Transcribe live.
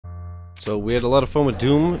So we had a lot of fun with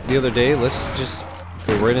Doom the other day. Let's just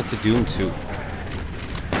go right into Doom 2.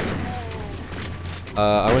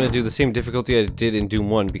 I'm gonna do the same difficulty I did in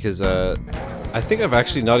Doom 1 because I think I've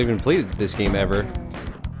actually not even played this game ever.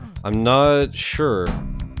 I'm not sure,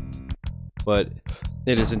 but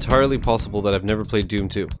it is entirely possible that I've never played Doom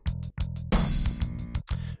 2.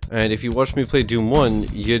 And if you watched me play Doom 1,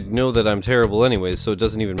 you'd know that I'm terrible anyways, so it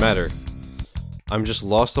doesn't even matter. I'm just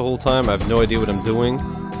lost the whole time, I have no idea what I'm doing.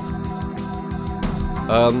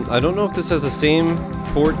 I don't know if this has the same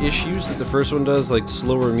port issues that the first one does, like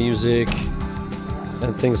slower music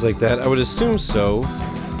and things like that. I would assume so.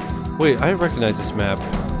 Wait, I recognize this map.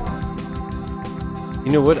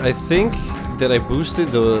 You know what? I think that I boosted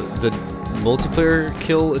the multiplayer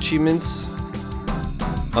kill achievements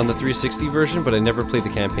on the 360 version, but I never played the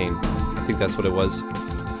campaign. I think that's what it was.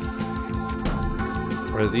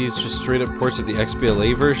 Are these just straight up ports of the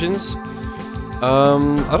XBLA versions?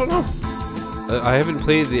 I don't know. I haven't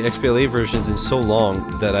played the XBLA versions in so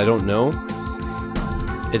long that I don't know.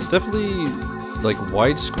 It's definitely like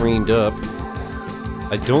widescreened up.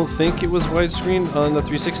 I don't think it was widescreen on the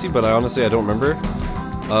 360, but I honestly don't remember.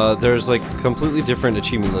 There's like completely different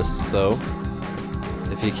achievement lists though,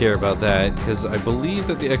 if you care about that, because I believe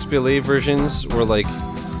that the XBLA versions were like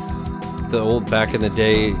the old back in the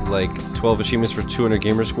day, like 12 achievements for 200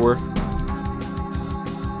 gamer score,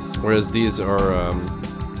 whereas these are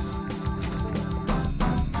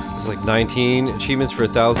it's like 19 achievements for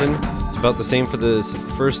 1,000. It's about the same for the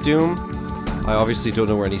first Doom. I obviously don't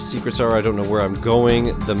know where any secrets are. I don't know where I'm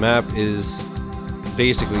going. The map is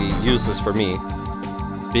basically useless for me,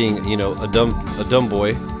 being, you know, a dumb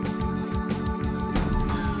boy.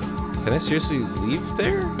 Can I seriously leave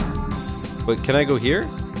there? But can I go here?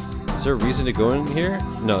 Is there a reason to go in here?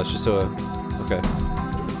 No, it's just a... okay.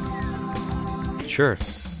 Sure.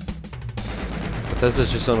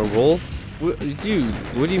 Bethesda's just on a roll? Dude,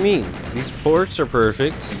 what do you mean? These ports are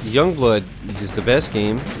perfect. Youngblood is the best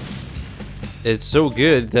game. It's so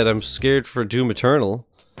good that I'm scared for Doom Eternal.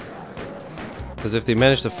 Because if they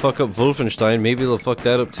manage to fuck up Wolfenstein, maybe they'll fuck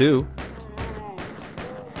that up too.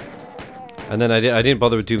 And then I didn't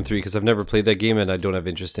bother with Doom 3 because I've never played that game and I don't have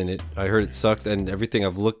interest in it. I heard it sucked and everything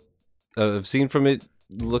I've seen from it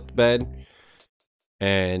looked bad.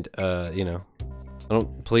 And you know, I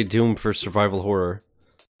don't play Doom for survival horror.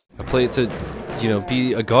 I play it to, you know,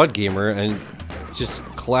 be a god gamer and just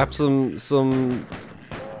clap some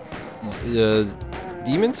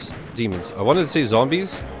demons? Demons. I wanted to say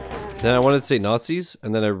zombies, then I wanted to say Nazis,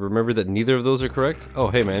 and then I remembered that neither of those are correct. Oh,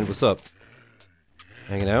 hey man, what's up?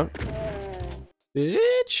 Hanging out?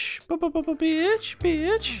 Bitch! Bitch!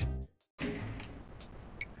 Bitch!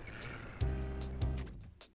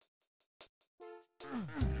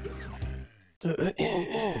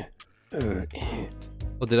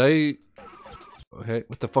 Oh, did I... okay,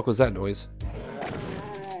 what the fuck was that noise?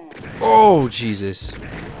 Oh, Jesus.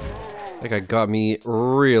 That guy got me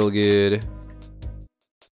real good.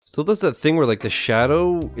 Still does that thing where, like, the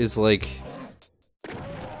shadow is, like...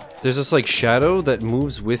 there's this, like, shadow that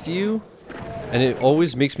moves with you, and it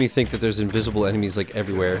always makes me think that there's invisible enemies, like,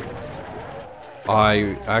 everywhere.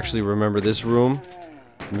 I actually remember this room.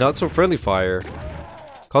 Not so friendly fire.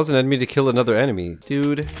 Cause an enemy to kill another enemy.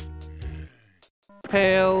 Dude.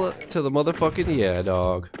 Hail to the motherfucking yeah,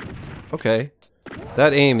 dog. Okay.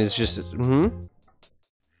 That aim is just... I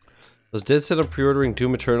was dead set on pre-ordering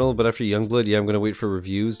Doom Eternal, but after Youngblood, yeah, I'm gonna wait for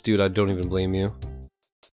reviews. Dude, I don't even blame you.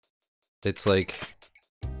 It's like...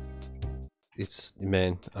 it's...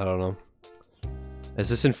 man, I don't know. Is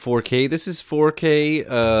this in 4K? This is 4K,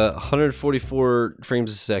 144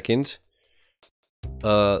 frames a second.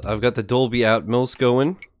 I've got the Dolby Atmos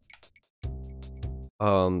going.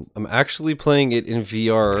 I'm actually playing it in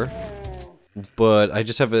VR, but I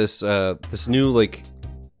just have this, this new, like...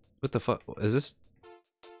 what the fuck? Is this...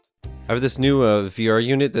 I have this new VR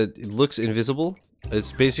unit that it looks invisible.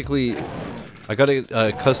 It's basically... I got it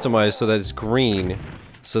customized so that it's green,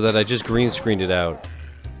 so that I just green screened it out.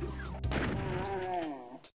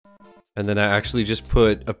 And then I actually just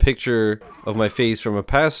put a picture of my face from a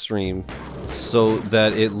past stream so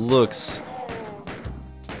that it looks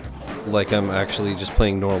like I'm actually just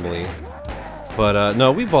playing normally. But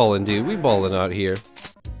no, we ballin', dude. We ballin' out here.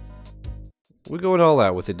 We're going all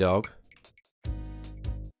out with it, dog.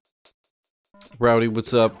 Rowdy,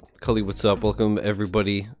 what's up? Cully, what's up? Welcome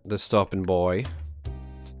everybody that's stopping by.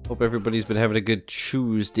 Hope everybody's been having a good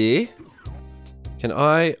Tuesday. Can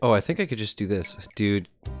I... oh, I think I could just do this. Dude.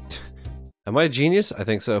 Am I a genius? I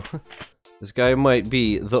think so. This guy might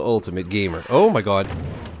be the ultimate gamer. Oh my god.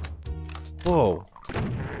 Whoa.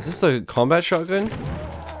 Is this the combat shotgun?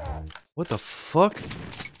 What the fuck?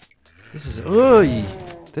 This is... Oy!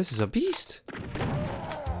 This is a beast!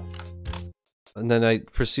 And then I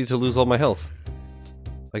proceed to lose all my health.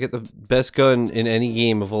 I get the best gun in any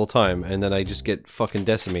game of all time, and then I just get fucking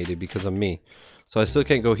decimated because I'm me. So I still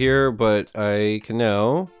can't go here, but I can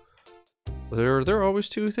now... Are there always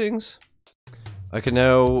two things? I can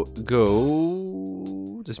now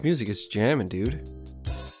go... This music is jamming, dude.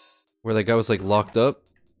 Where that guy was like locked up.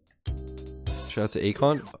 Shout out to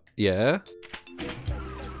Akon. Yeah.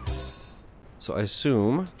 So I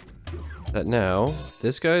assume that now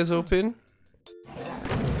this guy is open.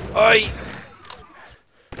 Oi!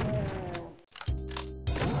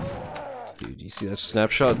 Dude, you see that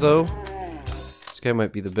snapshot though? This guy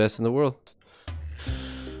might be the best in the world.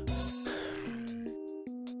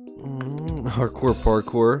 Hardcore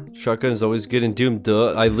parkour. Shotgun is always good in Doom,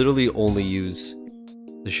 duh. I literally only use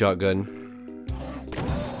the shotgun.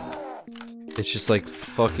 It's just like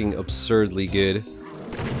fucking absurdly good.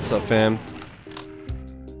 What's up, fam?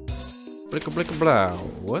 Blicka blicka blow.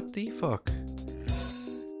 What the fuck?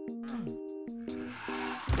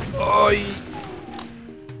 Oi!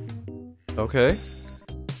 Okay.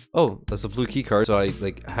 Oh, that's a blue key card, so I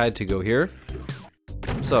like had to go here.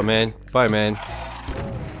 What's up, man? Bye, man.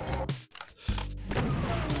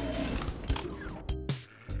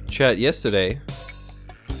 Chat, yesterday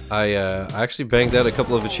I actually banged out a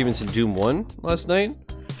couple of achievements in Doom 1 last night.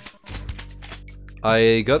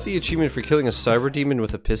 I got the achievement for killing a cyber demon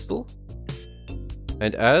with a pistol.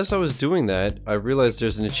 And as I was doing that, I realized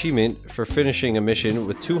there's an achievement for finishing a mission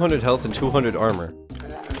with 200 health and 200 armor.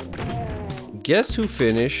 Guess who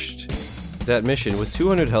finished that mission with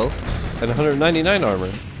 200 health and 199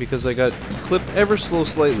 armor? Because I got clipped ever so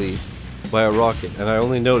slightly by a rocket, and I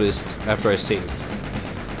only noticed after I saved.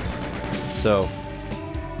 So,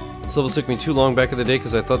 this level took me too long back in the day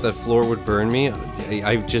because I thought that floor would burn me.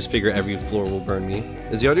 I just figure every floor will burn me.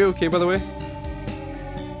 Is the audio okay, by the way?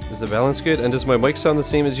 Is the balance good? And does my mic sound the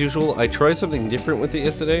same as usual? I tried something different with it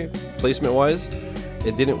yesterday, placement-wise.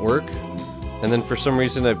 It didn't work. And then for some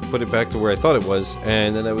reason I put it back to where I thought it was.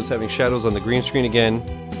 And then I was having shadows on the green screen again.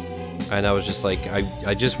 And I was just like,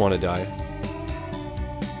 I just want to die.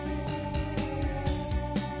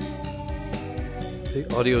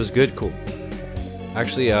 The audio is good, cool.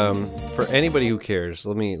 Actually, for anybody who cares,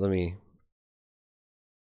 let me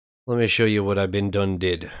show you what I've been done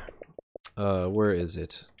did. Where is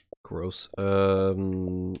it? Gross.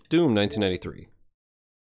 Doom 1993.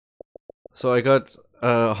 So I got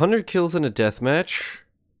 100 kills in a deathmatch.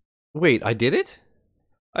 Wait, I did it?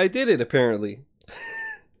 I did it apparently.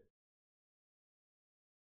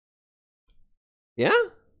 Yeah?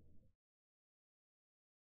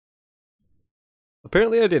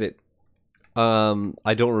 Apparently I did it.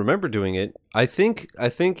 I don't remember doing it. I think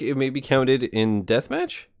it may be counted in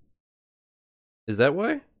deathmatch. Is that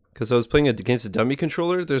why? Because I was playing against a dummy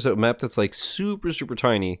controller. There's a map that's like super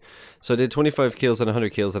tiny. So I did 25 kills and 100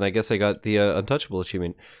 kills, and I guess I got the untouchable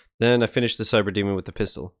achievement. Then I finished the cyber demon with the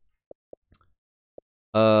pistol.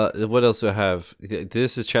 What else do I have?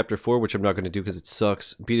 This is chapter 4, which I'm not going to do because it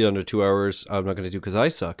sucks. Beat it under 2 hours. I'm not going to do because I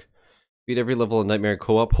suck. Beat every level in Nightmare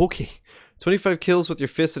co-op. Okay. 25 kills with your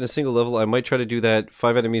fists in a single level. I might try to do that.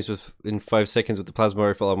 5 enemies in 5 seconds with the plasma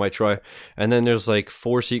rifle. I might try. And then there's like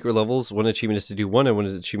 4 secret levels. One achievement is to do 1 and one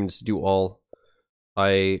achievement is to do all.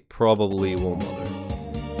 I probably won't bother.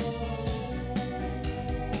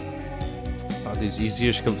 These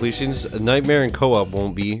easy-ish completions. Nightmare and co-op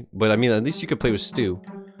won't be. But I mean, at least you could play with Stu.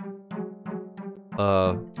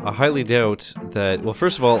 I highly doubt that... Well,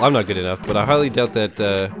 first of all, I'm not good enough. But I highly doubt that...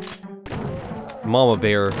 Mama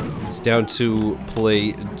Bear is down to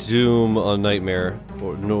play Doom on Nightmare,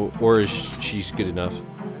 or is she's good enough?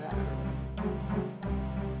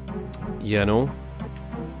 Yeah, no.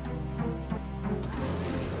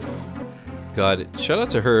 God, shout out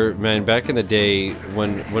to her, man. Back in the day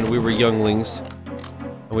when we were younglings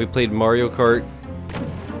and we played Mario Kart,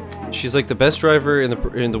 she's like the best driver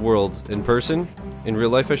in the world in person, in real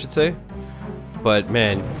life, I should say. But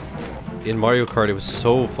man, in Mario Kart, it was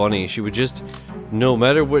so funny. She would just. No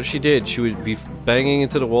matter what she did, she would be banging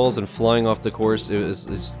into the walls and flying off the course.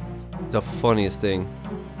 It's the funniest thing.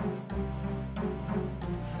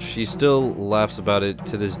 She still laughs about it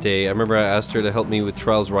to this day. I remember I asked her to help me with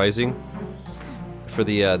Trials Rising for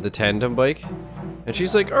the tandem bike, and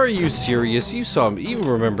she's like, "Are you serious? You saw me. You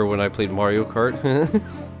remember when I played Mario Kart?"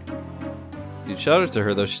 Dude, shout out to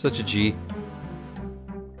her though. She's such a G.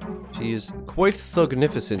 She is quite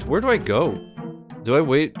thugnificent. Where do I go? Do I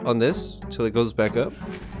wait on this till it goes back up?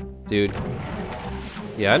 Dude.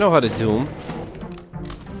 Yeah, I know how to Doom.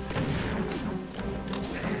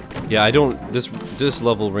 Yeah, I don't... This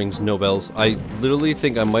level rings no bells. I literally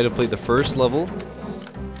think I might have played the first level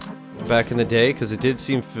back in the day, because it did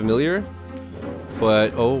seem familiar.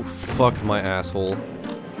 But, oh, fuck my asshole.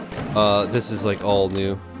 This is, like, all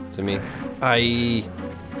new to me. Yeah,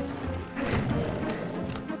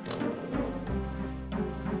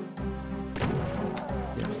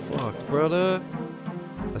 fuck, brother.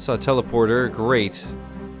 I saw a teleporter. Great.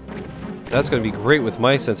 That's gonna be great with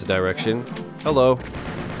my sense of direction. Hello.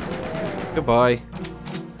 Goodbye.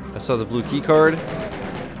 I saw the blue key card.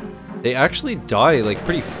 They actually die, like,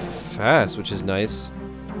 pretty fast, which is nice.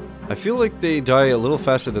 I feel like they die a little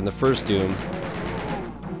faster than the first Doom.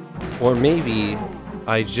 Or maybe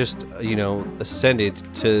I just, you know, ascended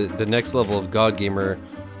to the next level of God Gamer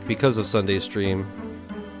because of Sunday's stream.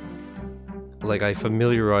 Like, I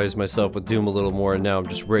familiarized myself with Doom a little more, and now I'm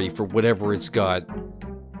just ready for whatever it's got.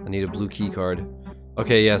 I need a blue key card.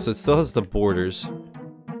 Okay, yeah, so it still has the borders.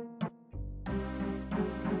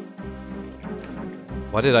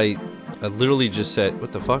 Why did I literally just said,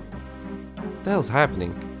 what the fuck? What the hell's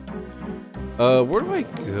happening? Where do I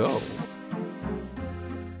go?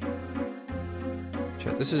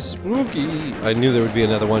 Chat, this is spooky. I knew there would be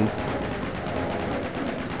another one.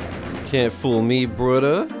 Can't fool me,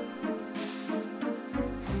 brother.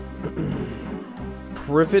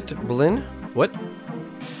 Privet Blinn? What?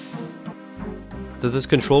 Does this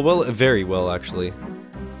control well? Very well, actually.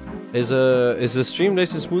 Is the stream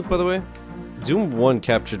nice and smooth, by the way? Doom 1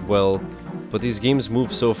 captured well, but these games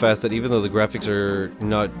move so fast that even though the graphics are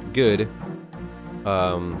not good,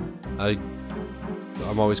 I'm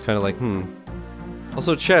always kind of like,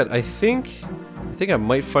 Also, chat, I think I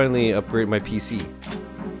might finally upgrade my PC.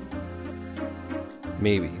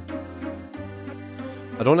 Maybe.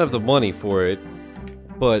 I don't have the money for it,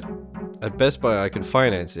 but at Best Buy I can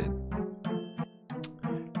finance it.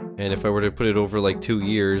 And if I were to put it over like 2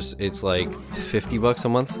 years, it's like 50 bucks a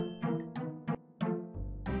month.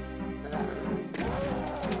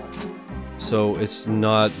 So it's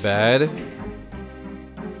not bad.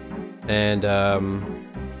 And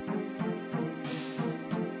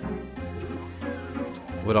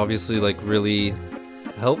would obviously like really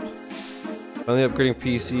help. Finally upgrading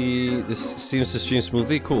PC. This seems to stream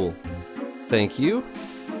smoothly. Cool. Thank you.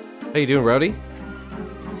 How you doing, Rowdy?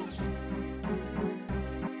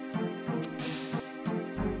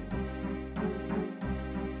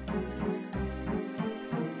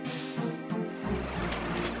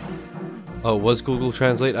 Oh, was Google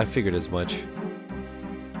Translate? I figured as much.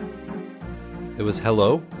 It was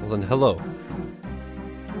hello? Well then hello.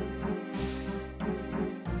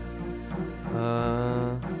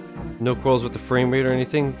 No quarrels with the frame rate or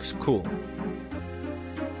anything? Cool.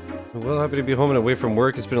 Well, happy to be home and away from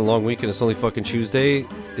work. It's been a long week and it's only fucking Tuesday.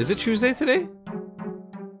 Is it Tuesday today?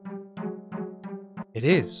 It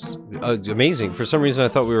is. Amazing. For some reason I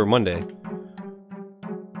thought we were Monday.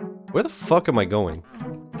 Where the fuck am I going?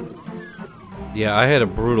 Yeah, I had a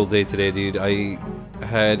brutal day today, dude.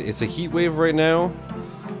 It's a heat wave right now,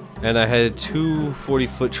 and I had 2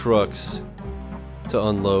 40-foot trucks to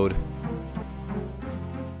unload.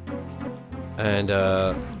 And,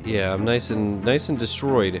 yeah, I'm nice and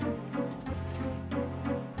destroyed.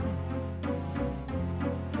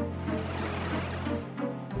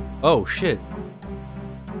 Oh, shit.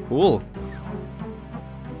 Cool.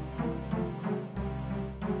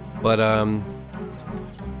 But,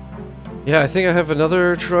 yeah, I think I have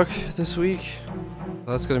another truck this week.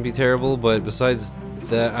 That's gonna be terrible, but besides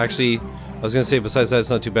that, actually, I was gonna say besides that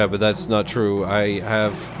it's not too bad, but that's not true. I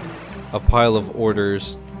have a pile of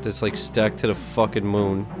orders that's like stacked to the fucking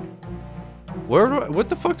moon. What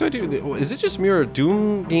the fuck do I do? Is it just me or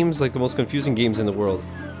Doom games like the most confusing games in the world?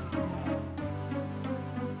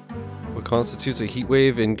 What constitutes a heat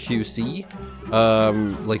wave in QC?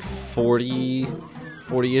 Like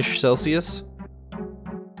 40-ish Celsius?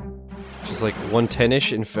 Which is like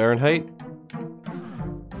 110-ish in Fahrenheit.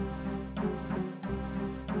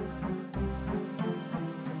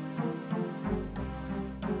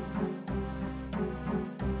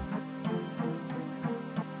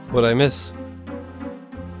 What'd I miss?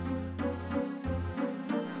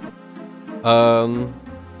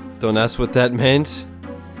 Don't ask what that meant.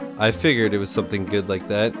 I figured it was something good like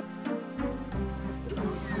that.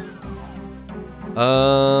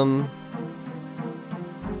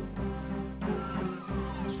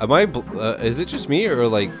 Am I, is it just me, or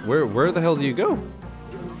like, where the hell do you go?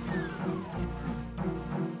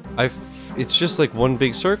 It's just like one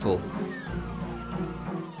big circle.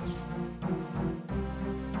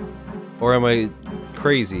 Or am I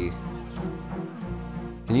crazy?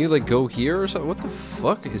 Can you like go here or something? What the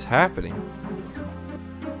fuck is happening?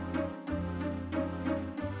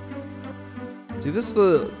 See, this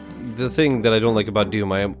is the thing that I don't like about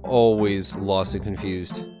Doom. I am always lost and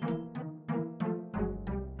confused.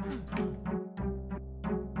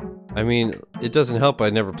 I mean, it doesn't help I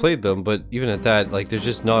never played them, but even at that, like, they're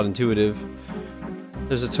just not intuitive.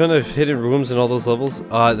 There's a ton of hidden rooms in all those levels.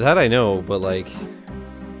 That I know, but like,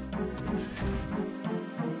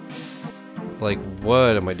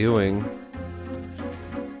 what am I doing?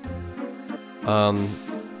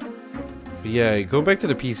 Yeah, going back to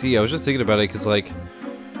the PC, I was just thinking about it, because, like,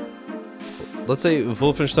 let's say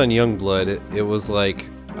Wolfenstein Youngblood, it was like,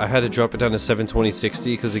 I had to drop it down to 720-60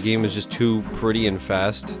 because the game was just too pretty and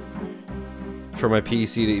fast for my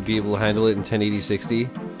PC to be able to handle it in 1080-60.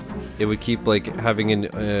 It would keep, like, having an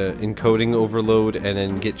encoding overload and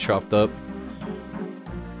then get chopped up.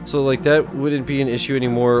 So, like, that wouldn't be an issue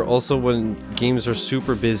anymore. Also, when games are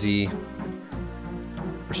super busy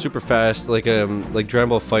or super fast, like Dragon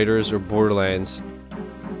Ball Fighters or Borderlands,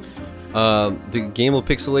 the game will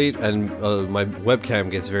pixelate, and my webcam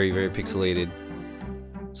gets very, very pixelated.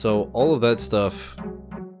 So all of that stuff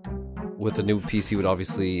with the new PC would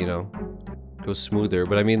obviously, you know, go smoother.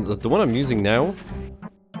 But I mean, the one I'm using now,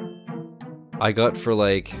 I got for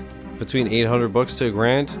like between 800 bucks to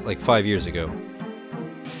 $1,000 like 5 years ago.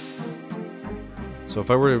 So if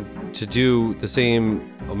I were to do the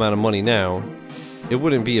same amount of money now, it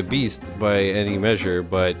wouldn't be a beast by any measure,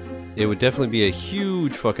 but it would definitely be a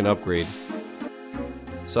huge fucking upgrade.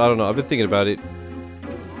 So I don't know, I've been thinking about it.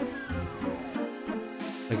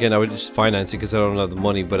 Again, I would just finance it because I don't have the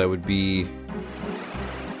money, but it'd be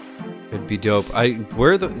dope.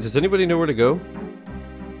 Does anybody know where to go?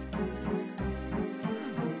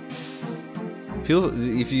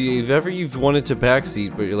 If you've wanted to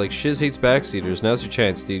backseat, but you're like, Shiz hates backseaters, now's your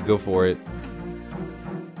chance, dude, go for it.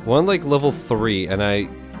 One like level 3, and I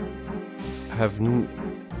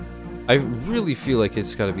really feel like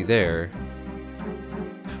it's gotta be there.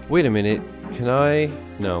 Wait a minute, can I?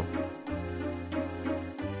 No.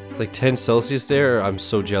 It's like 10 Celsius there, I'm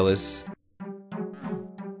so jealous.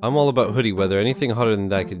 I'm all about hoodie weather, anything hotter than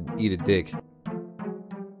that could eat a dick.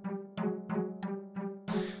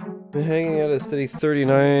 Been hanging out at a steady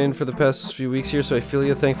 39 for the past few weeks here, so I feel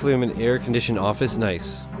you. Thankfully I'm in an air-conditioned office,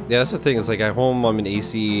 nice. Yeah, that's the thing, it's like at home I'm in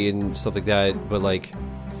AC and stuff like that, but like,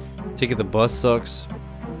 taking the bus sucks.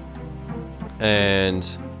 And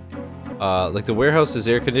like the warehouse is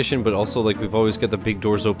air-conditioned, but also like we've always got the big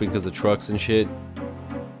doors open because of trucks and shit.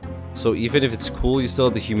 So even if it's cool, you still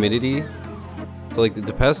have the humidity. So like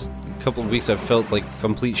the past couple of weeks I've felt like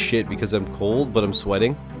complete shit because I'm cold, but I'm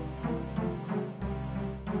sweating.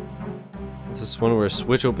 It's this one where a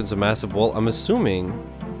switch opens a massive wall. I'm assuming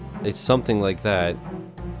it's something like that.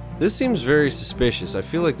 This seems very suspicious. I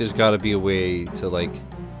feel like there's gotta be a way to like...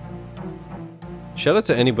 Shout out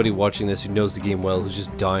to anybody watching this who knows the game well, who's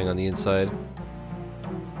just dying on the inside.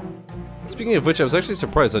 Speaking of which, I was actually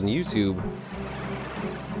surprised on YouTube.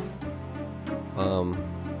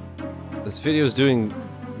 This video is doing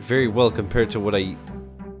very well compared to what I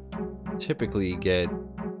typically get.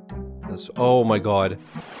 Oh my god.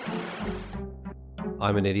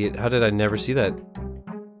 I'm an idiot. How did I never see that?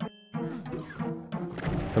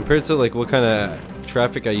 Compared to like what kind of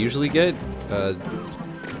traffic I usually get,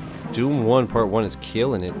 Doom 1 Part 1 is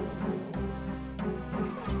killing it.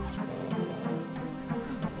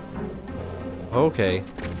 Okay.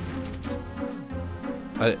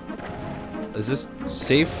 Is this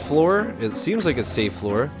safe floor? It seems like it's safe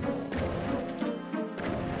floor.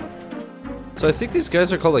 So I think these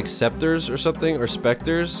guys are called like scepters or something, or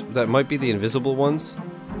specters. That might be the invisible ones.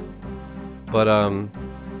 But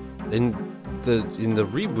in the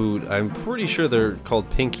reboot, I'm pretty sure they're called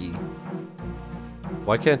Pinky.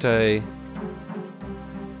 Why can't I?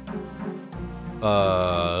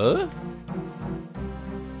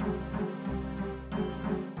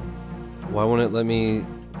 Why won't it let me?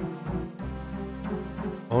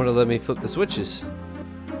 Why won't it let me flip the switches?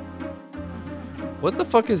 What the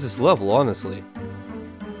fuck is this level, honestly?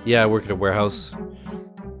 Yeah, I work at a warehouse.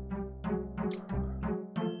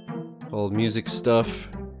 All music stuff.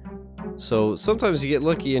 So sometimes you get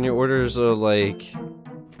lucky and your orders are like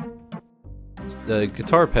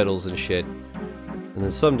guitar pedals and shit. And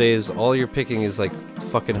then some days all you're picking is like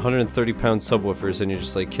fucking 130-pound subwoofers and you're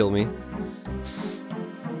just like, kill me.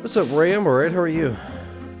 What's up, Ray? I'm alright, how are you?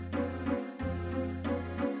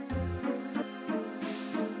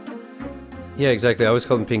 Yeah, exactly. I always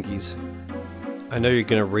call them pinkies. I know you're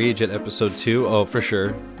gonna rage at episode 2. Oh, for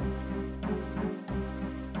sure.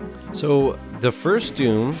 So, the first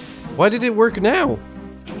Doom... Why did it work now?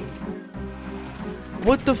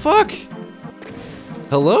 What the fuck?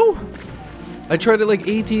 Hello? I tried it like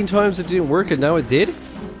 18 times, it didn't work, and now it did?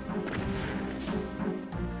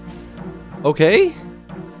 Okay.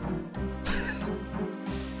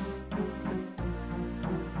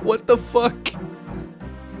 What the fuck?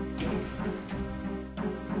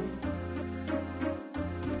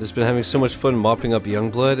 Just been having so much fun mopping up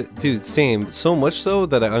Youngblood. Dude, same. So much so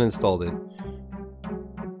that I uninstalled it.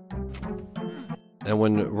 And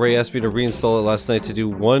when Ray asked me to reinstall it last night to do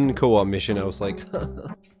one co-op mission, I was like,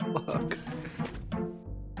 fuck.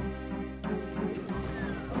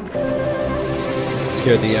 It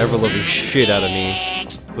scared the ever-loving shit out of me.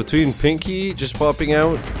 Between Pinky just popping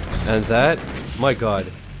out and that, my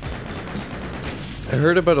god. I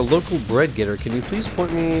heard about a local bread getter. Can you please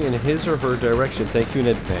point me in his or her direction? Thank you in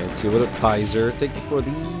advance. Yo, what up, Kaiser? Thank you for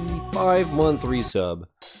the 5-month resub.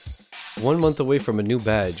 1 month away from a new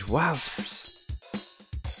badge. Wowzers.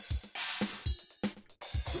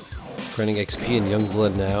 Grinding XP in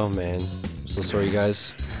Youngblood now, man. I'm so sorry,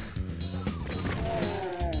 guys.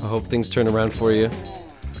 I hope things turn around for you.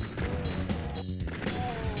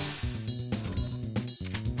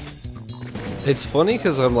 It's funny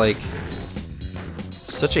because I'm like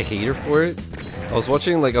such a hater for it. I was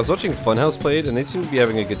watching Funhouse play it, and they seem to be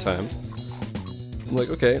having a good time. I'm like,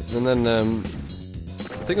 okay, and then I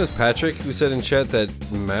think it was Patrick who said in chat that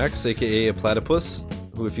Max, aka a platypus,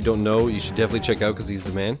 who if you don't know, you should definitely check out because he's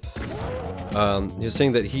the man. He was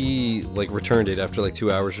saying that he like returned it after like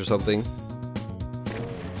 2 hours or something,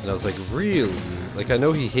 and I was like, really? Like I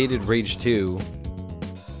know he hated Rage 2,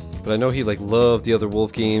 but I know he like loved the other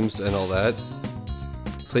Wolf games and all that.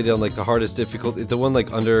 Played it on like the hardest difficulty, the one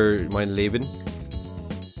like under mein Leben,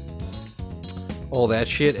 all that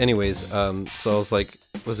shit. Anyways, so I was like,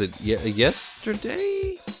 was it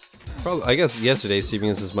yesterday? Probably, I guess yesterday, seeing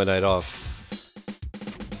as this is my night off.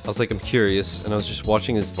 I was like, I'm curious, and I was just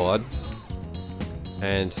watching his VOD,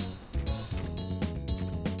 and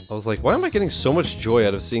I was like, why am I getting so much joy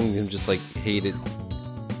out of seeing him just like hate it?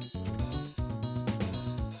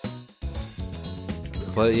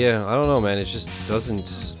 But yeah, I don't know, man, it just doesn't...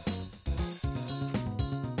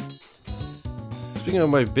 Speaking of,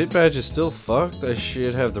 my bit badge is still fucked. I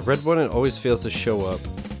should have the red one, and it always fails to show up.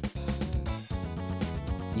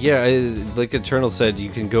 Yeah, like Eternal said,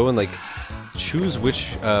 you can go and like choose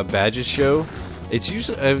which badges show. It's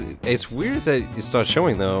usually it's weird that it's not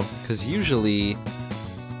showing though, because usually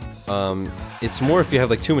it's more if you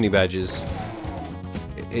have like too many badges.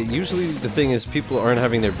 Usually the thing is people aren't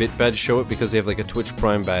having their bit badge show it because they have like a Twitch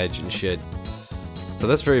Prime badge and shit. So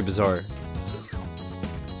that's very bizarre.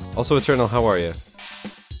 Also, Eternal, how are you?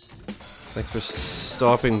 Thanks for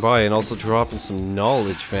stopping by and also dropping some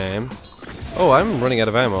knowledge, fam. Oh, I'm running out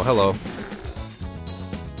of ammo. Hello.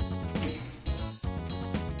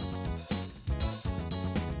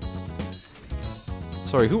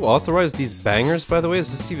 Sorry, who authorized these bangers, by the way?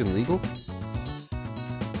 Is this even legal?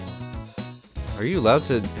 Are you allowed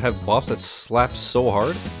to have bops that slap so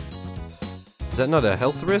hard? Is that not a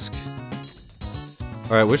health risk?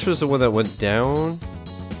 Alright, which was the one that went down?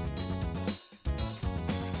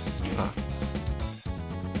 Ah.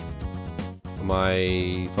 Am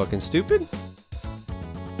I fucking stupid?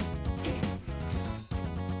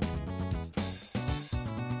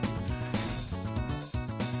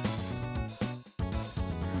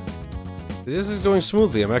 This is going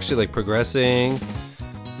smoothly. I'm actually like progressing.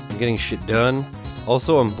 I'm getting shit done.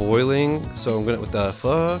 Also, I'm boiling, so I'm gonna... What the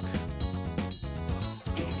fuck?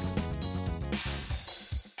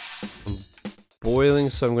 I'm boiling,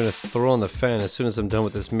 so I'm gonna throw on the fan as soon as I'm done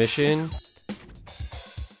with this mission.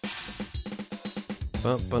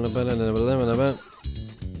 I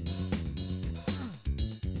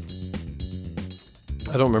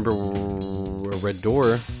don't remember a red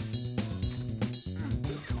door.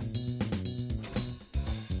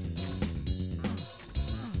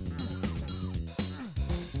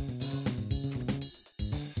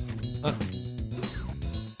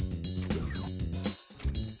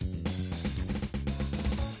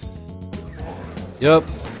 Yup.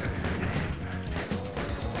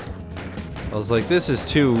 I was like, this is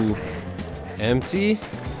too empty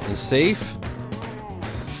and safe.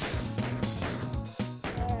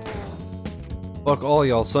 Fuck all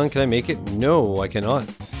y'all, son. Can I make it? No, I cannot.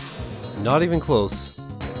 Not even close.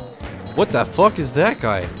 What the fuck is that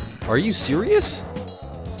guy? Are you serious?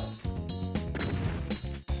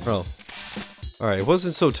 Bro. Alright, it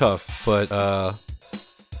wasn't so tough, but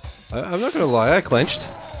I'm not gonna lie, I clenched.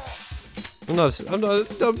 I'm not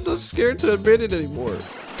scared to admit it anymore.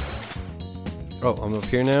 Oh, I'm up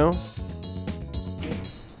here now.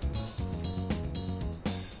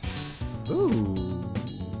 Ooh,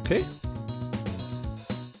 okay.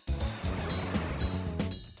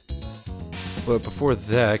 But before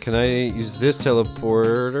that, can I use this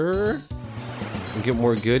teleporter and get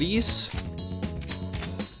more goodies?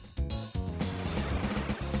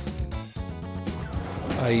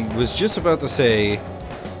 I was just about to say,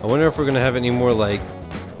 I wonder if we're gonna have any more, like,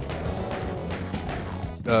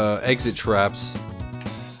 exit traps.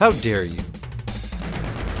 How dare you?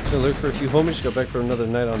 Gonna lurk for a few homies, got back for another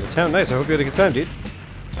night on the town. Nice, I hope you had a good time, dude.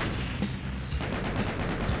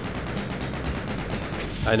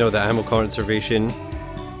 I know the ammo conservation.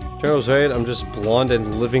 Charles, right? I'm just blonde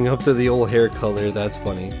and living up to the old hair color. That's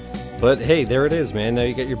funny. But hey, there it is, man. Now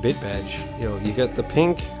you got your bit badge. Yo, you got the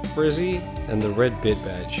pink frizzy and the red bit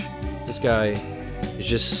badge. This guy is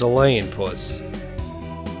just slaying puss.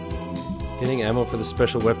 Getting ammo for the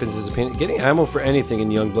special weapons is a pain. Getting ammo for anything in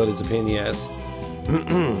Youngblood is a pain in the ass.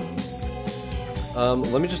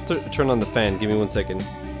 Let me just turn on the fan. Give me 1 second.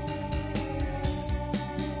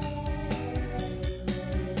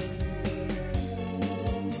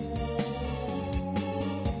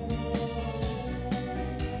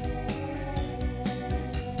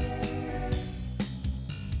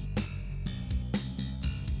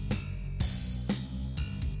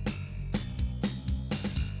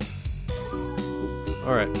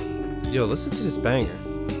 Alright. Yo, listen to this banger.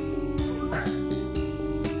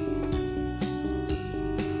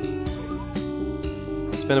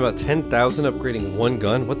 I spent about 10,000 upgrading one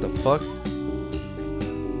gun? What the fuck?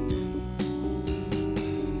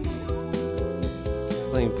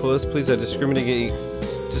 Playing puss, please I discriminate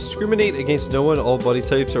against no one, all body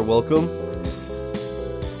types are welcome.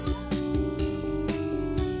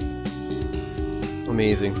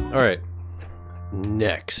 Amazing. Alright.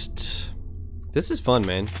 Next. This is fun,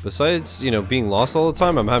 man. Besides, you know, being lost all the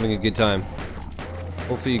time, I'm having a good time.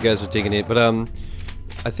 Hopefully you guys are digging it. But, I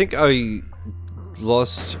think I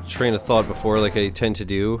lost train of thought before, like I tend to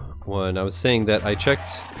do, when I was saying that I checked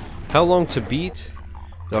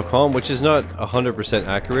howlongtobeat.com, which is not 100%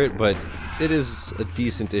 accurate, but it is a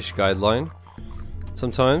decent-ish guideline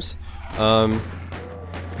sometimes.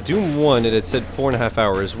 Doom 1, it had said 4.5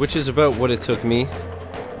 hours, which is about what it took me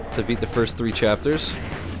to beat the first 3 chapters.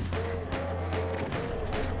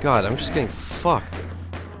 God, I'm just getting fucked.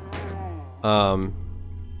 And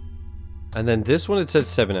then this one, it said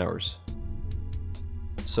 7 hours.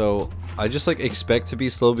 So, I just, like, expect to be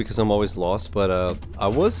slow because I'm always lost, but, I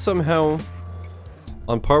was somehow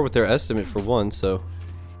on par with their estimate for 1, so...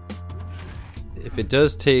 If it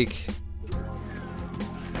does take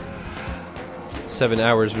 7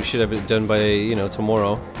 hours, we should have it done by, you know,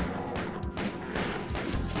 tomorrow.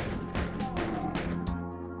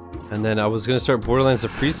 And then I was gonna start Borderlands the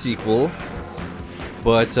pre-sequel,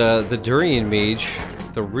 but the Durian Mage,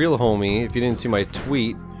 the real homie, if you didn't see my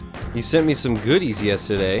tweet, he sent me some goodies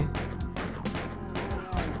yesterday.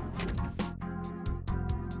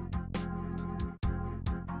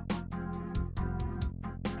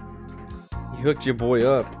 He hooked your boy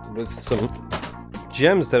up with some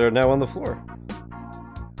gems that are now on the floor.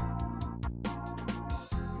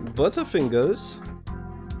 Butterfingers.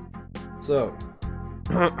 So,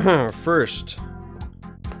 first,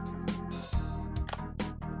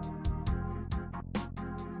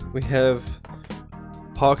 we have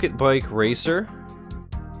Pocket Bike Racer.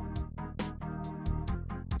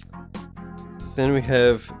 Then we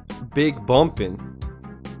have Big Bumpin'.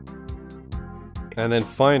 And then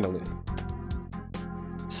finally,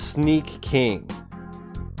 Sneak King.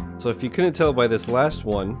 So if you couldn't tell by this last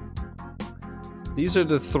one, these are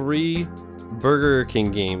the 3 Burger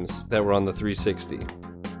King games that were on the 360.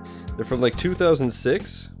 They're from like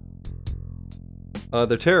 2006.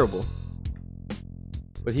 They're terrible.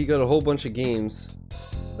 But he got a whole bunch of games.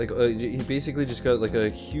 Like he basically just got like a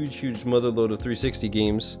huge motherload of 360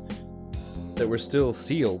 games that were still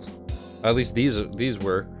sealed. At least these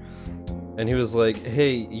were. And he was like,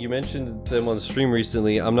 "Hey, you mentioned them on the stream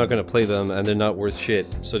recently. I'm not gonna play them, and they're not worth shit.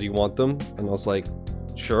 So do you want them?" And I was like,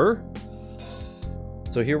 "Sure."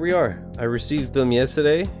 So here we are. I received them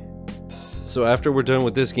yesterday. So after we're done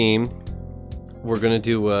with this game, we're gonna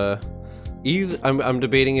do either I'm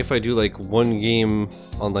debating if I do like 1 game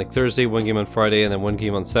on like Thursday, 1 game on Friday, and then 1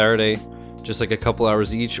 game on Saturday, just like a couple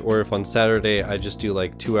hours each, or if on Saturday I just do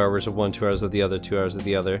like 2 hours of one, 2 hours of the other, 2 hours of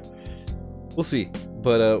the other. We'll see.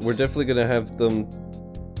 But we're definitely gonna have them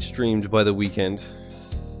streamed by the weekend.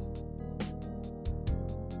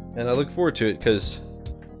 And I look forward to it because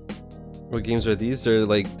what games are these? They're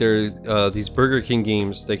these Burger King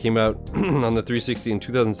games that came out on the 360 in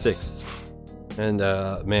 2006. And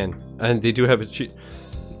man, and they do have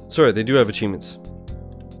they do have achievements.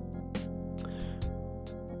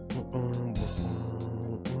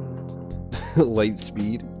 Light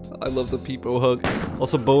speed. I love the peepo hug.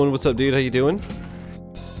 Also, Bowen, what's up, dude? How you doing?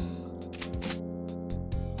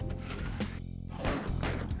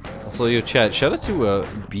 Also, yo, chat. Shout out to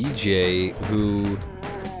BJ who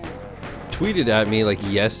tweeted at me like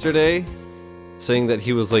yesterday, saying that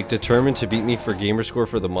he was like determined to beat me for gamerscore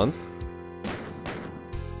for the month.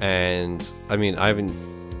 And I mean, I haven't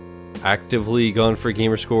actively gone for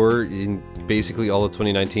gamerscore in basically all of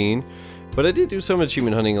 2019, but I did do some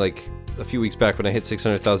achievement hunting like a few weeks back when I hit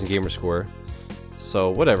 600,000 gamerscore. So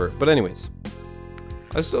whatever. But anyways,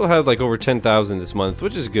 I still have like over 10,000 this month,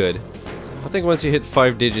 which is good. I think once you hit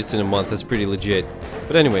 5 digits in a month, that's pretty legit.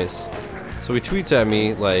 But anyways, so he tweets at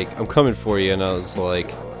me like, I'm coming for you, and I was like,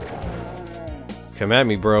 come at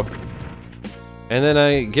me, bro. And then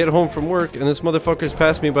I get home from work, and this motherfucker's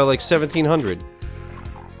passed me by like 1,700.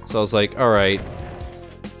 So I was like, alright.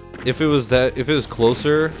 If it was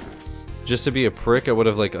closer, just to be a prick, I would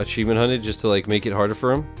have like achievement hunted just to like make it harder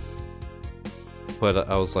for him. But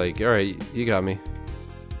I was like, alright, you got me.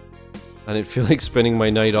 I didn't feel like spending my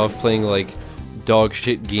night off playing like dog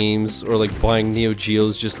shit games or like buying Neo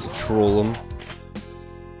Geos just to troll them.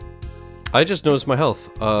 I just noticed my health.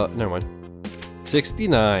 Never mind.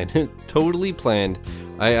 69. Totally planned.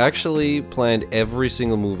 I actually planned every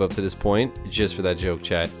single move up to this point just for that joke,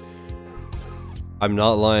 chat. I'm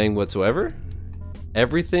not lying whatsoever.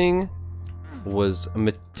 Everything was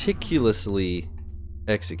meticulously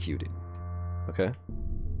executed. Okay?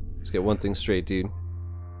 Let's get one thing straight, dude.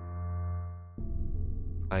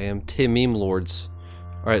 I am Tim Meme Lords.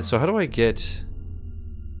 Alright, so how do I get...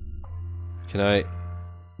 Can I...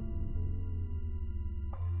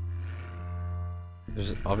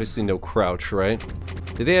 There's obviously no crouch, right?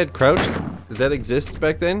 Did they add crouch? Did that exist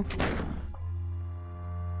back then?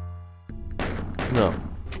 No.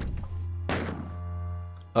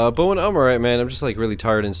 But when I'm alright, man, I'm just like really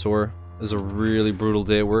tired and sore. It was a really brutal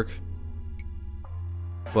day at work.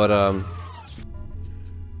 But,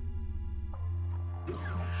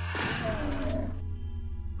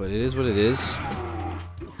 but it is what it is.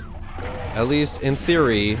 At least in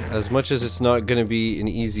theory, as much as it's not going to be an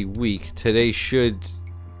easy week, today should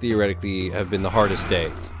theoretically have been the hardest day.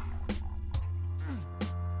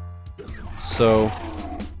 So,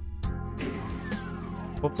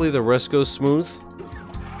 hopefully the rest goes smooth.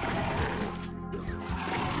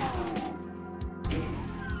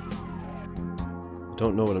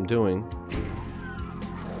 Don't know what I'm doing.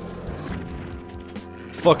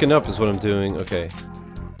 Fucking up is what I'm doing. Okay.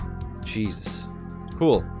 Jesus.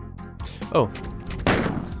 Cool. Oh.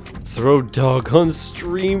 Throw dog on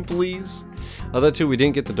stream, please. Oh, that too, we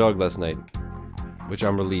didn't get the dog last night. Which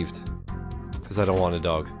I'm relieved. Because I don't want a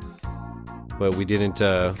dog. But we didn't,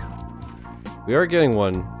 we are getting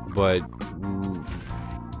one, but...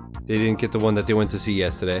 they didn't get the one that they went to see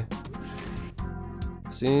yesterday.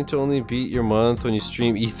 Seem to only beat your month when you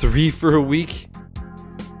stream E3 for a week.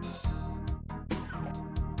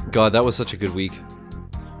 God, that was such a good week.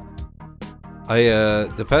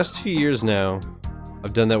 The past 2 years now,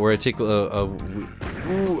 I've done that where I take a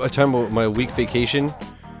time of my week vacation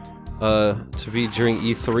to be during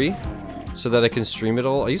E3 so that I can stream it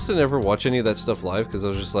all. I used to never watch any of that stuff live because I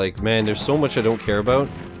was just like, man, there's so much I don't care about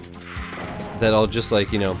that I'll just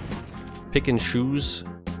like, you know, pick and choose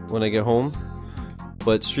when I get home.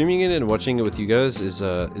 But streaming it and watching it with you guys is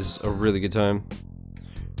a really good time.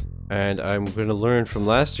 And I'm going to learn from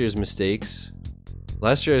last year's mistakes.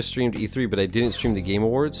 Last year I streamed E3, but I didn't stream the Game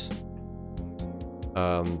Awards.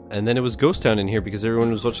 And then it was Ghost Town in here because everyone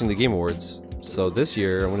was watching the Game Awards. So this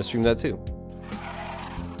year I'm going to stream that too.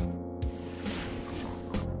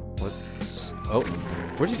 What's... Oh,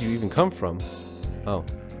 where did you even come from? Oh.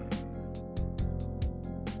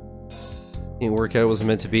 Didn't work out, it wasn't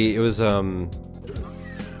meant to be. It was,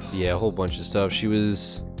 yeah, a whole bunch of stuff. She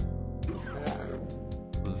was...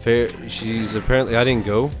 she's apparently... I didn't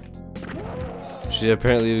go. She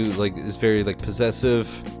apparently, like, is very, like, possessive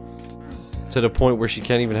to the point where she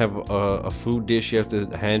can't even have a food dish. You have to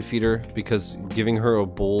hand feed her because giving her a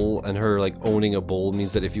bowl and her, like, owning a bowl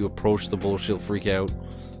means that if you approach the bowl, she'll freak out.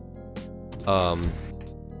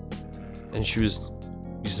 And she was...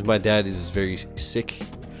 my dad is very sick.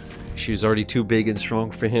 She was already too big and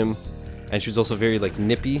strong for him. And she was also very, like,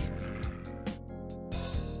 nippy.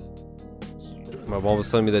 My mom was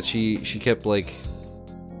telling me that she kept, like...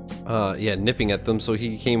 yeah, nipping at them, so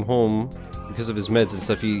he came home because of his meds and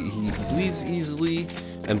stuff. He bleeds easily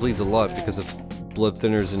and bleeds a lot because of blood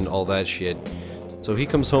thinners and all that shit. So he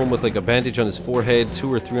comes home with like a bandage on his forehead,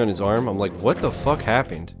 2 or 3 on his arm. I'm like, what the fuck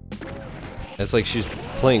happened? It's like she's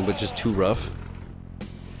playing but just too rough.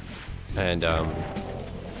 And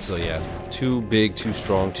so yeah, too big, too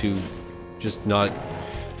strong, too just not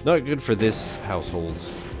good for this household.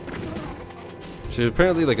 She's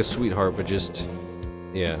apparently like a sweetheart, but just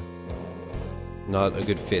yeah, not a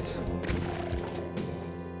good fit.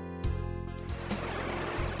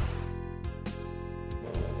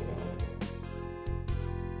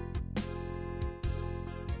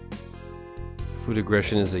 Food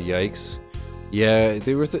aggression is a yikes. Yeah,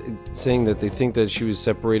 they were saying that they think that she was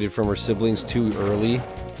separated from her siblings too early.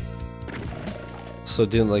 So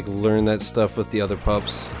didn't like learn that stuff with the other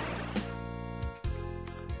pups.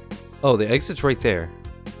 Oh, the exit's right there.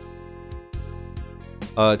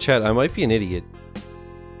 Chat, I might be an idiot.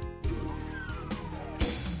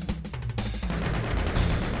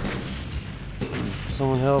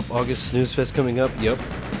 Someone help. August Snooze Fest coming up. Yep.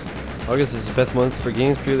 August is the best month for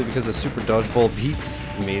games purely because of Super Dodgeball beats.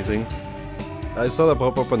 Amazing. I saw that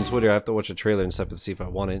pop up on Twitter. I have to watch a trailer and stuff to see if I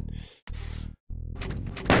want it.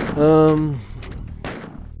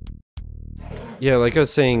 Yeah, like I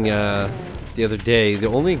was saying the other day, the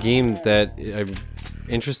only game that I'm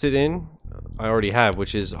interested in, I already have,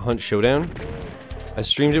 which is Hunt Showdown. I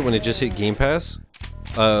streamed it when it just hit Game Pass,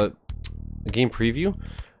 a game preview,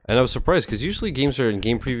 and I was surprised because usually games are in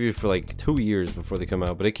game preview for like 2 years before they come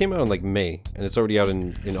out, but it came out in like May, and it's already out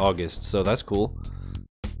in August, so that's cool.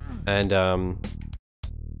 And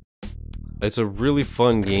it's a really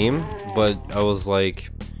fun game, but I was like,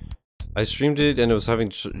 I streamed it and I was having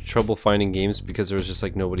trouble finding games because there was just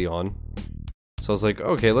like nobody on. So I was like,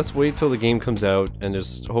 okay, let's wait till the game comes out and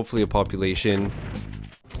there's hopefully a population.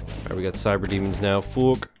 Alright, we got Cyber Demons now.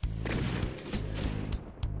 Fuck.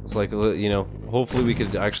 It's like, you know, hopefully we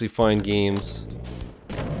could actually find games.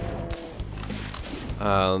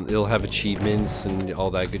 It'll have achievements and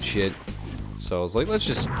all that good shit. So I was like, let's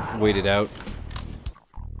just wait it out.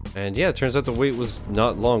 And yeah, it turns out the wait was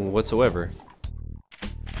not long whatsoever.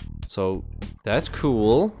 So, that's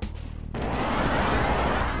cool.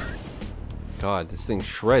 God, this thing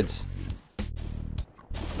shreds.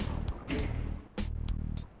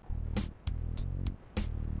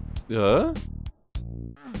 Did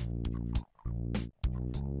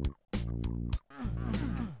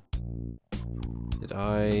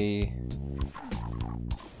I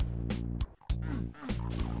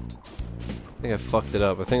think I fucked it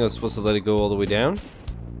up. I think I was supposed to let it go all the way down.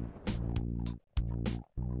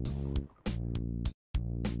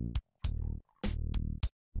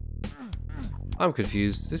 I'm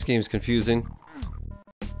confused. This game's confusing.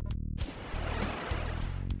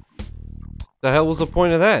 The hell was the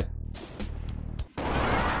point of that?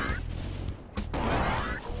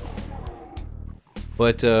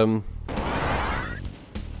 But,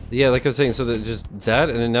 yeah, like I was saying, so that just that,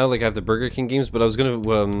 and then now, like, I have the Burger King games, but I was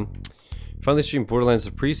gonna, finally stream Borderlands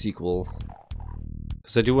the pre-sequel.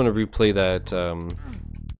 Because I do want to replay that,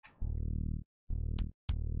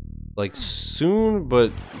 like soon,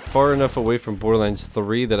 but far enough away from Borderlands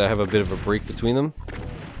 3 that I have a bit of a break between them.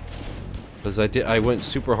 Because I went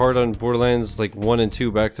super hard on Borderlands like 1 and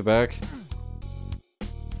 2 back to back.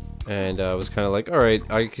 And I was kind of like, alright,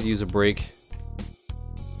 I could use a break.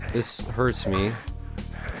 This hurts me.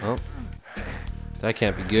 Oh. That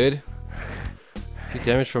can't be good. Get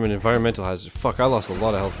damage from an environmental hazard. Fuck, I lost a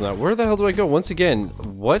lot of health from that. Where the hell do I go? Once again,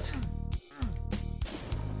 what?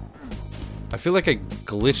 I feel like I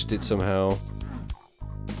glitched it somehow.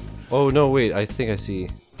 Oh no, wait, I think I see.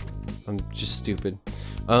 I'm just stupid.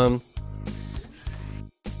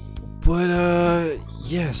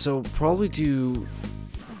 Yeah, so probably do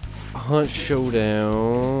Hunt Showdown.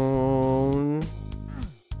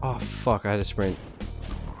 Oh fuck, I had to sprint.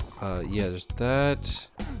 Yeah, there's that.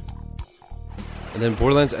 And then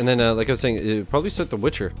Borderlands, and then like I was saying, probably start The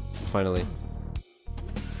Witcher, finally.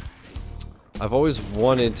 I've always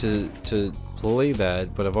wanted to play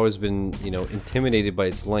that, but I've always been, you know, intimidated by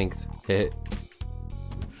its length.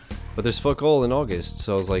 But there's fuck all in August,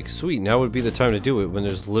 so I was like, sweet, now would be the time to do it when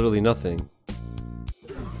there's literally nothing.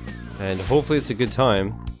 And hopefully it's a good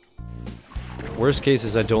time. Worst case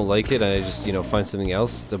is I don't like it and I just, you know, find something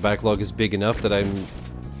else. The backlog is big enough that I'm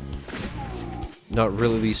not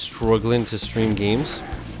really struggling to stream games.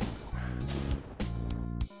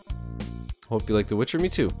 Hope you like The Witcher, me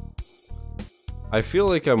too. I feel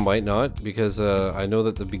like I might not, because I know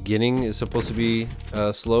that the beginning is supposed to be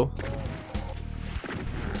slow.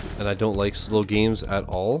 And I don't like slow games at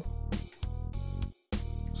all.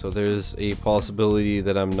 So there's a possibility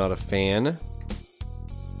that I'm not a fan.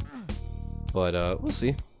 But we'll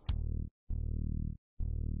see.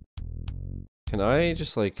 Can I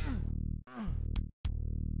just like...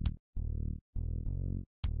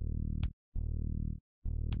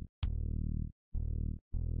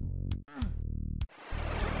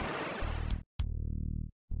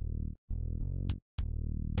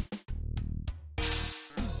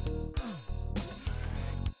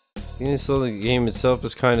 The game itself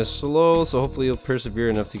is kind of slow, so hopefully you'll persevere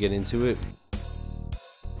enough to get into it.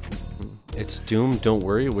 It's Doom, don't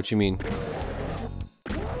worry. What you mean?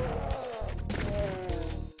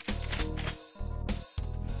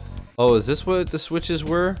 Oh, is this what the switches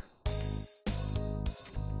were?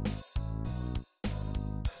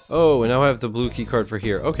 Oh, and now I have the blue key card for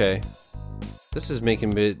here. Okay. This is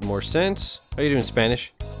making a bit more sense. How you doing,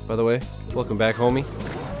 Spanish, by the way? Welcome back, homie.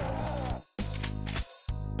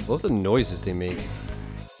 Love the noises they make.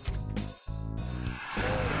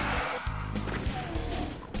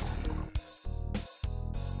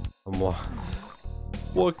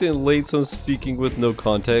 Walked in late, so I'm speaking with no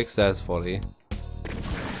context. That's funny.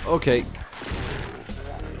 Okay.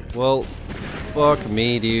 Well, fuck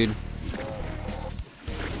me, dude.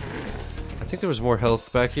 I think there was more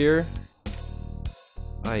health back here.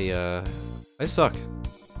 I suck.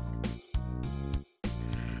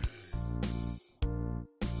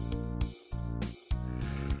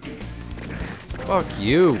 Fuck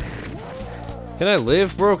you. Can I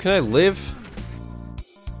live, bro? Can I live?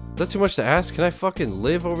 Is that too much to ask? Can I fucking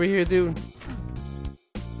live over here, dude?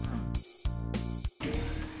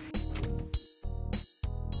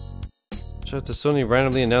 Shout out to Sony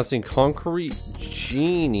randomly announcing Concrete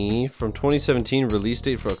Genie from 2017 release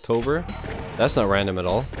date for October. That's not random at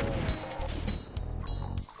all.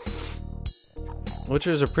 Which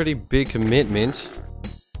is a pretty big commitment.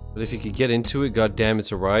 But if you could get into it, goddamn,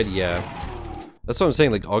 it's a ride. Yeah. That's what I'm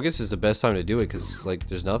saying. Like, August is the best time to do it because, like,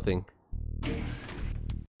 there's nothing.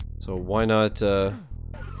 So why not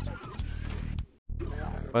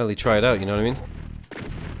finally try it out, you know what I mean?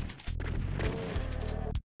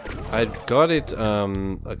 I got it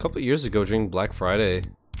a couple of years ago during Black Friday.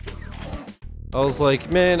 I was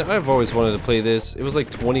like, man, I've always wanted to play this. It was like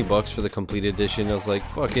 20 bucks for the complete edition. I was like,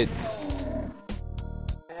 fuck it.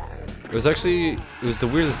 It was actually, it was the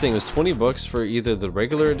weirdest thing. It was 20 bucks for either the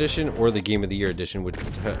regular edition or the Game of the Year edition,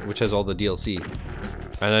 which has all the DLC.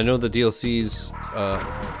 And I know the DLCs,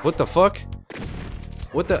 what the fuck?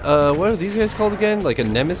 What are these guys called again? Like a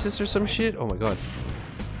Nemesis or some shit? Oh my god.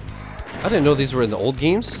 I didn't know these were in the old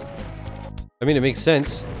games. I mean, it makes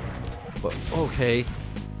sense. But, okay.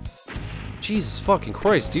 Jesus fucking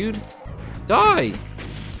Christ, dude. Die!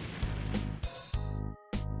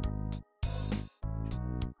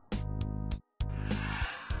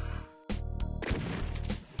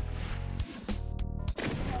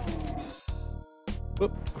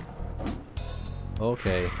 Whoop.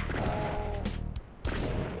 Okay.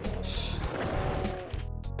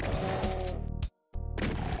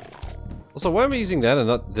 Also, why am I using that and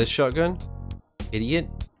not this shotgun? Idiot.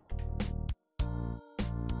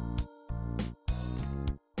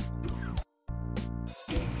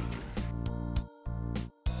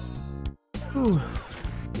 Whew.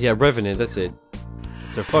 Yeah, Revenant, that's it.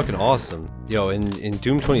 They're fucking awesome. Yo, in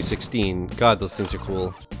Doom 2016, god, those things are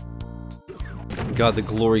cool. God, the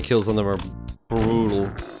glory kills on them are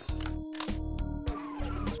brutal.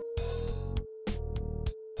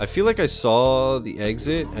 I feel like I saw the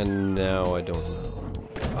exit, and now I don't know.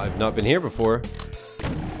 I've not been here before.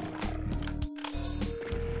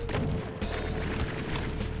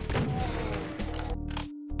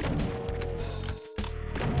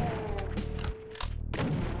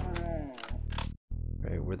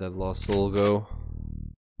 Alright, where'd that lost soul go?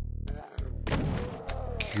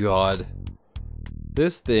 God.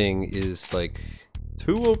 This thing is like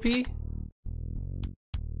too OP.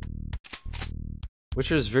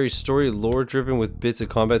 Witcher is very story lore driven with bits of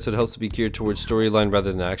combat, so it helps to be geared towards storyline rather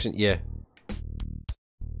than action. Yeah.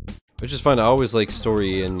 Which is fine. I always like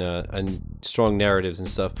story and strong narratives and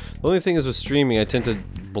stuff. The only thing is with streaming, I tend to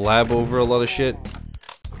blab over a lot of shit.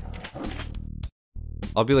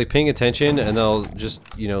 I'll be like paying attention and I'll just,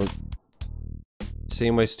 you know, say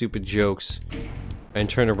my stupid jokes and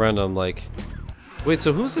turn around and I'm like, wait,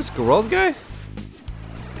 so who's this Geralt guy?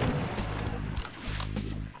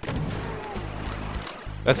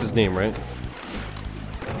 That's his name, right?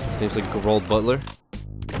 His name's like Geralt Butler.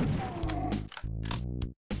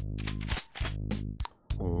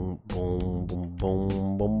 Boom, boom, boom,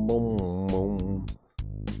 boom, boom, boom, boom.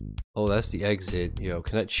 Oh, that's the exit. Yo,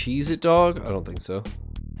 can I cheese it, dog? I don't think so.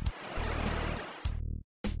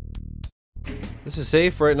 This is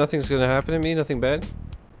safe, right? Nothing's gonna happen to me? Nothing bad?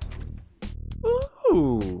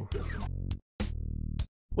 Ooh.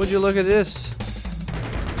 Would you look at this?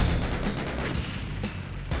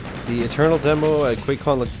 The Eternal demo at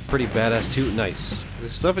QuakeCon looked pretty badass too. Nice. The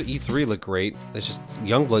stuff at E3 looked great. It's just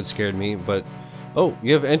Youngblood scared me, but... Oh,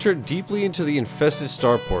 you have entered deeply into the infested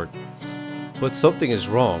starport. But something is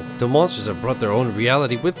wrong. The monsters have brought their own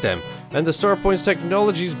reality with them, and the starport's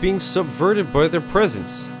technology is being subverted by their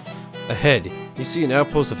presence. Ahead, you see an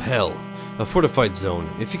outpost of hell. A fortified zone.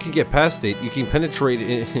 If you can get past it, you can penetrate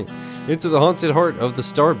into the haunted heart of the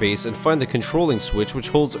starbase and find the controlling switch which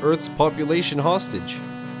holds Earth's population hostage.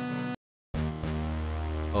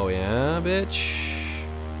 Oh yeah? bitch.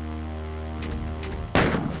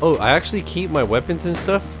 Oh, I actually keep my weapons and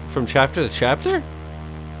stuff from chapter to chapter?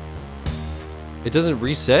 It doesn't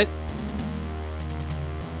reset?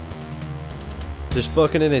 There's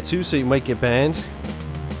fucking in it too, so you might get banned.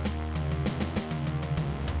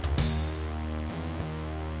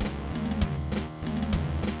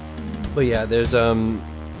 But yeah, there's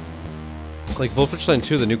like Wolfenstein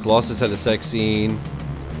 2, the new Colossus had a sex scene,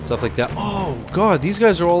 stuff like that. Oh god, these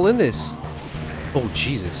guys are all in this. Oh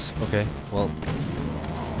Jesus. Okay, well.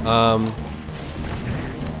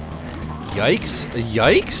 Yikes?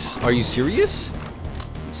 Yikes? Are you serious?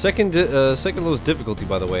 Second lowest difficulty,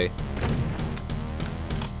 by the way.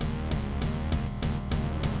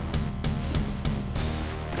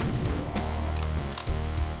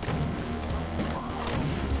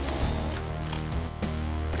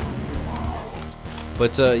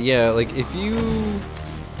 But yeah, like if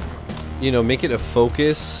you know, make it a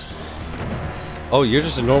focus. Oh, you're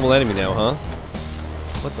just a normal enemy now, huh?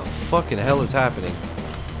 What the fucking hell is happening?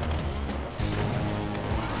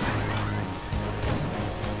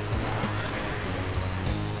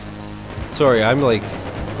 Sorry, I'm like,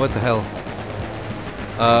 what the hell?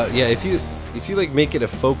 Yeah, if you like make it a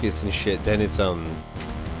focus and shit, then it's a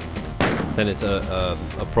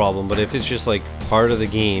problem. But if it's just like part of the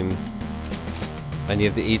game, and you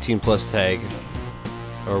have the 18+ tag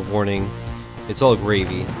or warning, it's all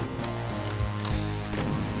gravy.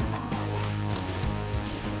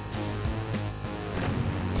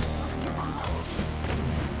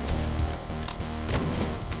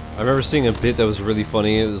 I remember seeing a bit that was really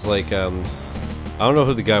funny. It was like, I don't know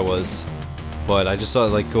who the guy was, but I just saw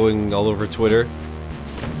it like going all over Twitter.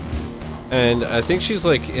 And I think she's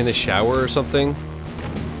like in the shower or something.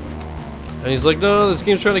 And he's like, no, this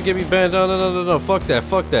game's trying to get me banned. No, no, no, no, no, fuck that,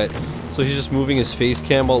 fuck that. So he's just moving his face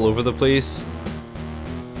cam all over the place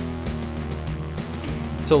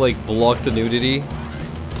to like block the nudity.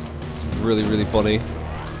 It's really, really funny.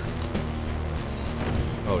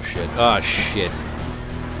 Oh shit. Ah, shit.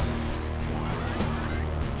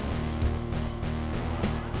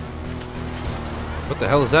 What the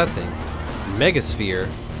hell is that thing? Megasphere.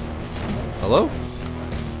 Hello?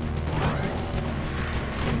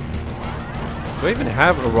 Do I even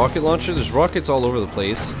have a rocket launcher? There's rockets all over the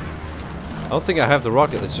place. I don't think I have the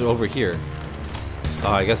rocket. It's over here.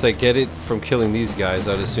 I guess I get it from killing these guys,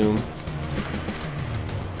 I'd assume.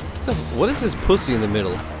 What is this pussy in the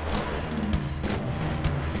middle?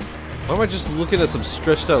 Why am I just looking at some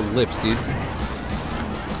stretched out lips, dude?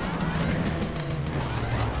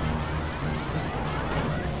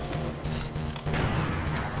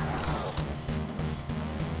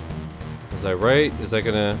 Was I right? Is that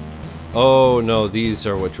gonna... Oh no, these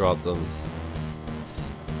are what dropped them.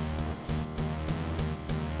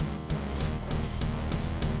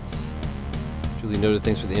 Julie noted,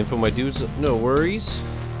 thanks for the info, my dudes. No worries.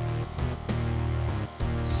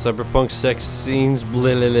 Cyberpunk sex scenes,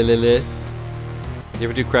 blah, blah, blah, blah, blah. You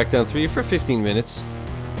ever do Crackdown 3 for 15 minutes?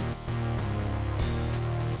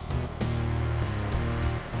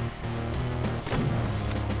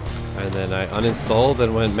 And then I uninstalled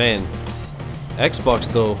and went, man,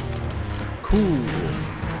 Xbox though, cool.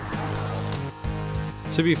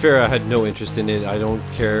 To be fair, I had no interest in it. I don't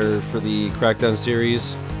care for the Crackdown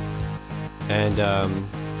series. And,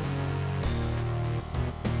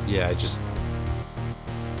 yeah, it's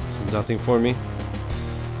nothing for me.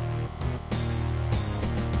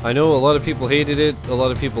 I know a lot of people hated it, a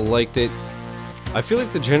lot of people liked it. I feel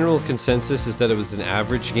like the general consensus is that it was an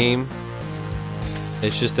average game.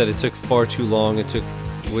 It's just that it took far too long, it took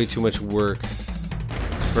way too much work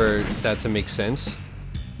for that to make sense.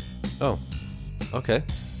 Oh, okay.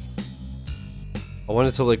 I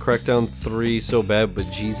wanted to like Crackdown 3 so bad, but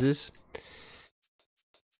Jesus.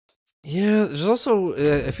 Yeah, there's also,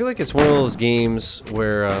 I feel like it's one of those games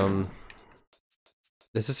where,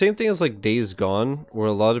 it's the same thing as like Days Gone, where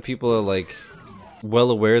a lot of people are like, well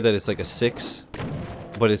aware that it's like a 6,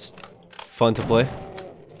 but it's fun to play.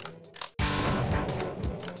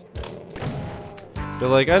 They're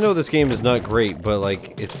like, I know this game is not great, but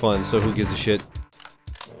like, it's fun, so who gives a shit?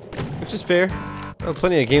 Which is fair. There are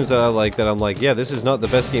plenty of games that I like that I'm like, yeah, this is not the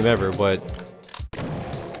best game ever, but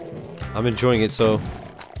I'm enjoying it, so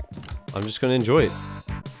I'm just gonna enjoy it.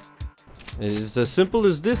 It's as simple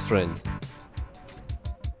as this, friend.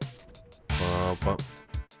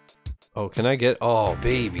 Oh, can I get... Oh,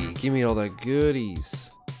 baby, give me all that goodies.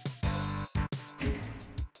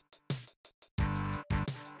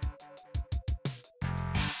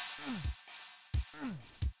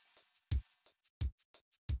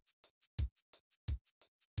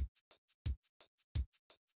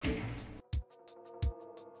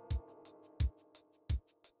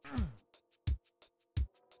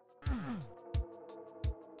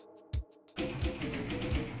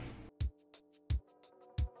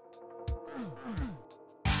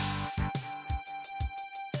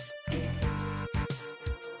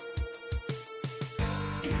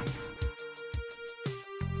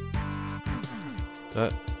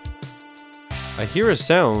 I hear a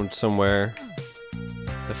sound somewhere.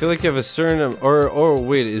 I feel like you have a certain... Or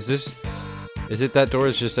wait, is this... Is it that door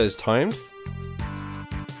is just as timed?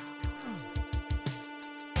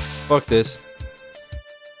 Fuck this.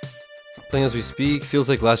 Playing as we speak, feels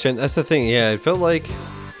like last gen. That's the thing, yeah, it felt like...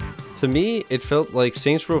 To me, it felt like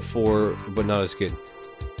Saints Row 4, but not as good.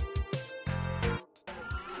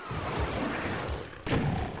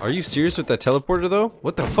 Are you serious with that teleporter, though?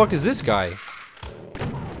 What the fuck is this guy?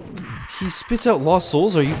 He spits out lost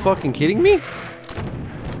souls? Are you fucking kidding me?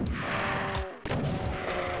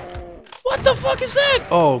 What the fuck is that?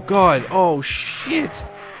 Oh god, oh shit.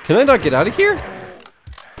 Can I not get out of here?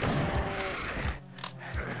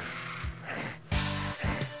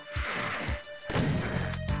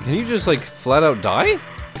 Can you just like flat out die?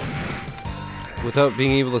 Without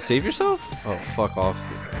being able to save yourself? Oh, fuck off.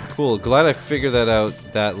 Cool, glad I figured that out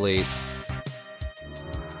that late.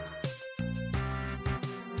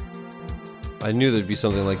 I knew there'd be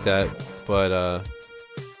something like that, but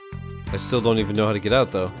I still don't even know how to get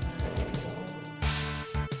out though.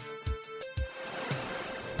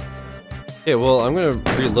 Yeah, well, I'm gonna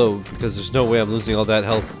reload because there's no way I'm losing all that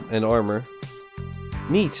health and armor.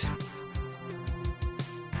 Neat.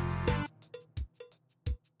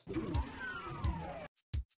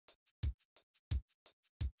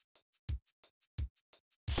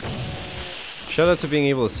 Shout out to being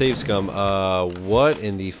able to save scum. What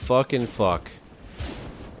in the fucking fuck?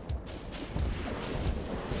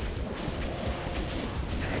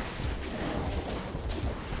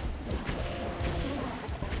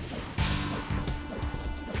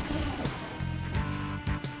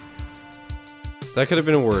 That could have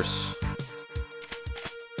been worse.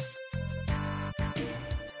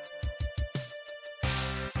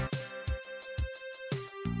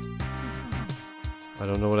 I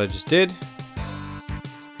don't know what I just did.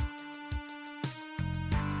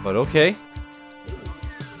 But okay.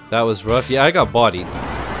 That was rough. Yeah, I got bodied.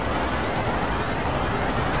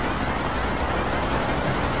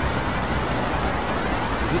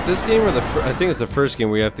 Is it this game or the I think it's the first game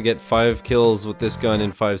where you have to get 5 kills with this gun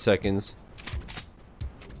in 5 seconds.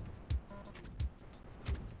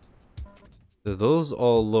 So those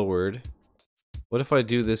all lowered. What if I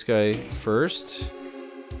do this guy first?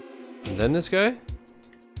 And then this guy?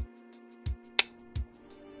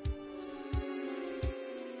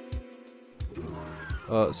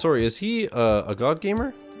 Sorry, is he a god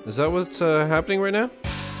gamer? Is that what's happening right now?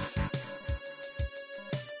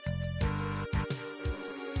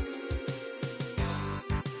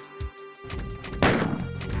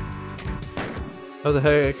 How the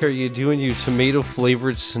heck are you doing, you tomato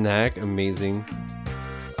flavored snack? Amazing.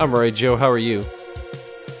 I'm alright, Joe. How are you?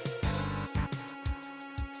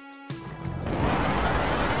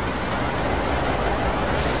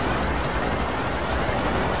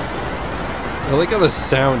 I like how the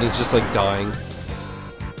sound is just like dying.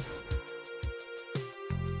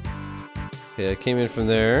 Okay, I came in from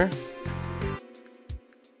there.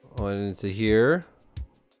 Went into here.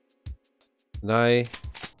 And I...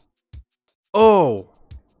 Oh!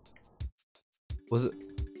 Was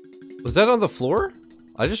that on the floor?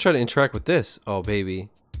 I just tried to interact with this. Oh, baby.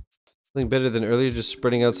 Something better than earlier, just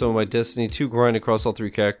spreading out some of my Destiny 2 grind across all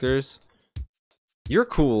 3 characters. You're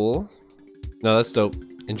cool. No, that's dope.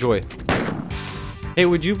 Enjoy. Hey,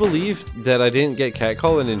 would you believe that I didn't get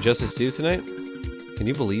catcall in Injustice 2 tonight? Can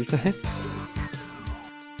you believe that?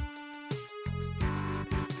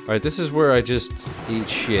 Alright, this is where I just eat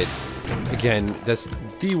shit. Again, that's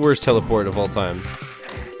the worst teleport of all time.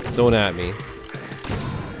 Don't at me.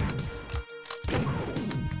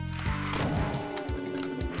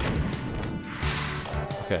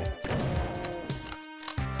 Okay.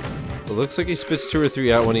 It looks like he spits 2 or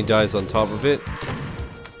 3 out when he dies on top of it.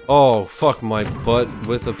 Oh, fuck my butt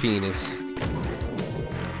with a penis.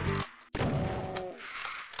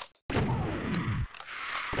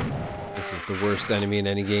 This is the worst enemy in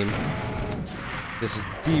any game. This is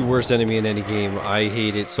the worst enemy in any game. I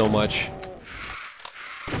hate it so much.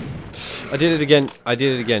 I did it again. I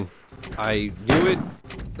did it again. I knew it.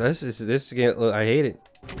 This game. I hate it.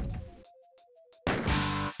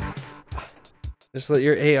 Just let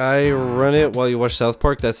your AI run it while you watch South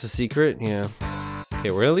Park. That's the secret. Yeah. Okay,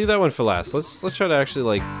 we're gonna leave that one for last. Let's try to actually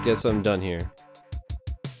like get something done here.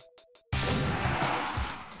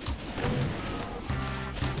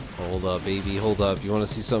 Hold up, baby. Hold up. You want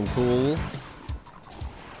to see something cool?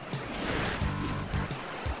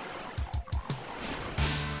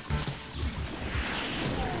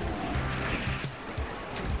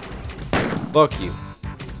 Fuck you.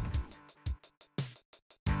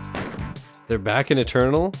 They're back in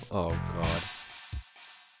Eternal? Oh god.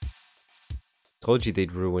 Told you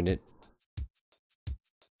they'd ruin it.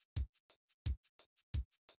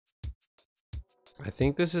 I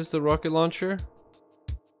think this is the rocket launcher.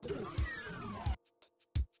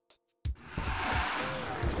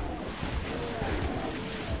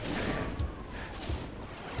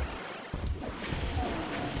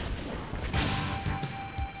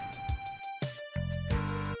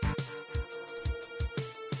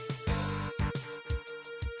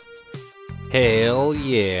 Hell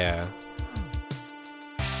yeah.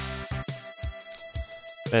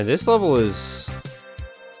 Man, this level is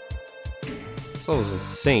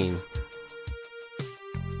insane.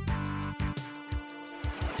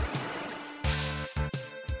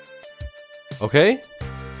 Okay.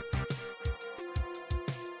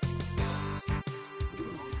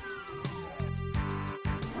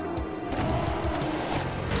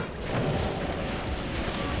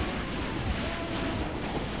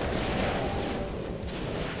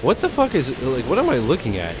 What the fuck is it? Like, what am I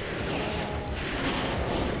looking at?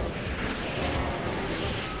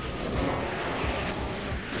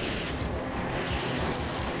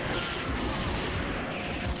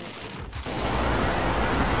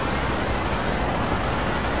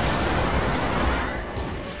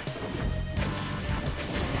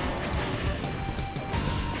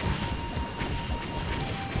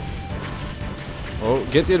 Oh,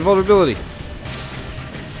 get the invulnerability.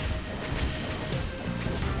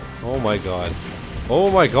 Oh my god.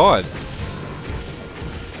 Oh my god.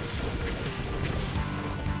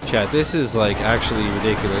 Chat, this is like actually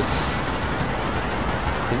ridiculous.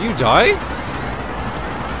 Can you die?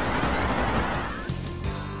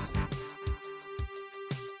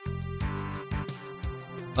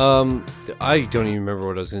 I don't even remember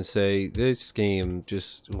what I was gonna say. This game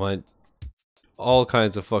just went all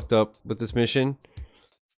kinds of fucked up with this mission.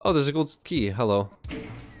 Oh, there's a gold key. Hello.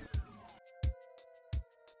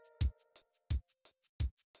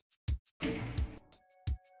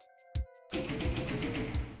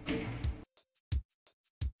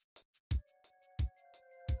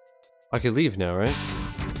 I could leave now, right?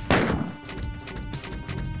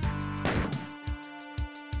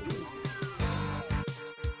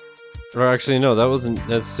 Or actually, no, that wasn't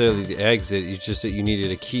necessarily the exit. It's just that you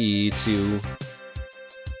needed a key to...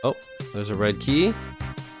 Oh, there's a red key.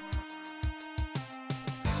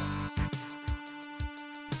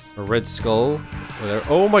 A red skull. Whatever.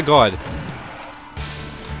 Oh my god!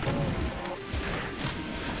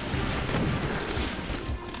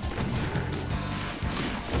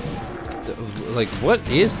 Like, what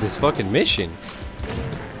is this fucking mission?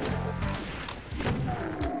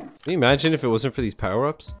 Can you imagine if it wasn't for these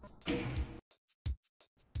power-ups? It'd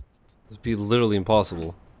be literally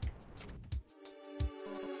impossible.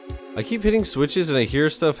 I keep hitting switches and I hear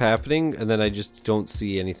stuff happening, and then I just don't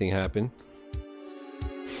see anything happen.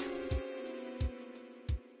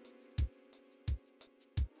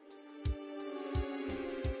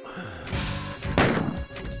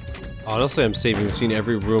 Honestly, I'm saving between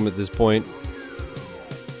every room at this point.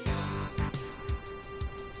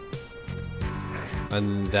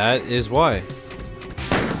 And that is why.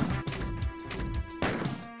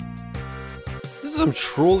 This is some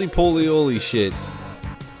trolley-poly-oly shit.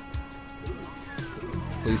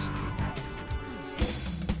 Please.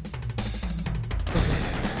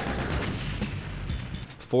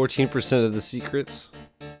 $14% of the secrets.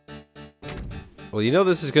 Well, you know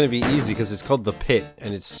this is going to be easy because it's called the pit,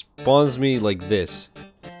 and it spawns me like this.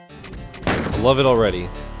 Love it already.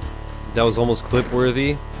 That was almost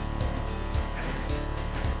clip-worthy.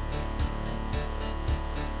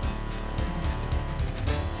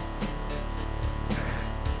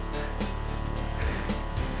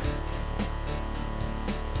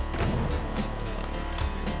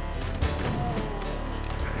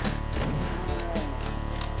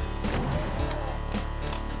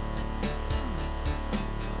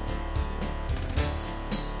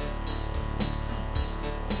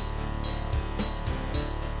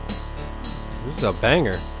 This is a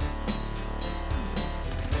banger.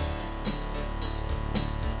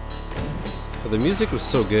 But the music was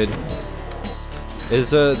so good.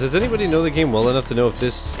 Does anybody know the game well enough to know if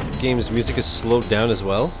this game's music is slowed down as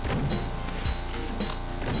well?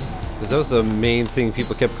 Because that was the main thing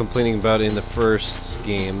people kept complaining about in the first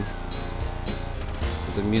game.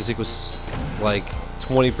 The music was like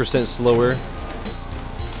 20% slower.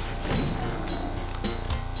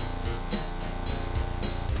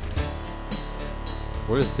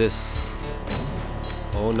 What is this?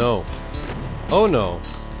 Oh no. Oh no.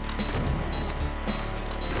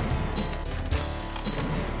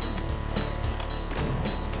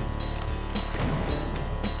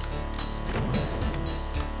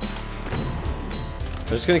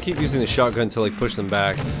 just gonna keep using the shotgun to like push them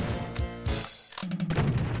back.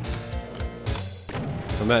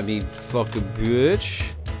 Come at me, fucking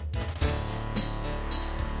bitch.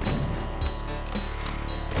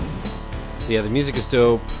 Yeah, the music is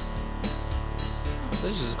dope.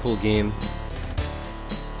 This is just a cool game.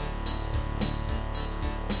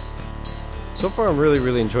 So far, I'm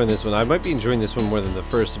really enjoying this one. I might be enjoying this one more than the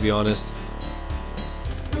first, to be honest.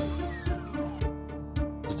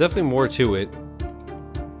 There's definitely more to it.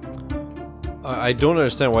 I don't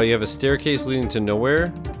understand why you have a staircase leading to nowhere,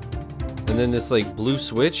 and then this like blue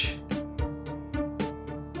switch.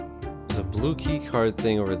 There's a blue key card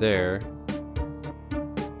thing over there.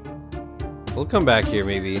 We'll come back here,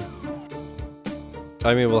 maybe.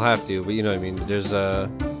 I mean, we'll have to, but you know what I mean. There's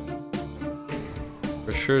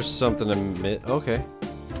for sure something to admit. Okay.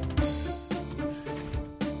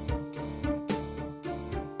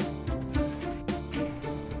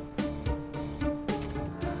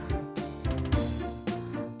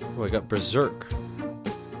 Oh, I got Berserk.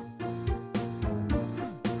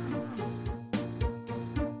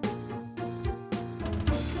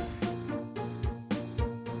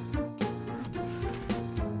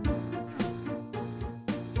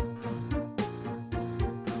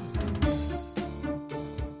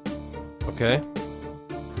 Okay.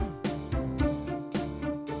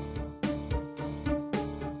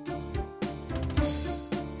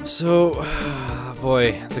 So,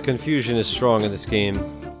 boy, the confusion is strong in this game.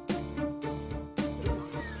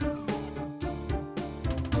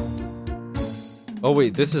 Oh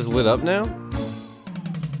wait, this is lit up now?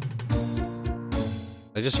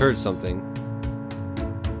 I just heard something.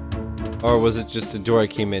 Or was it just the door I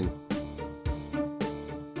came in?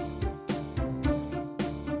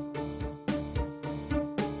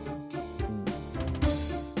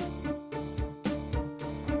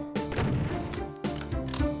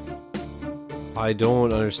 I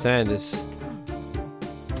don't understand this.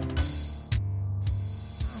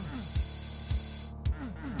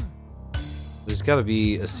 There's gotta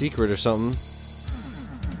be a secret or something.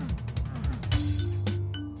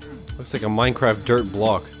 Looks like a Minecraft dirt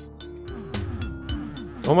block.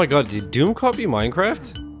 Oh my god, did Doom copy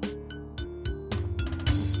Minecraft?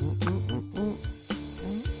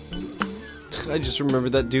 I just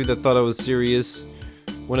remembered that dude that thought I was serious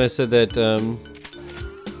when I said that,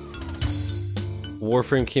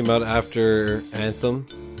 Warframe came out after Anthem.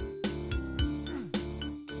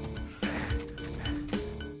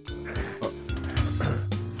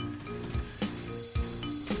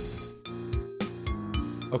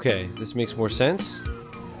 Okay, this makes more sense.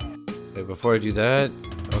 Okay, before I do that,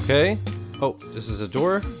 okay. Oh, this is a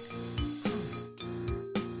door.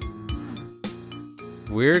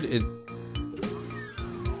 Weird, it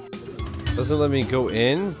doesn't let me go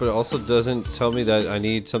in, but it also doesn't tell me that I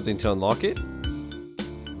need something to unlock it.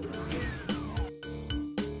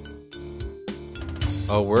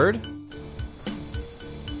 Oh, word?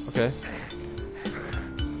 Okay.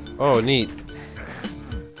 Oh, neat.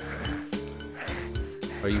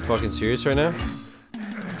 Are you fucking serious right now?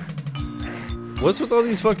 What's with all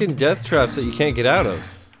these fucking death traps that you can't get out of?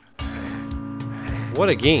 What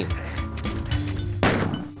a game.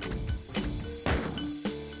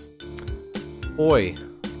 Boy.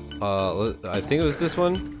 I think it was this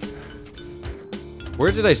one.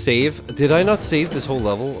 Where did I save? Did I not save this whole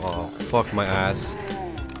level? Oh, fuck my ass.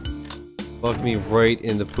 Fuck me right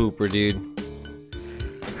in the pooper, dude.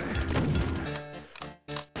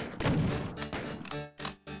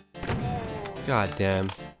 God damn.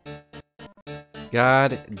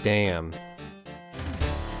 God damn.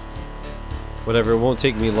 Whatever, it won't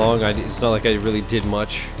take me long. It's not like I really did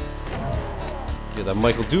much. Yeah, that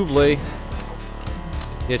Michael Bublé.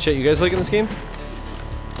 Yeah, chat, you guys liking this game?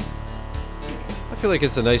 I feel like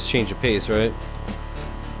it's a nice change of pace, right?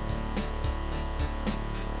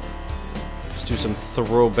 Do some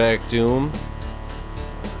throwback Doom.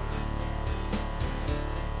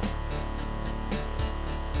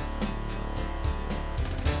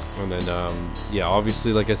 And then, yeah,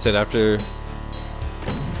 obviously, like I said, after...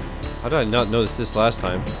 How did I not notice this last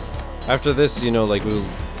time? After this, you know, like, we'll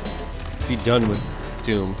be done with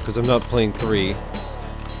Doom, because I'm not playing 3.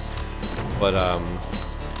 But,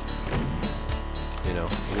 you know,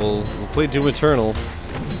 we'll play Doom Eternal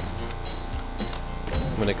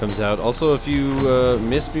when it comes out. Also, if you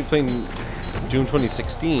missed me playing Doom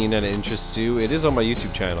 2016 and it interests you, it is on my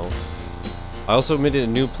YouTube channel. I also made a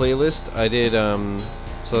new playlist. I did,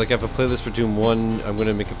 so like I have a playlist for Doom 1, I'm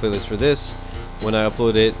gonna make a playlist for this when I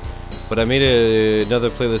upload it, but I made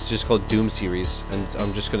another playlist just called Doom Series, and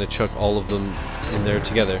I'm just gonna chuck all of them in there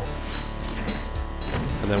together.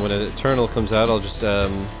 And then when Eternal comes out, I'll just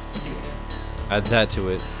Add that to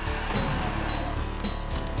it.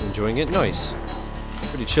 Enjoying it? Nice.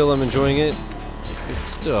 Pretty chill, I'm enjoying it. Good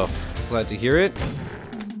stuff. Glad to hear it.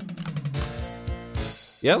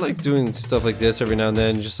 Yeah, I like doing stuff like this every now and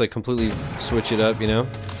then, just like completely switch it up, you know?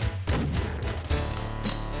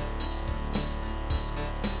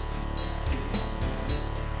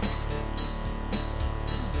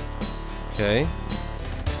 Okay.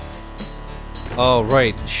 Oh,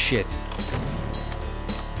 right. Shit.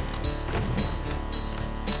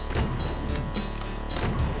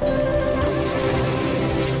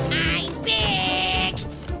 I'm big!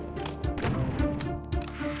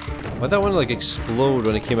 Why'd that one like explode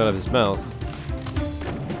when it came out of his mouth?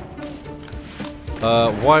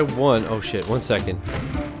 Why one? Oh shit, 1 second.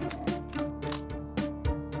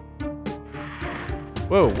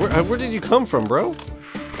 Whoa, where did you come from, bro?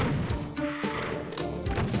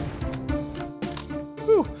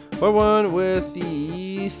 Whew. Why one with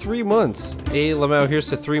the 3 months? A Lamau, here's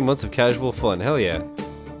to 3 months of casual fun. Hell yeah.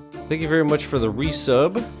 Thank you very much for the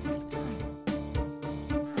resub.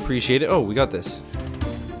 Appreciate it. Oh, we got this.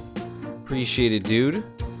 Appreciate it, dude.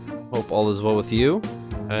 Hope all is well with you.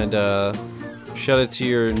 And, shout out to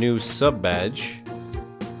your new sub badge.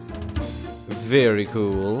 Very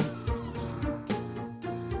cool.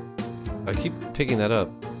 I keep picking that up.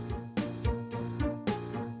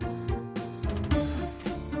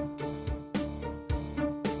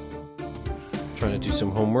 Trying to do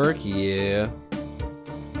some homework, yeah.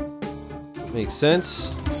 Makes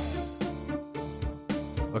sense.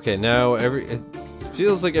 Okay, now it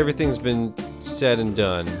feels like everything's been said and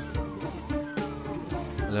done.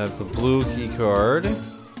 And I have the blue key card.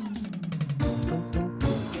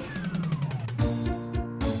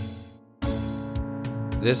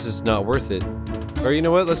 This is not worth it. Or you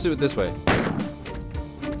know what? Let's do it this way.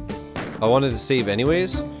 I wanted to save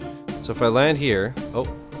anyways. So if I land here...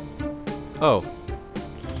 Oh.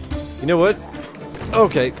 You know what?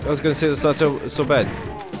 Okay, I was gonna say that's not so bad.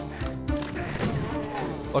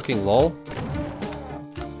 Fucking lol.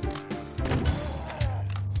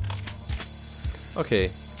 Okay,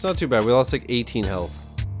 it's not too bad. We lost like 18 health.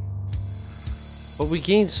 But we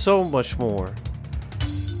gained so much more.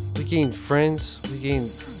 We gained friends. We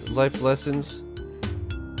gained life lessons.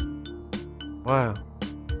 Wow.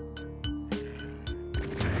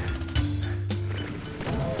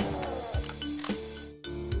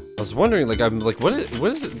 I was wondering, like, I'm like, what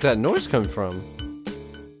is that noise coming from?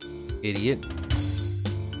 Idiot.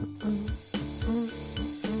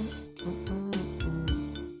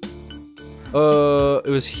 It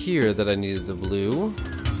was here that I needed the blue.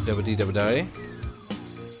 Dabba-dee-dabba-die.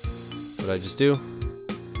 What did I just do?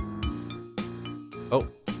 Oh.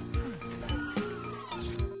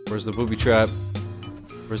 Where's the booby trap?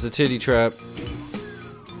 Where's the titty trap?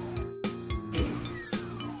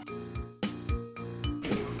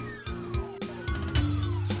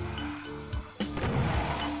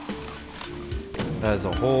 That is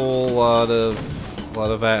a whole lot of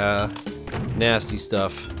nasty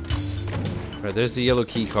stuff. Alright, there's the yellow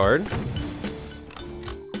key card.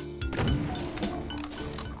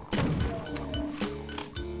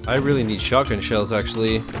 I really need shotgun shells,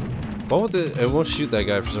 actually. Why won't I won't shoot that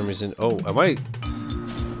guy for some reason. Oh, I might.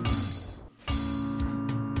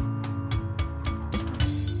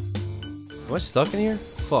 Am I stuck in here?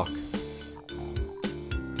 Fuck.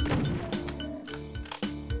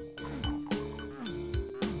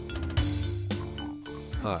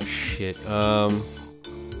 Oh shit.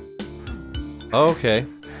 Okay.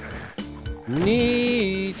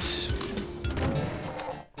 Neat.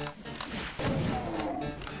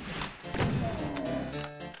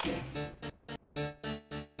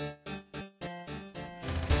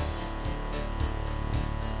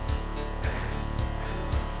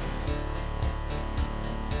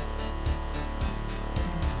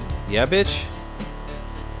 Yeah, bitch.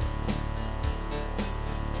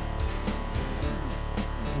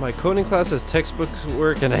 My coding class has textbook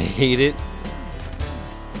work and I hate it.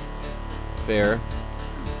 Fair.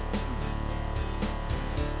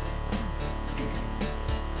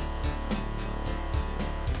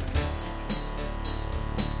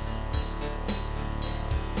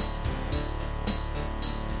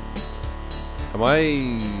 Am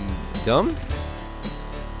I dumb?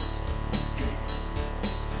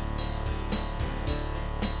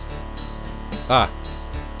 Ah.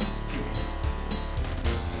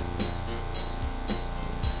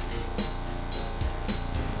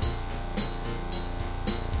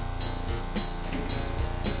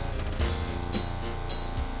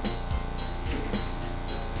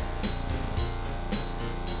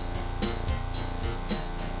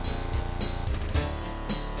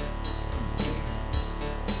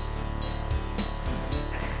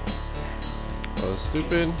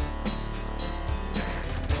 stupid.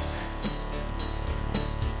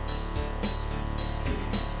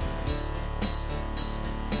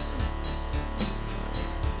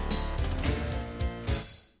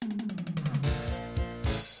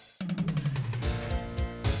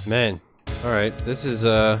 Man, all right, this is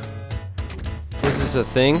a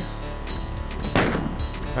thing.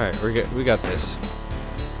 All right, we got this.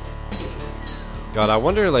 God, I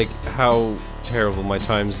wonder like how terrible my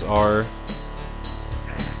times are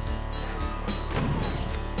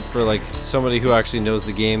for like somebody who actually knows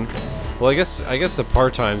the game. Well, I guess the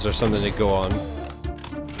part times are something to go on.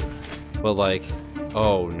 But like,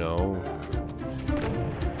 oh no.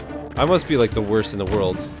 I must be like the worst in the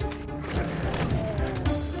world.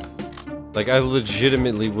 Like, I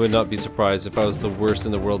legitimately would not be surprised if I was the worst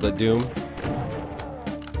in the world at Doom.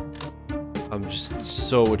 I'm just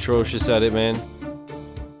so atrocious at it, man.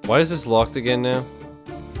 Why is this locked again now?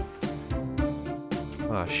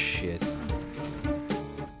 Ah, shit.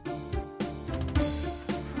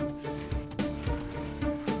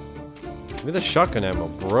 Give me the shotgun ammo,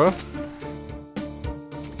 bruh.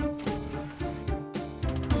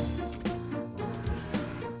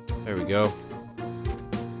 There we go.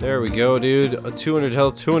 There we go, dude. A 200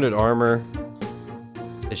 health, 200 armor.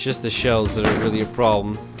 It's just the shells that are really a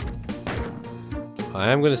problem. I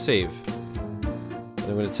am gonna save.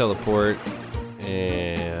 I'm gonna teleport,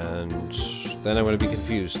 and then I'm gonna be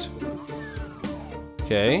confused.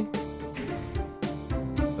 Okay.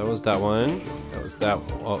 That was that one. That was that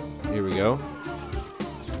one. Oh, here we go.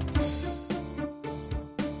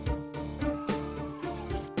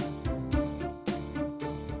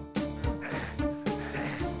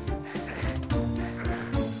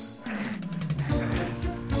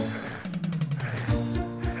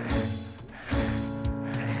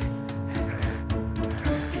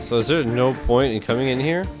 So is there no point in coming in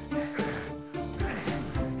here?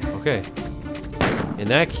 Okay. In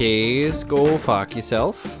that case, go fuck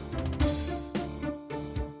yourself.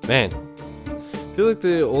 Man. I feel like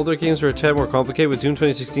the older games were a tad more complicated. With Doom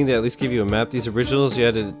 2016, they at least give you a map. These originals, you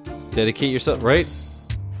had to dedicate yourself, right?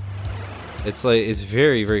 It's like, it's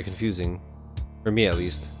very, very confusing. For me, at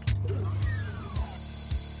least.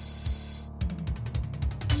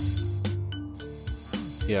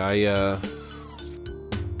 Yeah,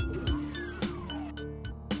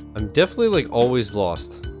 I'm definitely, like, always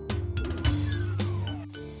lost.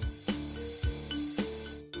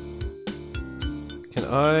 Can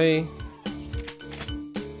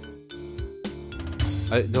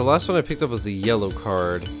the last one I picked up was the yellow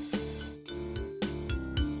card.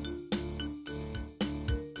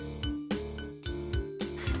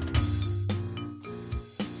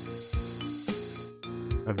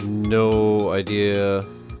 I have no idea.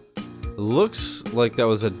 It looks like that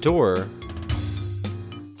was a door.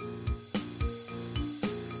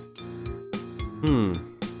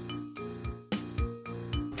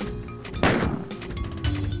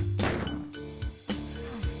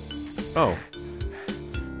 Oh.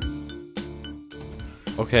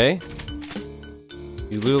 Okay.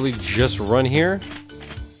 You literally just run here?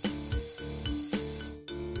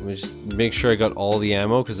 Let me just make sure I got all the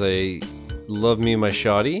ammo, because I love me my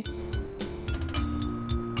shoddy.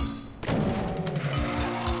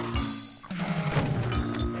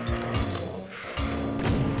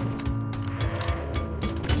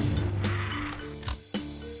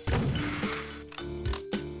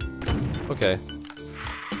 Okay.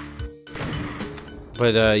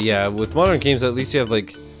 But yeah, with modern games at least you have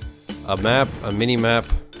like a map, a mini-map,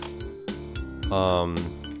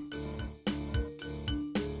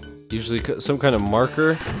 usually some kind of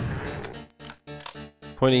marker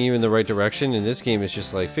pointing you in the right direction. In this game it's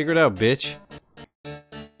just like, figure it out, bitch.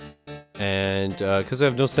 And because I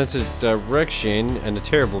have no sense of direction and a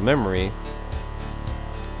terrible memory,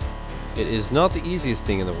 it is not the easiest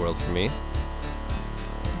thing in the world for me.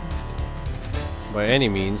 By any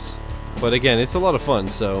means. But again, it's a lot of fun,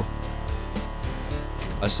 so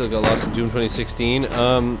I still got lost in Doom 2016.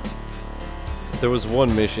 There was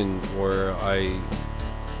one mission where I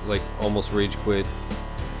like almost rage quit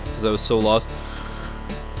because I was so lost.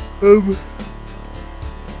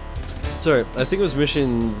 Sorry, I think it was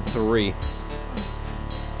mission 3.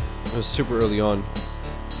 It was super early on,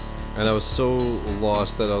 and I was so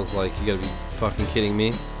lost that I was like, you gotta be fucking kidding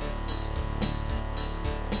me.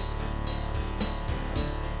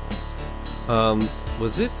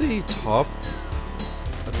 Was it the top?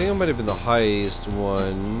 I think it might have been the highest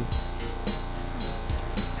one.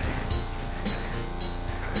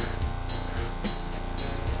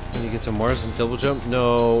 When you get to Mars and double jump?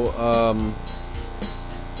 No,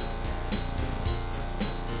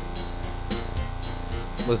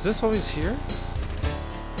 was this always here?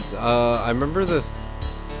 I remember the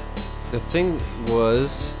thing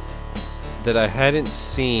was that I hadn't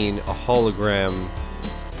seen a hologram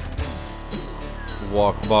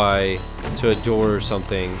walk by to a door or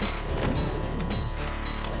something.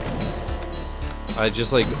 I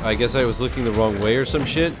just like, I guess I was looking the wrong way or some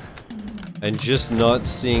shit, and just not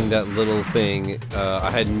seeing that little thing,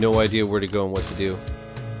 I had no idea where to go and what to do.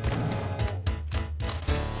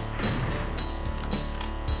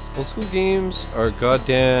 Old school games are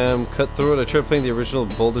goddamn cutthroat. I tried playing the original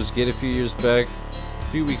Baldur's Gate a few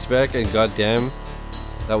weeks back, and goddamn,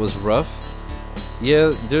 that was rough.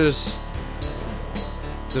 Yeah, there's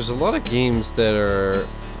a lot of games that are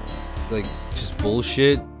like just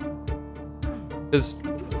bullshit.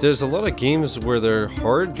 There's a lot of games where they're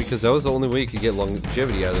hard because that was the only way you could get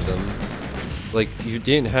longevity out of them. Like, you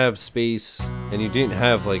didn't have space and you didn't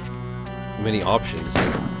have like many options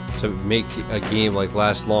to make a game like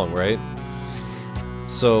last long, right?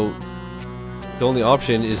 So the only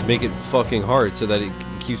option is make it fucking hard so that it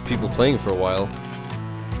keeps people playing for a while.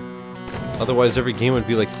 Otherwise every game would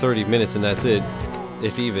be like 30 minutes and that's it,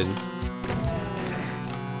 if even.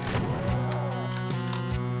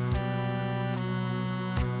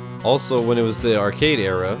 Also, when it was the arcade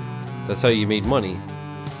era, that's how you made money.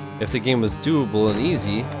 If the game was doable and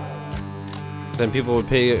easy, then people would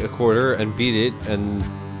pay a quarter and beat it and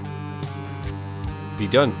be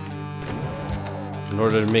done. In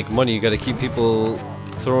order to make money, you gotta keep people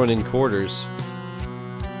throwing in quarters.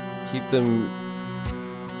 Keep them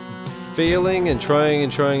failing and trying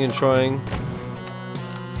and trying and trying.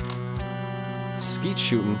 Skeet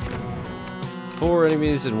shooting. 4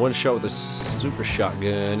 enemies in one shot with a super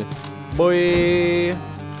shotgun. Boy!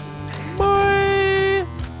 Boy!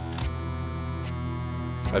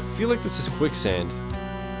 I feel like this is quicksand.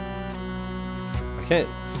 I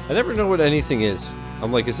never know what anything is.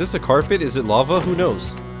 I'm like, is this a carpet? Is it lava? Who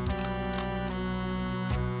knows?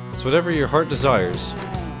 It's whatever your heart desires.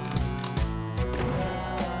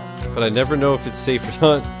 But I never know if it's safe or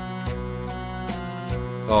not.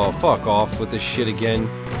 Oh, fuck off with this shit again.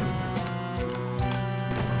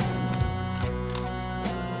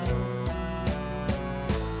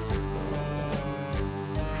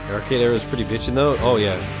 The arcade era is pretty bitchin' though. Oh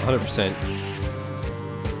yeah, 100%.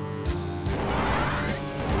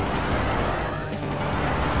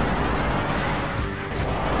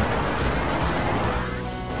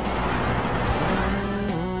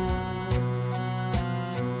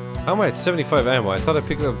 How am I at 75 ammo? I thought I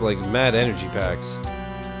picked up like mad energy packs.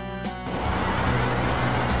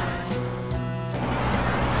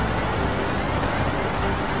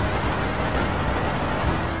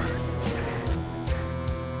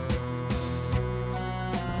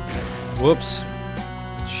 Whoops.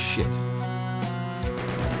 Shit.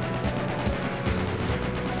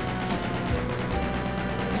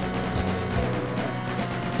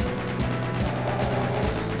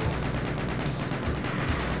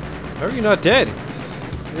 How are you not dead?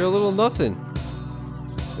 You're a little nothing.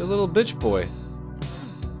 You're a little bitch boy.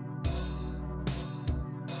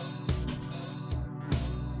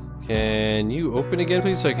 Can you open again,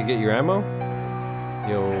 please, so I can get your ammo?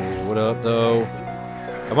 Yo, what up, though?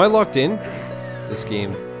 Am I locked in? This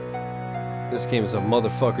game is a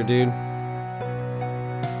motherfucker, dude.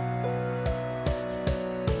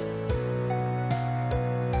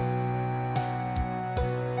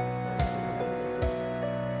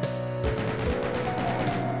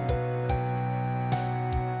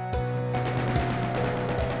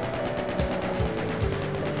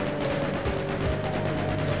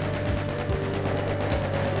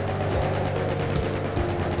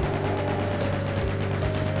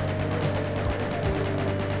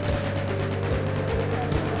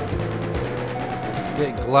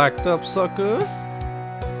 Get glacked up, sucker.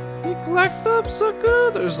 Get glacked up, sucker.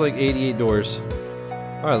 There's like 88 doors.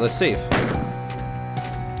 Alright, let's save.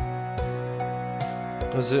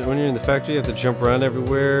 Was it when you're in the factory you have to jump around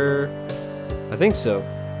everywhere? I think so.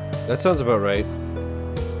 That sounds about right.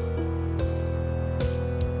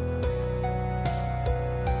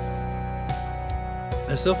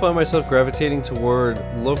 I still find myself gravitating toward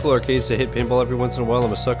local arcades to hit pinball every once in a while.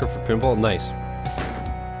 I'm a sucker for pinball. Nice.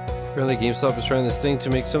 Apparently GameStop is trying this thing to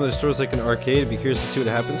make some of their stores like an arcade. I'd be curious to see what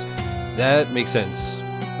happens. That makes sense.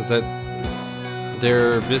 Because that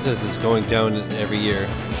their business is going down every year.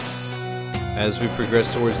 As we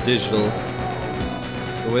progress towards digital,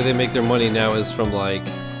 the way they make their money now is from like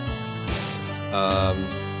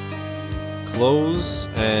clothes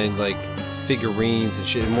and like figurines and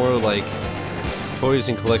shit. More like toys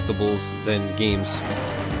and collectibles than games.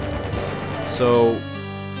 So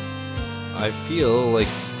I feel like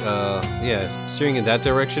yeah, steering in that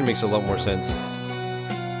direction makes a lot more sense.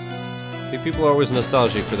 think people are always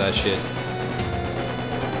nostalgic for that shit.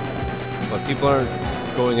 But people aren't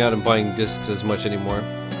going out and buying discs as much anymore.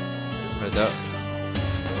 Right, that.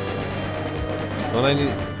 Well, I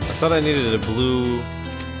thought I needed a blue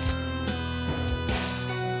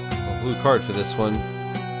card for this one.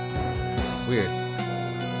 Weird.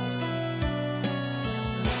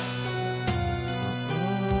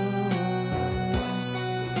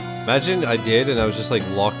 Imagine I did and I was just like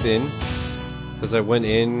locked in because I went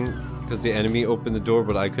in because the enemy opened the door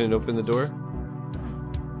but I couldn't open the door.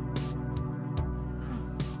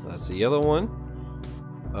 That's the yellow one.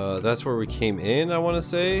 That's where we came in, I want to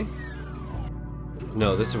say.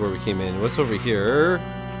 No, this is where we came in. What's over here?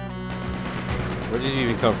 Where did you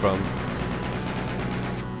even come from?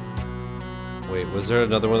 Wait, was there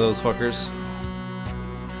another one of those fuckers?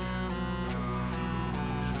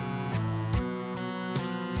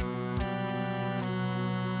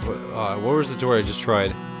 What was the door I just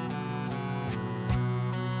tried?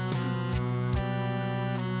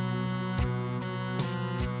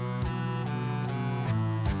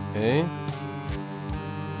 Okay.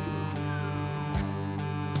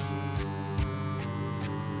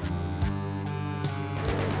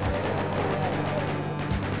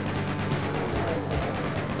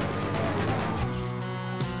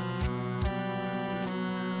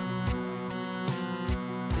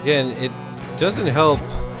 Again, it doesn't help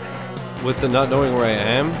with the not knowing where I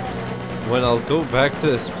am when I'll go back to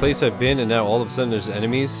this place I've been and now all of a sudden there's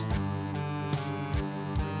enemies.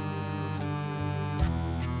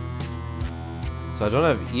 So I don't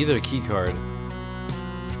have either key card.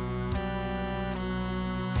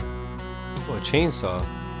 Oh, a chainsaw.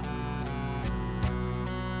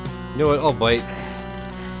 You know what? I'll bite.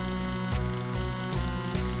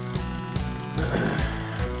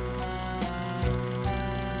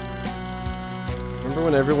 Remember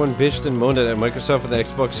when everyone bitched and moaned at Microsoft when the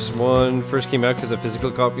Xbox One first came out because of physical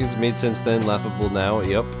copies? Made sense then, laughable now.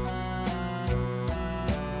 Yep.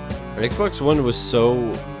 Our Xbox One was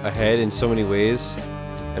so ahead in so many ways,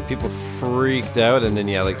 and people freaked out, and then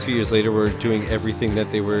yeah, like 2 years later we're doing everything that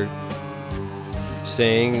they were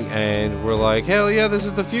saying, and we're like, hell yeah, this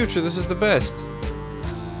is the future, this is the best.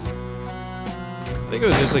 I think it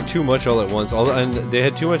was just like too much all at once. And they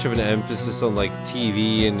had too much of an emphasis on like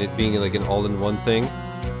TV and it being like an all-in-one thing.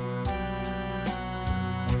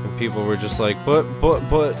 And people were just like, but,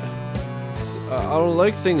 I don't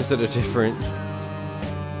like things that are different.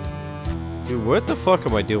 Dude, what the fuck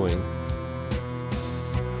am I doing?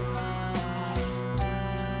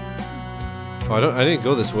 Oh, I didn't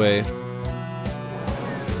go this way.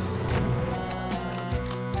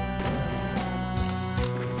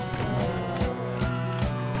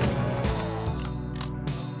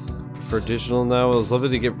 For digital now, it was lovely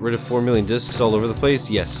to get rid of 4 million discs all over the place.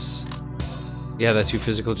 Yes. Yeah, that too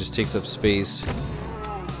physical just takes up space.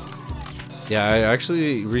 Yeah, I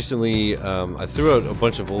actually recently, I threw out a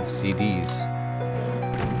bunch of old CDs.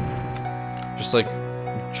 Just like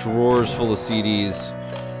drawers full of CDs.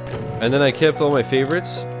 And then I kept all my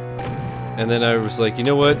favorites. And then I was like, you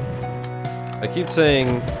know what? I keep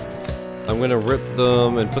saying I'm gonna rip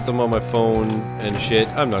them and put them on my phone and shit.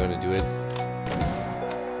 I'm not gonna do it.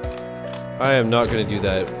 I am not gonna do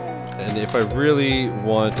that. And if I really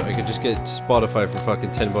want, I could just get Spotify for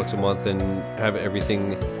fucking 10 bucks a month and have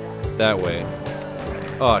everything that way.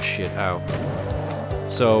 Oh shit, ow.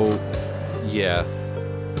 So, yeah.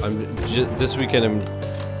 This weekend I'm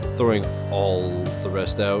throwing all the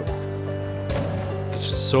rest out. It's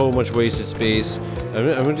just so much wasted space.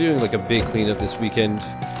 I'm doing like a big cleanup this weekend.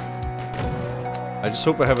 I just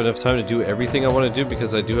hope I have enough time to do everything I want to do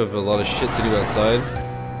because I do have a lot of shit to do outside.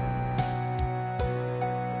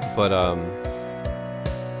 But,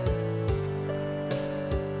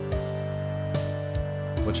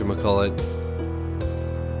 whatchamacallit?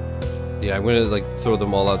 Yeah, I'm gonna, like, throw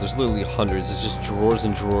them all out. There's literally hundreds. It's just drawers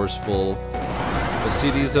and drawers full of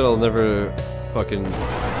CDs that I'll never fucking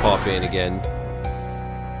pop in again.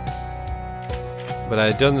 But I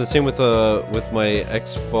had done the same with my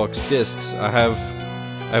Xbox discs. I have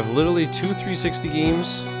literally 2 360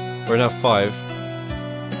 games, or now 5.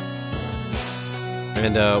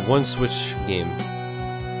 And 1 Switch game.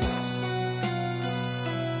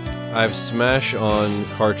 I have Smash on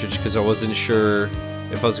cartridge because I wasn't sure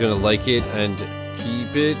if I was going to like it and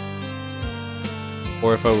keep it,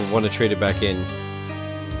 or if I would want to trade it back in.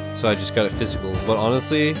 So I just got it physical. But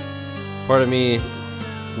honestly, part of me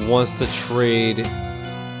wants to trade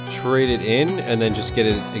it in and then just get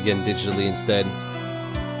it again digitally instead.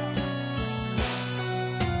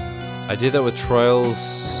 I did that with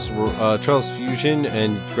Trials Fusion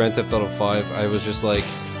and Grand Theft Auto 5. I was just like,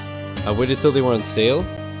 I waited till they were on sale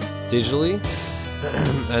digitally,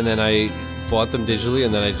 and then I bought them digitally,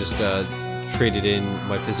 and then I just traded in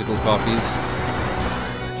my physical copies.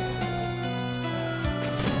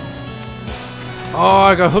 Oh,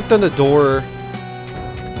 I got hooked on the door.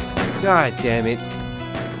 God damn it.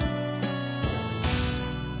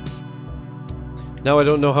 Now I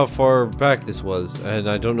don't know how far back this was, and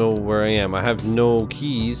I don't know where I am. I have no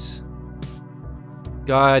keys.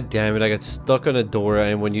 God damn it, I got stuck on a door,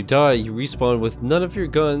 and when you die, you respawn with none of your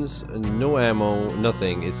guns, and no ammo,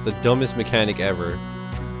 nothing. It's the dumbest mechanic ever.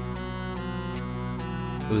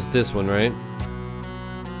 It was this one, right?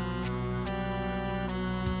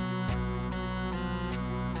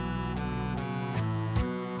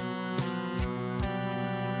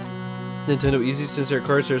 Nintendo Easy, since their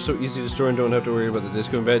cards are so easy to store and don't have to worry about the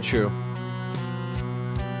disc going bad. True.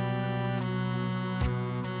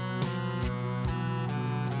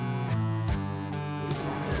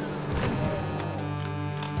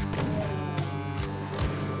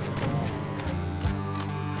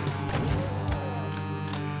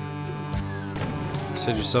 You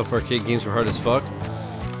said yourself arcade games were hard as fuck?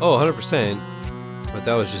 Oh, 100%. But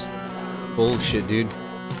that was just bullshit, dude.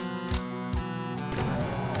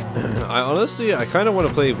 I kind of want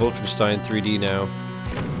to play Wolfenstein 3D now.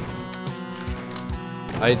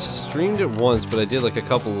 I streamed it once, but I did like a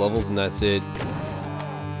couple levels and that's it.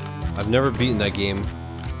 I've never beaten that game.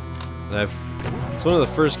 And it's one of the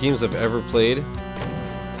first games I've ever played.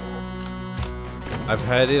 I've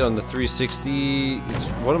had it on the 360. It's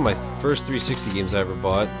one of my first 360 games I ever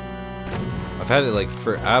bought. I've had it like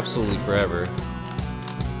for absolutely forever.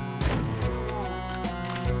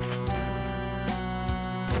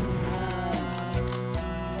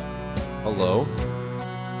 Hello?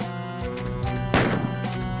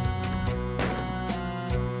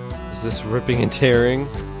 Is this ripping and tearing?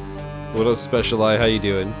 What up, Special Eye? How you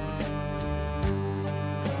doing?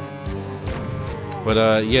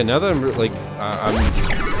 But yeah, now that I'm like,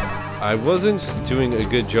 I wasn't doing a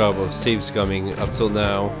good job of save scumming up till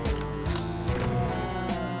now.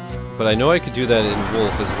 But I know I could do that in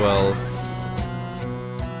Wolf as well.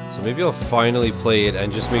 So maybe I'll finally play it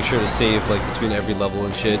and just make sure to save like between every level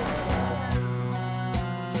and shit.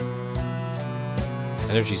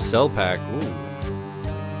 Energy cell pack. Ooh.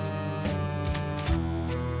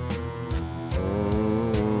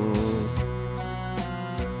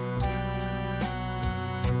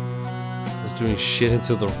 I was doing shit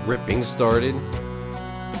until the ripping started.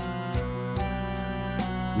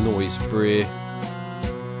 Noise, bruh.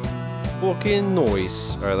 Fucking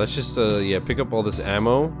noise. Alright, let's just yeah, pick up all this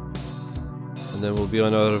ammo. And then we'll be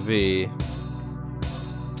on our way.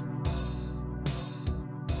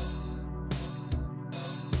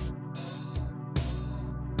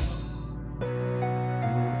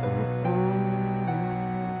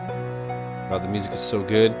 Wow, the music is so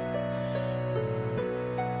good.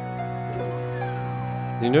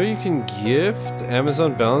 You know you can gift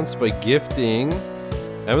Amazon Balance by gifting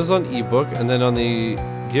Amazon ebook, and then on the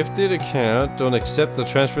gifted account, don't accept the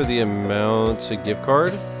transfer the amount to gift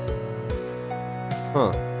card?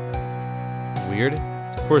 Huh. Weird.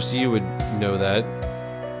 Of course you would know that.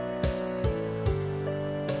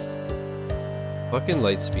 Fucking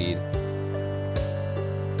light speed.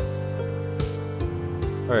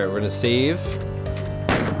 Alright, we're gonna save.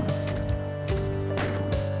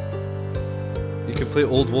 You can play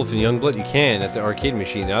Old Wolf and Youngblood? You can at the arcade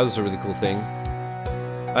machine. That was a really cool thing.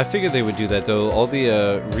 I figured they would do that though. All the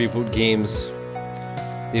reboot games,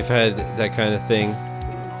 they've had that kind of thing.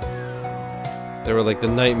 There were like the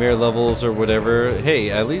nightmare levels or whatever.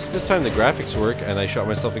 Hey, at least this time the graphics work, and I shot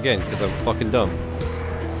myself again because I'm fucking dumb.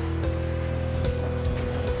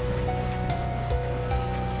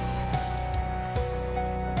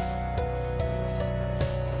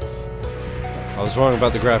 I was wrong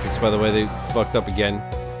about the graphics, by the way. They fucked up again.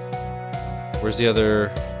 Where's the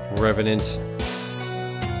other Revenant?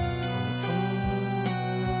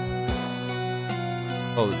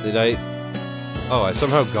 Oh, did I? Oh, I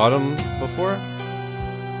somehow got him before?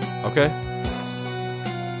 Okay.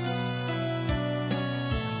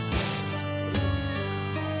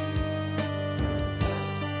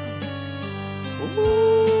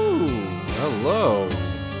 Ooh, hello.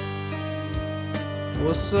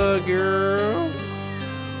 What's up, girl?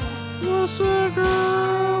 What's up,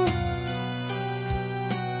 girl?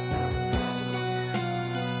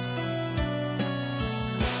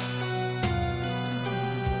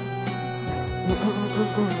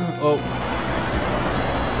 Oh.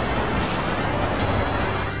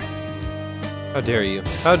 How dare you?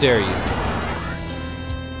 How dare you?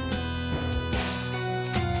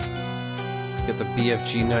 Get the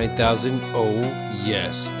BFG 9000. Oh,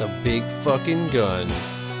 yes. The big fucking gun.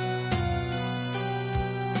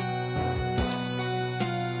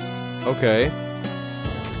 Okay.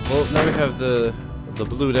 Well, now we have the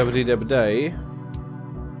blue dabba dabba day.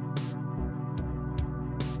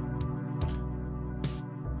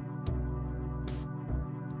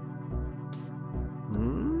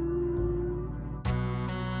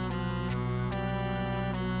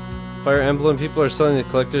 Fire Emblem people are selling the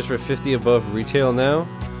collectors for 50 above retail now.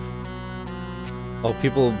 Oh,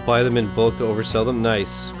 people buy them in bulk to oversell them?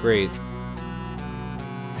 Nice. Great.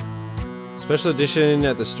 Special edition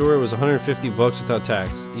at the store was 150 bucks without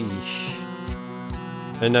tax. Eesh.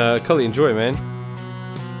 And Cully, enjoy, man.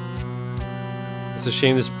 It's a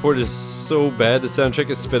shame this port is so bad the soundtrack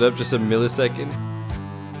is sped up just a millisecond.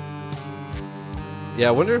 Yeah,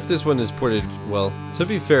 I wonder if this one is ported well. To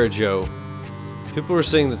be fair, Joe, people were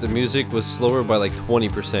saying that the music was slower by like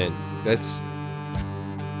 20%. That's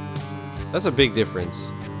a big difference.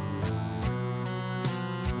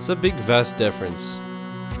 It's a big vast difference.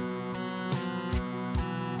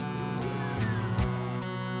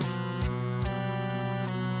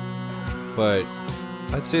 But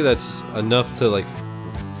I'd say that's enough to like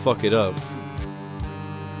fuck it up.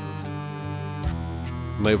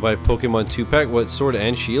 Might buy Pokemon 2-pack. What, Sword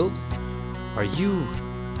and Shield? Are you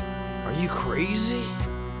crazy?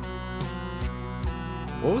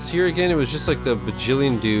 What was here again? It was just like the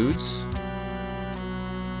bajillion dudes.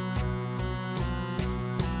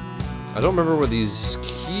 I don't remember where these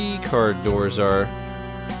key card doors are.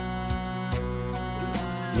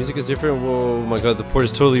 Music is different. Whoa, my god, the port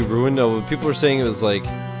is totally ruined. No, people were saying it was like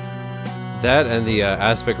that, and the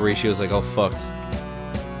aspect ratio is like all fucked.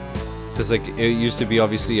 Because like it used to be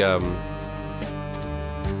obviously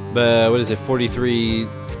but what is it, 43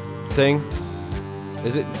 thing?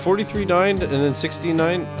 Is it 43.9 and then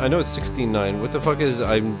 16.9? I know it's 16.9. What the fuck is,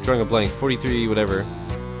 I'm drawing a blank. 43 whatever.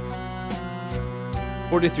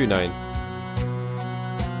 43.9.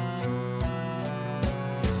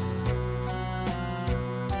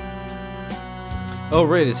 Oh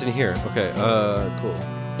right, it's in here. Okay, cool.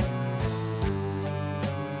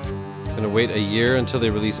 Gonna wait a year until they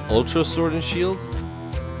release Ultra Sword and Shield?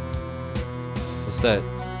 What's that?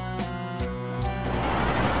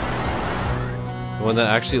 The one that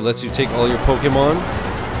actually lets you take all your Pokemon?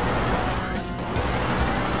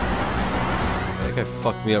 That guy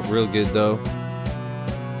fucked me up real good though.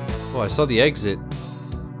 Oh, I saw the exit.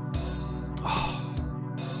 Oh.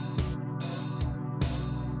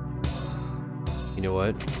 You know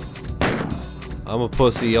what? I'm a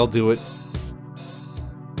pussy, I'll do it.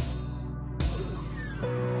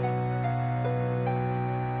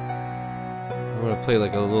 I'm gonna play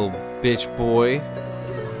like a little bitch boy.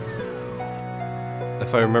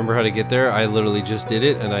 If I remember how to get there, I literally just did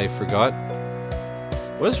it and I forgot.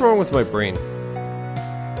 What is wrong with my brain?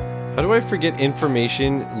 How do I forget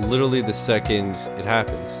information literally the second it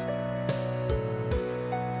happens?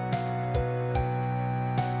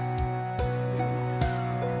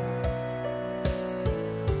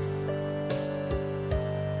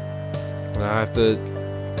 I have to...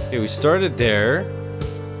 Okay, we started there.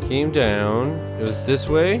 Came down. It was this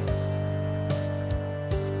way.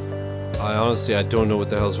 I don't know what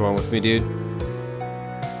the hell's wrong with me, dude.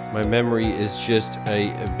 My memory is just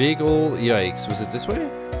a big ol' yikes. Was it this way?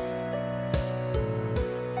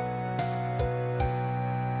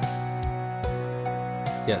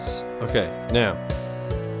 Yes. Okay, now.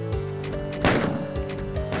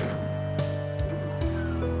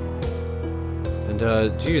 And,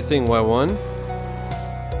 do your thing, Y1.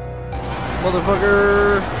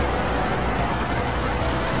 Motherfucker!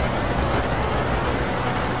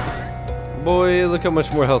 Boy, look how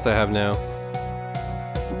much more health I have now.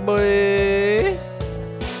 Boy!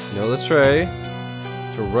 No, let's try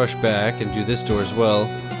to rush back and do this door as well.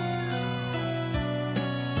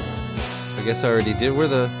 I guess I already did. Where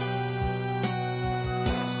the...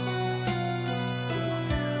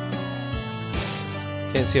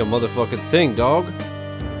 Can't see a motherfucking thing, dog.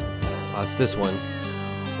 Ah, it's this one.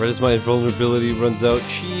 Right as my invulnerability runs out.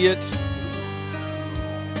 Shit.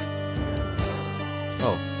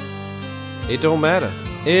 Oh. It don't matter.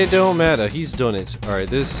 It don't matter. He's done it. Alright,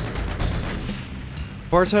 this...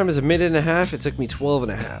 Bar time is a minute and a half. It took me 12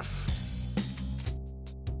 and a half.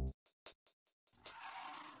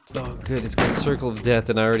 Oh, good. It's got Circle of Death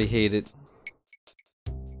and I already hate it.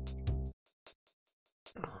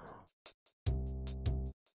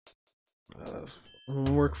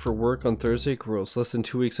 Homework for work on Thursday. Gross. Less than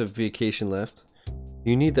 2 weeks of vacation left.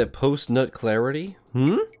 You need that post-nut clarity?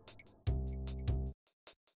 Hmm?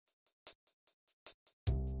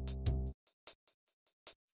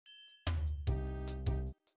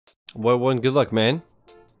 One, good luck, man.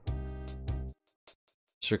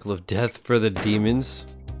 Circle of Death for the demons.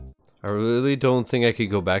 I really don't think I could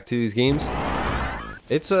go back to these games.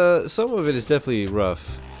 It's some of it is definitely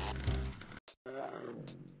rough.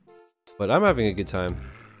 But I'm having a good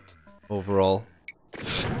time overall.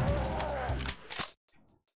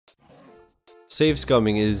 Save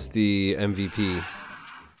scumming is the MVP.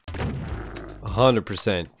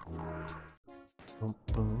 100%.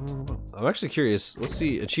 I'm actually curious. Let's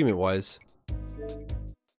see achievement wise.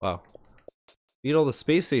 Wow. Beat all the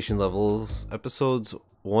space station levels, episodes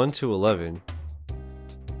 1 to 11.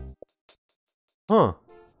 Huh.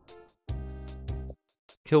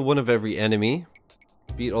 Kill one of every enemy.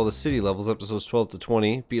 Beat all the city levels, episodes 12 to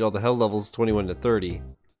 20. Beat all the hell levels, 21 to 30.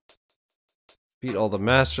 Beat all the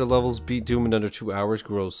master levels. Beat Doom in under 2 hours.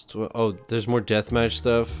 Gross. Oh, there's more deathmatch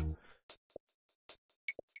stuff.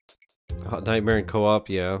 Hot Nightmare and co-op,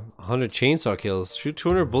 yeah. 100 chainsaw kills. Shoot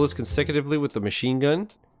 200 bullets consecutively with the machine gun.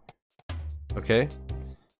 Okay.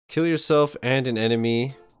 Kill yourself and an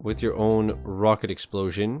enemy with your own rocket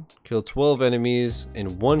explosion. Kill 12 enemies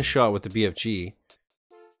in one shot with the BFG.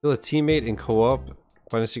 Kill a teammate in co-op.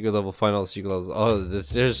 Find a secret level. Find all the secret levels. Oh,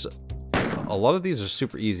 there's a lot of these are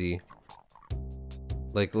super easy.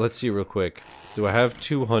 Like, let's see real quick. Do I have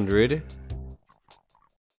 200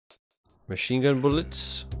 machine gun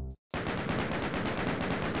bullets?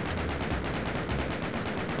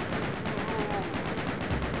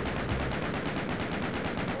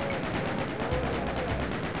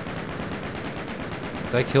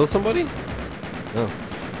 Did I kill somebody? No.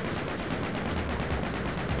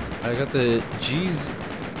 I got the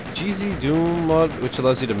GZ Doom mod, which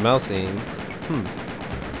allows you to mouse aim.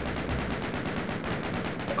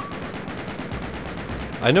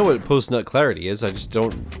 I know what post-nut clarity is, I just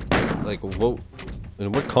don't, like, what,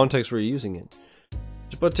 in what context were you using it?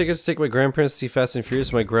 Just bought tickets to take my grandparents to see Fast and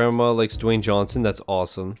Furious. My grandma likes Dwayne Johnson, that's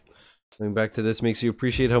awesome. Going back to this makes you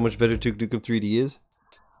appreciate how much better Duke Nukem 3D is.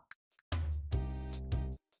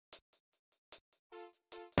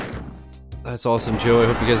 That's awesome, Joe. I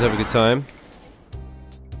hope you guys have a good time.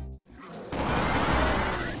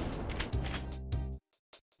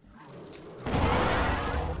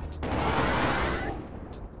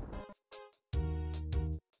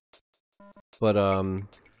 But,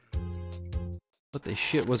 what the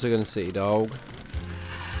shit was I gonna say, dog?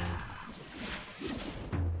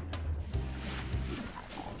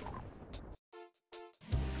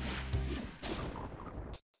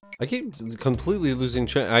 I keep completely losing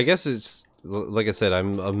track. I guess it's, like I said,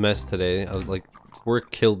 I'm a mess today. Like,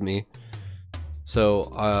 work killed me.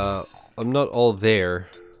 So, I'm not all there.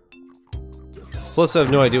 Plus, I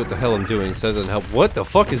have no idea what the hell I'm doing, so that doesn't help. What the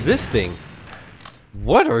fuck is this thing?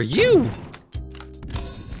 What are you?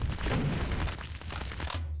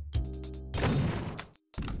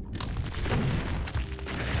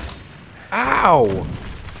 Ow!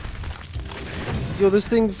 Yo, this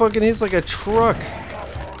thing fucking hits like a truck.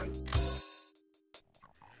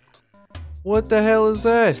 What the hell is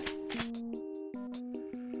that?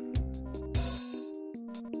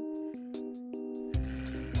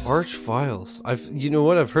 Arch Files. You know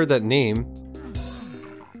what? I've heard that name.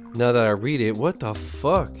 Now that I read it, what the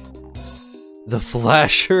fuck? The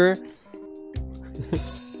Flasher?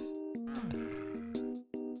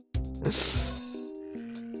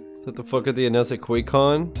 What the fuck are they announced at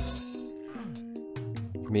QuakeCon?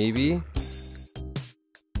 Maybe?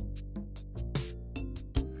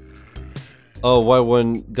 Oh,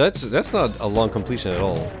 Y1, that's not a long completion at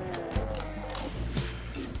all.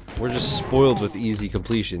 We're just spoiled with easy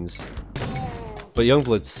completions. But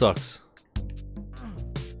Youngblood sucks.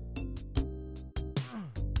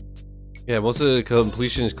 Yeah, most of the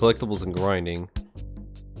completion is collectibles and grinding.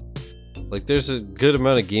 Like, there's a good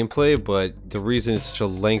amount of gameplay, but the reason it's such a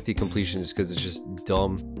lengthy completion is because it's just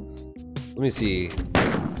dumb. Let me see.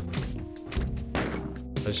 I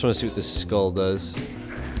just want to see what this skull does.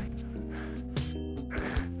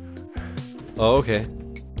 Oh, okay.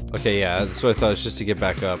 Okay, yeah, that's what I thought. It's just to get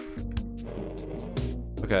back up.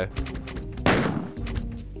 Okay.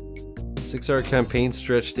 6-hour campaign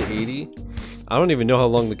stretch to 80. I don't even know how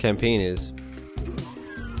long the campaign is.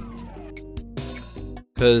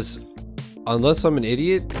 Because unless I'm an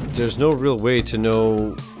idiot, there's no real way to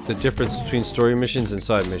know the difference between story missions and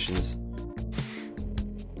side missions.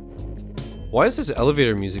 Why is this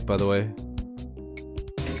elevator music, by the way?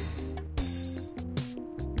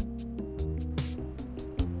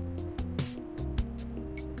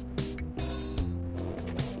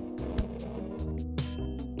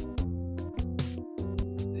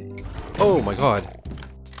 Oh my god.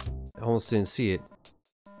 I almost didn't see it.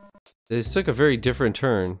 This took a very different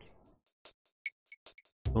turn.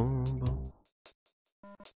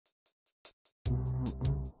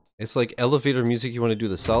 It's like elevator music you want to do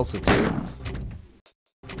the salsa to.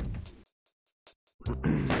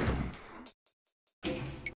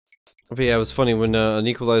 But yeah, it was funny when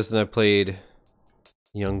Unequalized and I played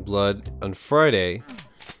Young Blood on Friday.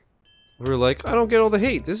 We were like, I don't get all the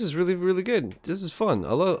hate. This is really, really good. This is fun.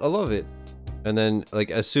 I love it. And then,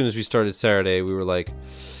 like, as soon as we started Saturday, we were like,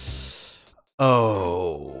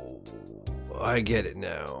 oh, I get it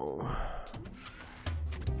now.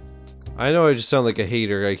 I know I just sound like a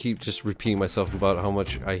hater. I keep just repeating myself about how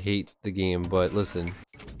much I hate the game, but listen.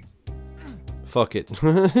 Fuck it.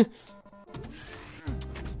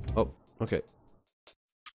 Oh, okay.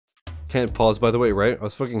 Can't pause, by the way, right? I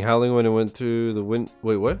was fucking howling when it went through the wind.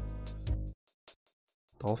 Wait, what?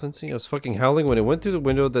 Dolphin scene? I was fucking howling when it went through the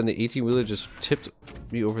window, then the 18-wheeler just tipped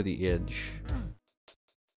me over the edge.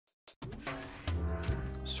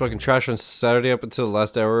 It's fucking trash on Saturday up until the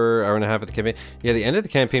last hour and a half of the campaign. Yeah, the end of the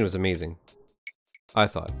campaign was amazing. I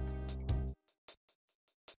thought.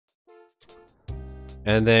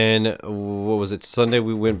 And then, what was it? Sunday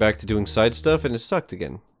we went back to doing side stuff and it sucked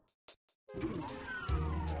again.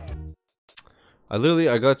 I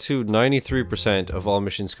got to 93% of all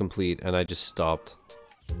missions complete and I just stopped.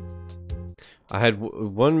 I had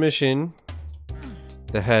one mission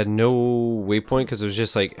that had no waypoint because it was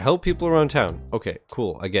just like, help people around town. Okay,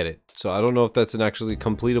 cool, I get it. So I don't know if that's an actually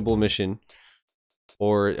completable mission.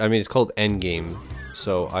 Or, I mean, it's called Endgame.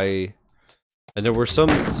 So and there were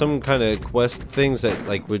some kind of quest things that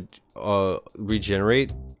like would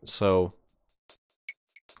regenerate. So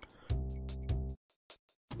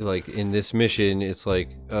like in this mission, it's like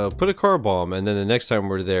put a car bomb, and then the next time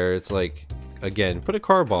we're there, it's like again put a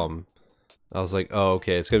car bomb. I was like, oh,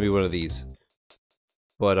 okay, it's gonna be one of these.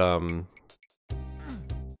 But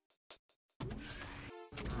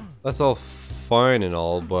that's all fine and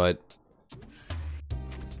all, but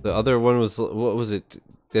the other one was, what was it?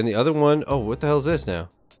 Then the other one, oh, what the hell is this now?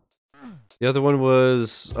 The other one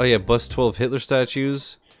was, oh yeah, bust 12 Hitler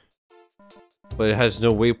statues. But it has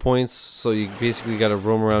no waypoints, so you basically gotta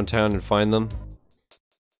roam around town and find them.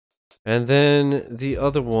 And then the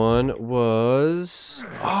other one was...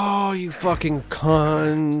 Oh, you fucking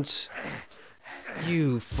cunt!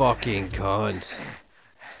 You fucking cunt!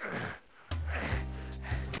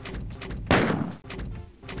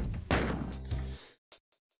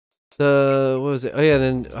 What was it? Oh yeah,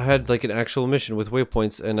 then I had like an actual mission with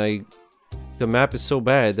waypoints, and the map is so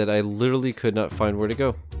bad that I literally could not find where to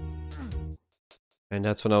go. And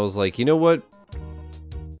that's when I was like, you know what?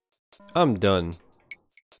 I'm done.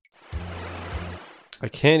 I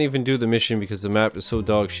can't even do the mission because the map is so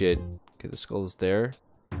dog shit. Okay, the skull is there.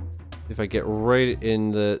 If I get right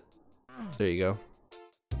in the... There you go.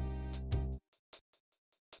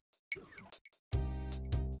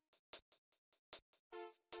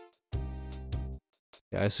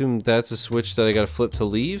 Yeah, I assume that's a switch that I gotta flip to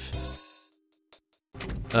leave.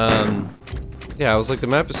 Yeah, I was like, the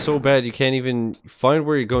map is so bad you can't even find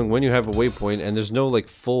where you're going when you have a waypoint, and there's no like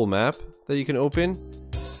full map that you can open.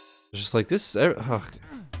 It's just like this. I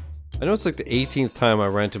know it's like the 18th time I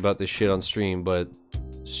rant about this shit on stream, but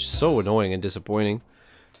it's just so annoying and disappointing.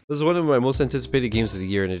 This is one of my most anticipated games of the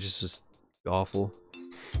year, and it just was awful.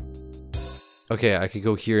 Okay, I could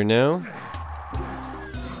go here now.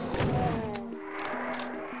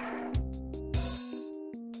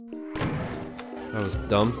 That was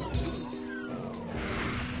dumb.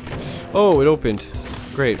 Oh, it opened.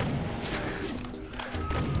 Great.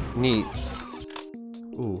 Neat.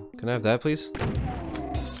 Ooh, can I have that, please?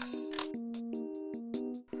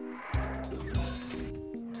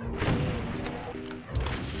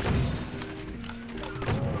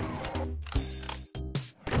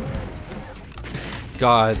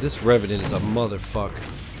 God, this Revenant is a motherfucker.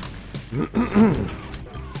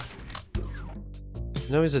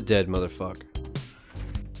 No, he's a dead motherfucker.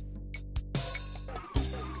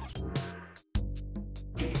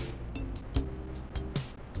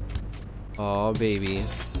 Aw, baby.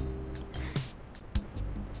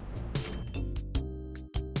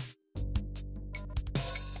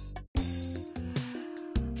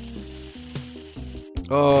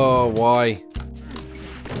 Oh, why?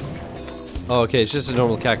 Oh, okay, it's just a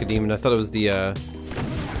normal cacodemon. I thought it was the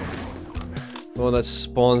one that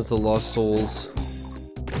spawns the lost souls.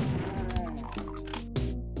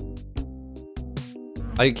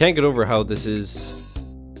 I can't get over how this is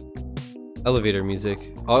elevator music.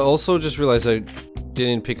 I also just realized I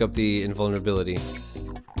didn't pick up the invulnerability.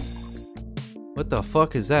 What the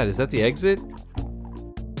fuck is that? Is that the exit?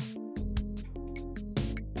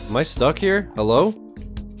 Am I stuck here? Hello?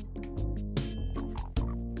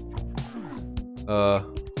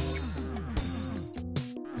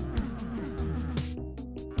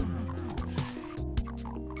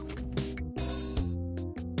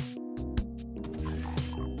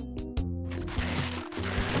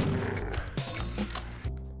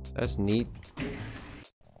 That's neat.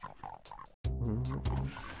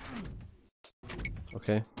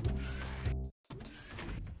 Okay.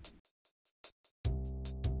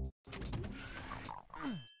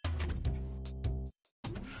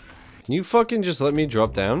 Can you fucking just let me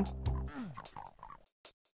drop down?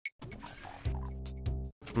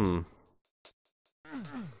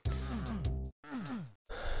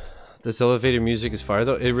 This elevator music is fire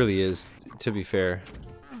though? It really is, to be fair.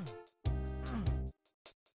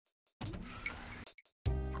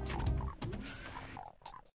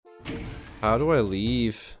 How do I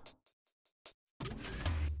leave?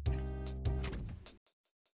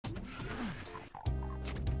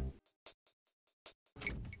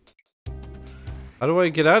 How do I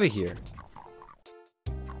get out of here?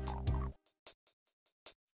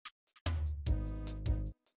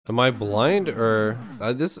 Am I blind or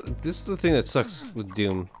this is the thing that sucks with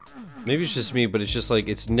Doom. Maybe it's just me, but it's just like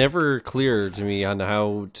it's never clear to me on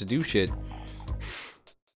how to do shit.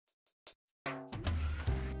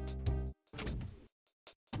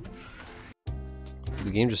 Did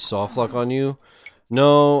the game just soft lock on you?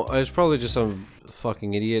 No, I was probably just some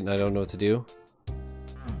fucking idiot and I don't know what to do.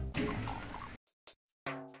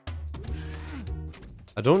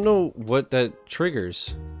 I don't know what that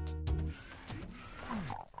triggers.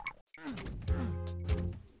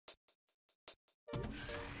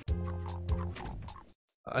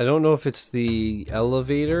 I don't know if it's the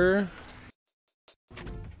elevator.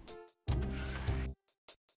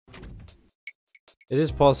 It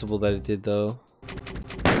is possible that it did though.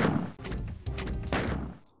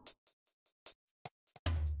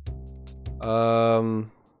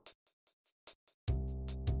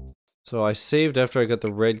 So I saved after I got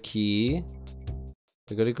the red key.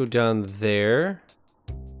 I gotta go down there.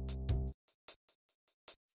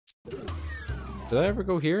 Did I ever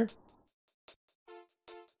go here?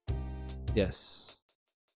 Yes.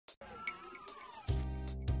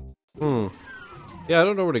 Yeah, I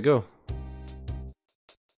don't know where to go.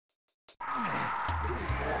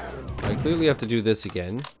 I clearly have to do this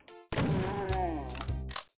again.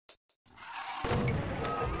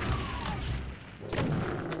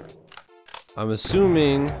 I'm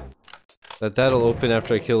assuming that that'll open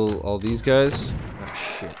after I kill all these guys. Ah,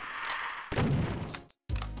 shit.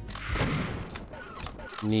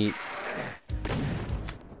 Neat.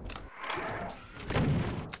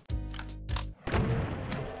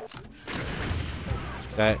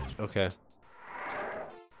 That, okay.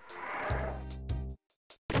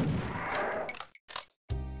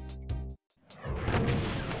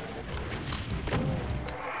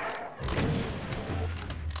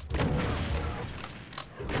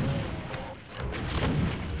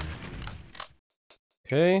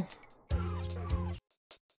 Okay.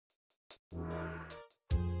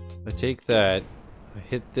 I take that, I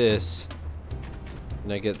hit this,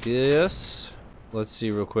 and I get this. Let's see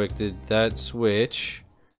real quick, did that switch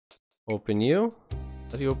open you?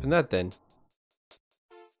 How do you open that then?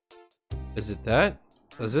 Is it that?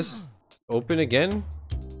 Does this open again?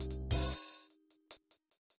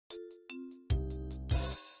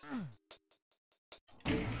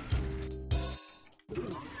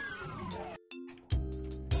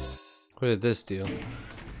 What did this do?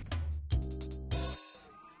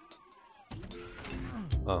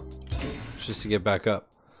 Oh, it's just to get back up.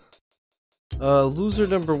 Loser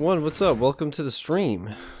number 1, what's up? Welcome to the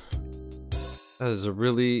stream. That is a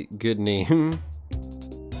really good name.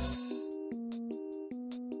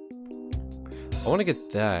 I want to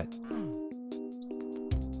get that.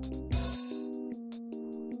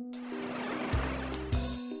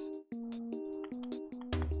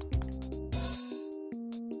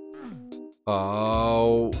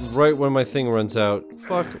 Oh, right when my thing runs out.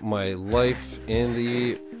 Fuck my life in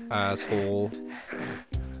the asshole.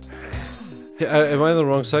 Am I on the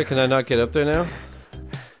wrong side? Can I not get up there now?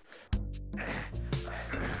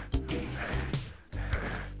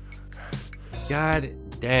 God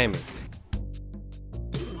damn it.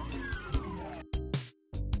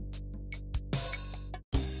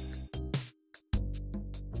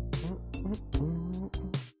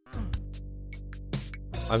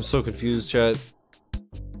 I'm so confused, chat.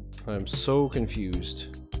 I'm so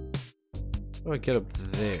confused. How do I get up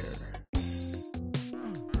there?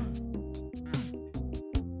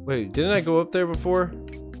 Wait, didn't I go up there before?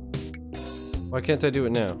 Why can't I do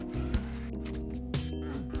it now?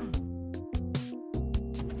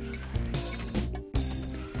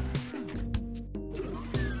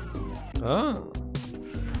 Oh.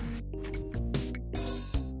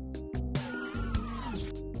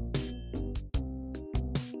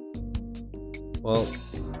 Well,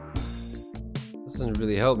 this doesn't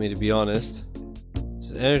really help me, to be honest. It's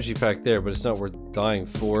an energy pack there, but it's not worth dying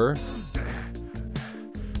for.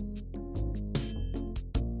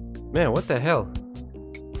 Man, what the hell?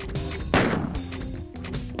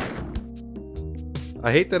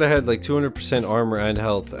 I hate that I had like 200% armor and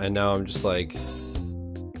health, and now I'm just like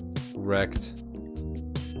wrecked.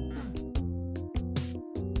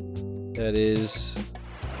 That is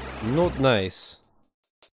not nice.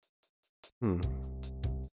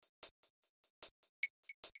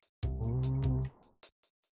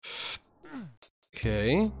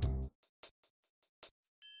 Okay.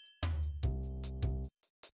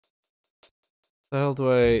 The hell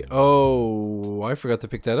do I... Oh, I forgot to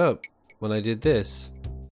pick that up when I did this.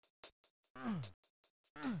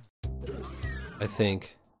 I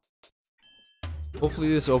think. Hopefully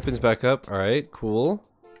this opens back up. Alright, cool.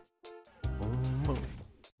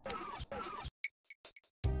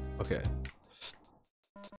 Okay.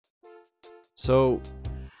 So,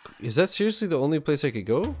 is that seriously the only place I could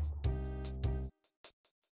go?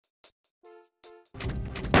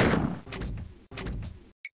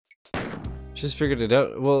 Just figured it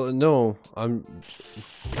out. Well, no, I'm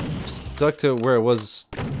stuck to where I was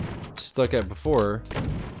stuck at before.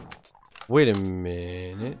 Wait a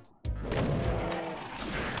minute.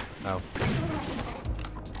 Ow.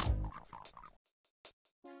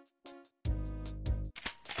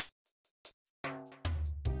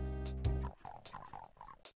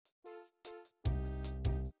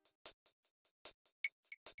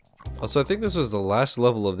 Also, I think this was the last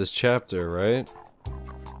level of this chapter, right?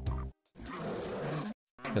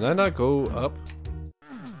 Can I not go up?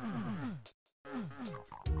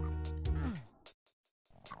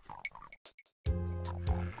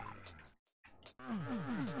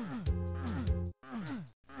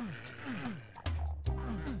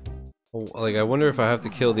 Oh, like, I wonder if I have to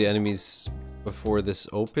kill the enemies before this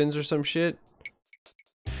opens or some shit.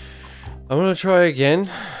 I'm gonna try again.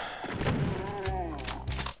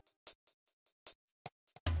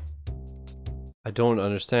 I don't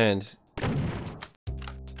understand.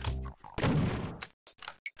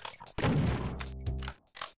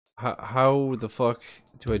 How the fuck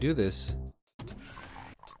do I do this?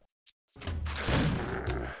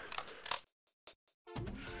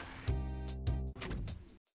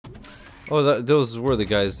 Oh, those were the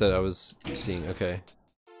guys that I was seeing. Okay.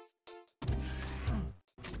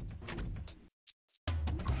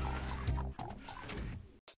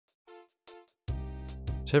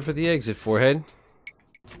 Check for the exit, forehead.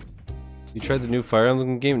 You tried the new Fire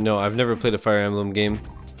Emblem game? No, I've never played a Fire Emblem game.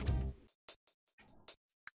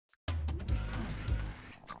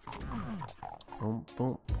 Boom,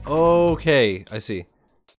 boom. Okay, I see.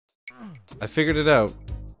 I figured it out.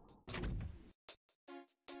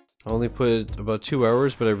 I only put about 2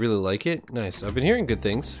 hours, but I really like it. Nice. I've been hearing good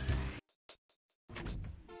things.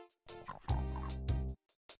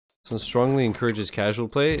 This one strongly encourages casual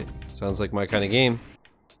play. Sounds like my kind of game.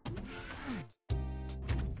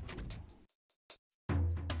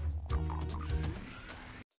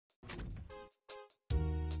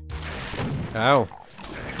 Ow.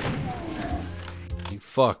 You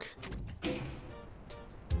fuck.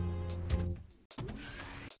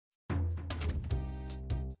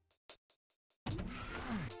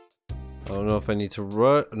 I don't know if I need to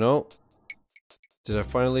run. No. Did I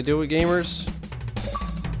finally do it, gamers?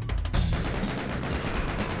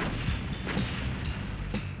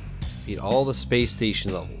 Beat all the space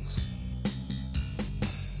station levels.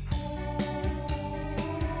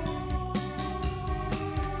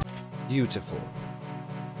 Beautiful.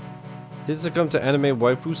 Did succumb to anime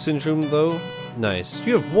waifu syndrome though? Nice.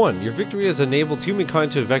 You have won. Your victory has enabled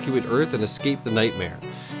humankind to evacuate Earth and escape the nightmare.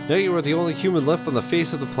 Now you are the only human left on the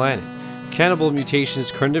face of the planet. Cannibal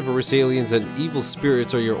mutations, carnivorous aliens, and evil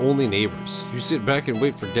spirits are your only neighbors. You sit back and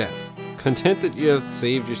wait for death, content that you have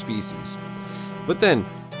saved your species. But then,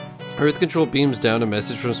 Earth Control beams down a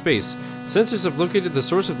message from space. Sensors have located the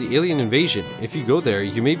source of the alien invasion. If you go there,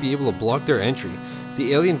 you may be able to block their entry.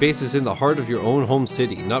 The alien base is in the heart of your own home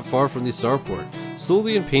city, not far from the starport.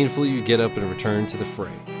 Slowly and painfully you get up and return to the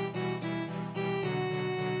fray.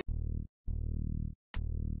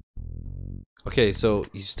 Okay, so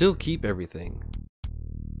you still keep everything.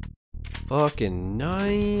 Fucking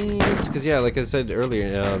nice. Cause yeah, like I said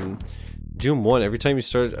earlier, Doom 1, every time you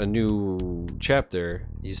start a new chapter,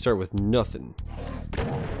 you start with nothing.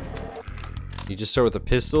 You just start with a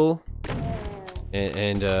pistol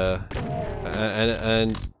and a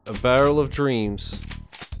barrel of dreams.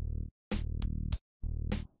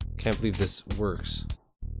 Can't believe this works.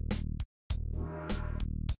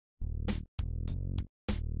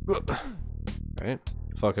 Alright.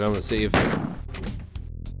 Fuck it, I'm gonna save.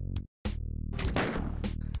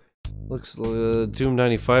 Looks Doom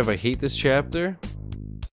 95. I hate this chapter.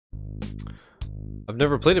 I've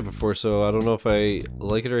never played it before, so I don't know if I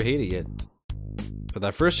like it or hate it yet. But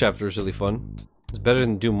that first chapter was really fun. It's better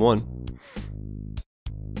than Doom 1.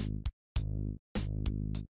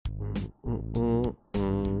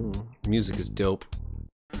 Music is dope.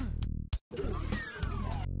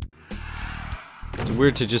 It's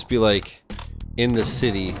weird to just be like in the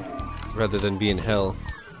city rather than be in hell.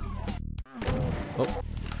 Oh.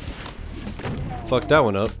 Fuck that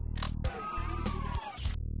one up.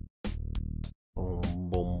 Boom,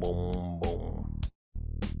 boom, boom, boom.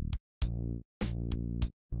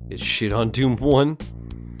 Get shit on Doom 1.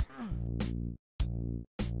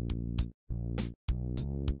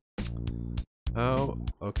 Oh,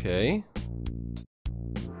 okay.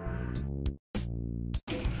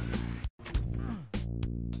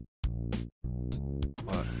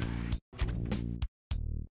 What?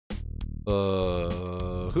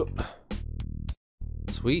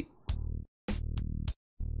 Sweet.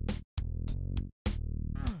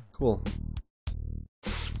 Cool.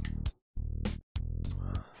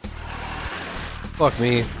 Fuck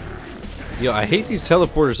me. Yo, I hate these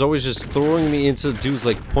teleporters always just throwing me into dudes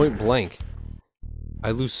like point blank.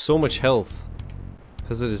 I lose so much health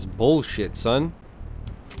because of this bullshit, son.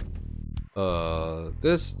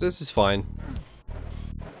 This is fine.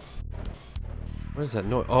 What is that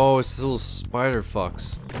noise? Oh, it's this little spider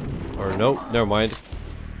fucks. Or nope, never mind.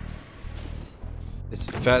 It's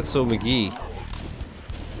Fatso McGee.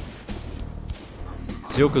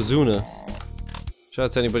 It's Yokozuna. Shout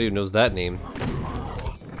out to anybody who knows that name.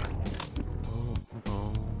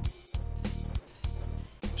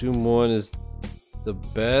 Doom 1 is the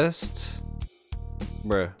best?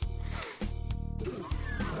 Bruh.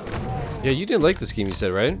 Yeah, you didn't like this game, you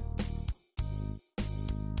said, right?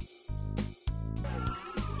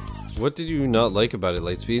 What did you not like about it,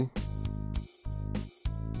 Lightspeed?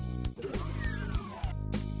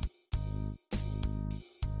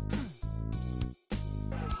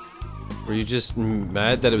 Were you just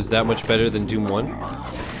mad that it was that much better than Doom 1?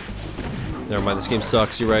 Never mind, this game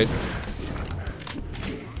sucks, you're right.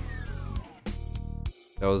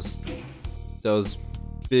 That was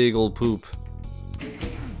big old poop.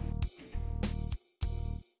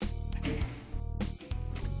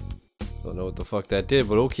 Don't know what the fuck that did,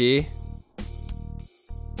 but okay.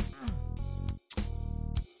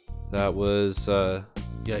 That was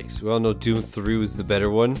yikes. We all know Doom 3 was the better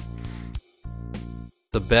one.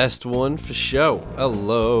 The best one for show.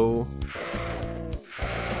 Hello.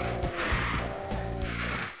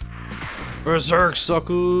 Berserk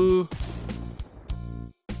sucker.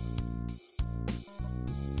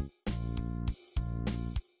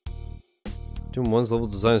 Doom 1's level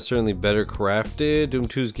design is certainly better crafted. Doom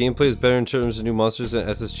 2's gameplay is better in terms of new monsters and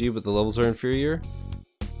SSG, but the levels are inferior.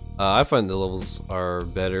 I find the levels are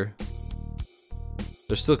better.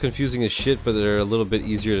 They're still confusing as shit, but they're a little bit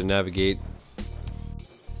easier to navigate.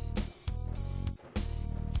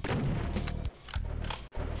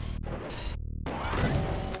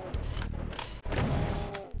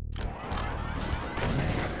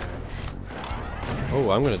 Oh,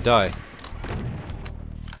 I'm gonna die.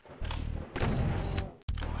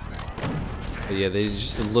 But yeah, they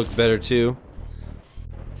just look better too.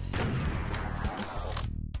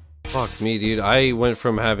 Fuck me, dude. I went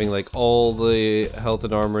from having like all the health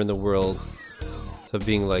and armor in the world to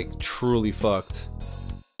being like truly fucked.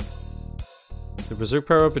 The Berserk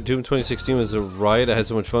power up in Doom 2016 was a riot. I had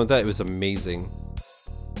so much fun with that. It was amazing.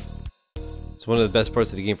 It's one of the best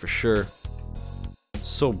parts of the game for sure. It's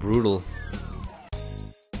so brutal.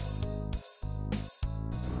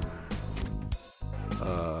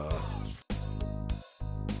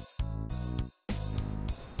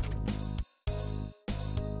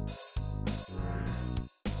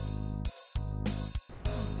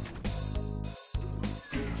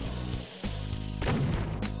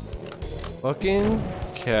 Fucking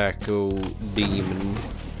Caco Demon.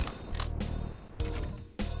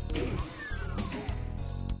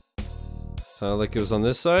 Sounded like it was on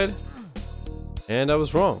this side. And I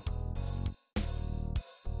was wrong.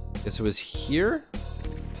 Guess it was here?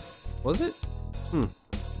 Was it?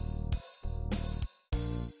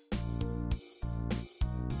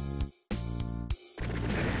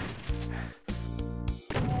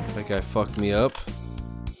 That guy fucked me up.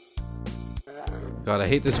 God, I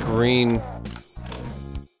hate this green.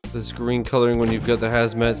 This green coloring when you've got the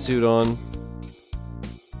hazmat suit on.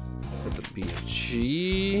 Got the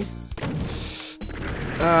BG.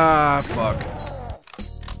 Ah, fuck.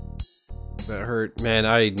 That hurt. Man,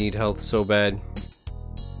 I need health so bad.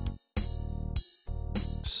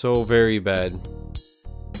 So very bad.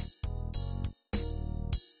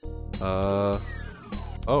 Oh.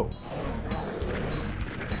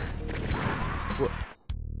 What?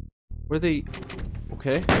 Were they...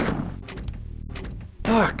 Okay.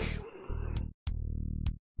 Fuck!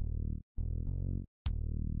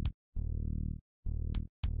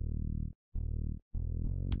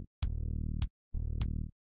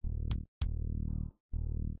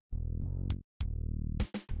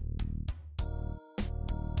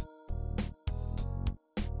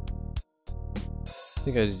 I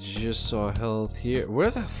think I just saw health here. Where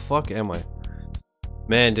the fuck am I?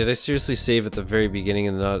 Man, did I seriously save at the very beginning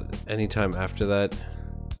and not any time after that?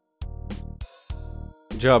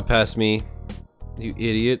 Good job, past me, you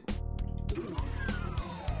idiot.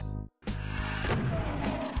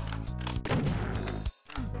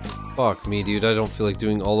 Fuck me, dude. I don't feel like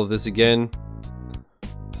doing all of this again.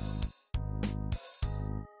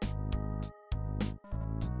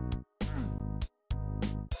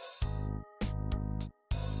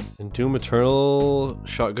 And Doom Eternal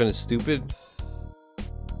shotgun is stupid.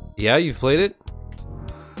 Yeah, you've played it?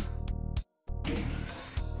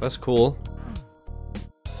 That's cool.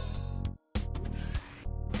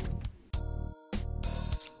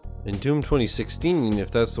 In Doom 2016,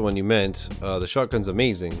 if that's the one you meant, the shotgun's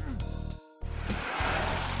amazing.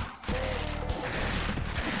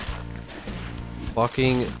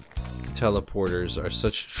 Fucking teleporters are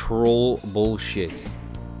such troll bullshit.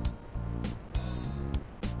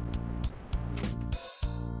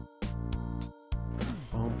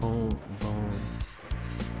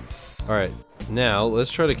 Alright, now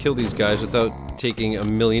let's try to kill these guys without taking a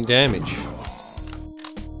million damage.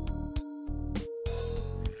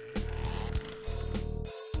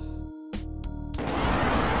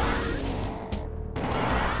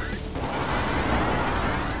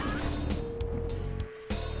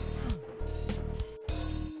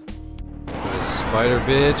 Spider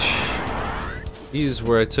bitch. He's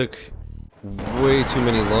where I took way too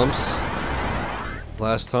many lumps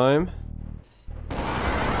last time.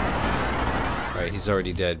 Alright, he's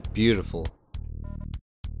already dead. Beautiful.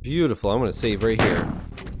 Beautiful. I'm gonna save right here.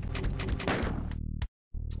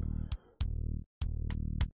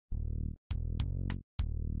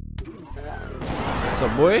 What's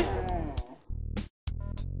up, boy?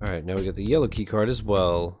 Alright, now we got the yellow key card as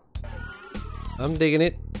well. I'm digging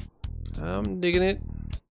it. I'm digging it.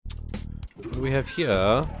 What do we have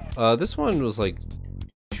here? This one was like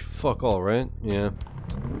fuck all, right? Yeah.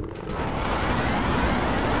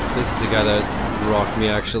 This is the guy that rocked me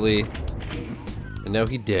actually. And now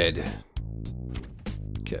he dead.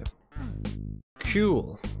 Okay.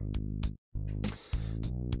 Cool.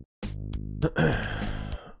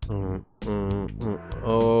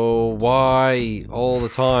 Oh, why? All the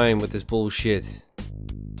time with this bullshit.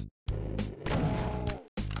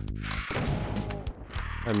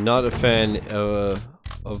 I'm not a fan of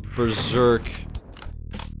Berserk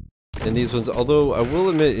in these ones, although I will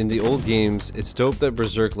admit in the old games, it's dope that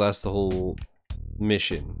Berserk lasts the whole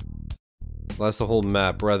mission. Lasts the whole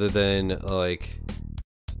map rather than like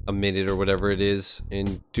a minute or whatever it is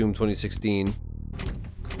in Doom 2016.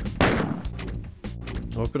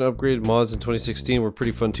 Open upgrade mods in 2016 were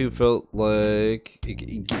pretty fun too, felt like...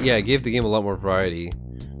 yeah, it gave the game a lot more variety.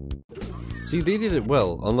 See, they did it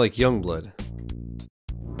well, unlike Youngblood.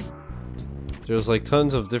 There's like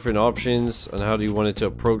tons of different options on how do you want it to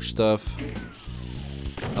approach stuff.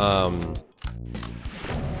 How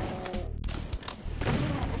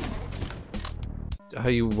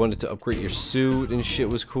you wanted to upgrade your suit and shit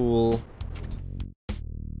was cool.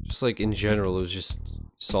 Just like in general, it was just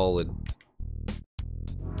solid.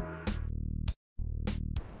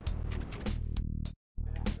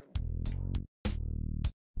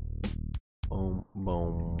 Boom,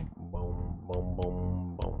 boom, boom, boom,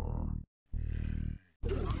 boom, boom.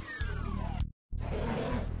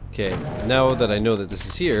 Okay, now that I know that this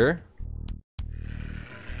is here,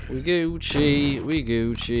 we Gucci, we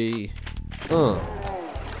Gucci. Huh.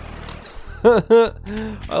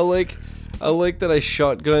 I like that I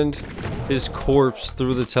shotgunned his corpse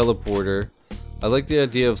through the teleporter. I like the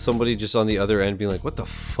idea of somebody just on the other end being like, what the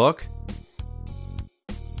fuck?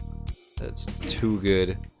 That's too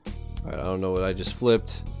good. Alright, I don't know what I just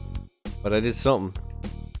flipped, but I did something.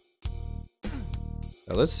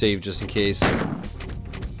 Now let's save just in case.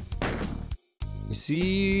 You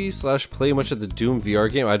see / play much of the Doom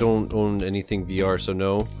VR game? I don't own anything VR, so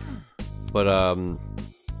no. But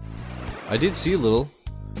I did see a little,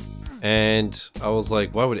 and I was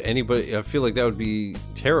like, why would anybody? I feel like that would be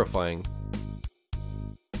terrifying.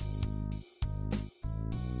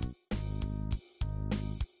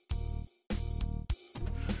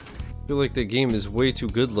 I feel like the game is way too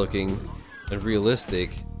good looking and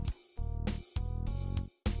realistic.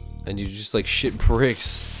 and you just like shit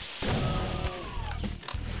bricks.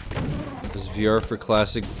 There's VR for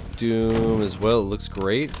classic Doom as well. It looks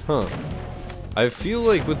great, huh? I feel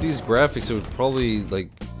like with these graphics it would probably like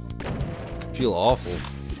feel awful.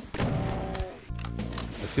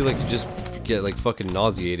 I feel like you just get like fucking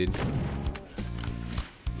nauseated.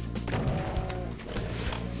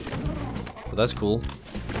 But that's cool.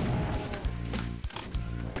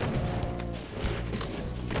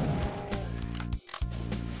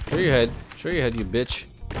 Show your head. Show your head, you bitch.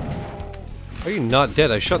 Are you not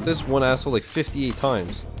dead? I shot this one asshole like 58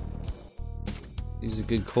 times. Use a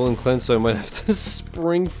good colon cleanse, so I might have to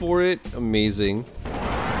spring for it. Amazing.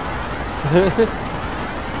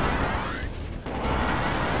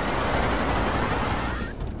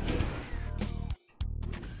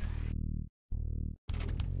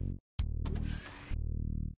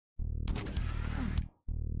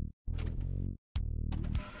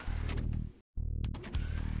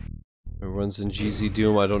 It runs in GZ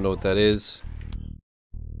Doom. I don't know what that is.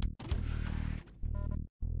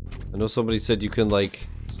 I know somebody said you can like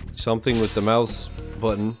something with the mouse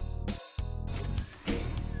button.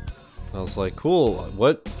 I was like, cool.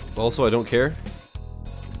 What? Also, I don't care.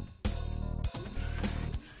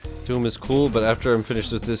 Doom is cool, but after I'm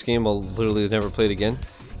finished with this game, I'll literally never play it again.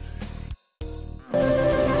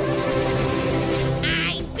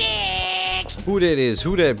 I'm back! Who that is?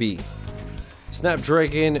 Who that be?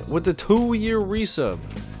 Snapdragon with the 2-year resub.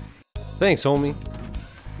 Thanks, homie.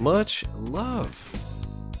 Much love.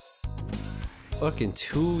 Fucking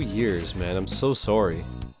 2 years, man. I'm so sorry.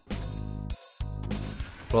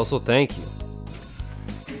 But also, thank you.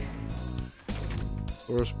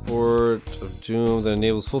 Source port of Doom that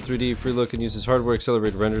enables full 3D free look and uses hardware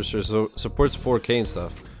accelerated renders, so supports 4K and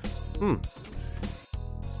stuff.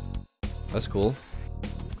 That's cool.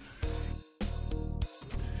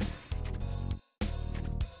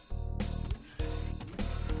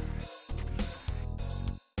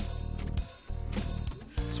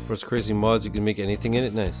 Supports crazy mods, you can make anything in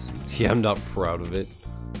it. Nice. Yeah, I'm not proud of it.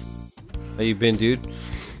 How you been, dude?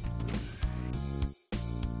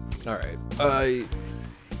 Alright.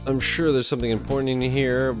 I'm sure there's something important in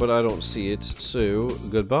here, but I don't see it, so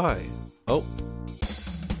goodbye. Oh.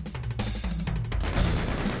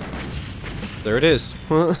 There it is.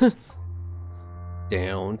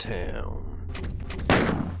 Downtown.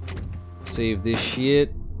 Save this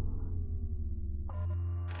shit.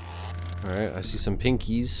 Alright, I see some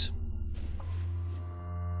pinkies.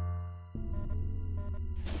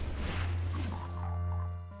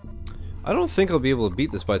 I don't think I'll be able to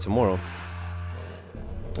beat this by tomorrow.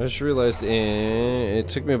 I just realized it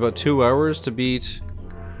took me about 2 hours to beat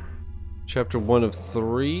chapter 1 of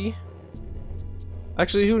 3.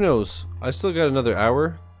 Actually, who knows? I still got another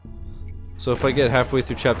hour. So if I get halfway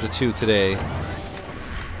through chapter 2 today,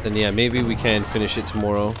 then yeah, maybe we can finish it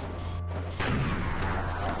tomorrow.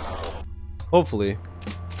 Hopefully.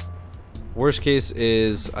 Worst case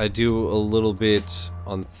is I do a little bit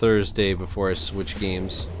on Thursday before I switch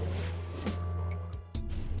games.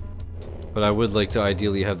 But I would like to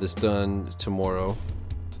ideally have this done tomorrow.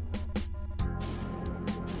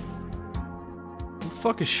 Who the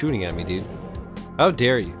fuck is shooting at me, dude? How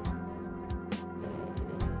dare you?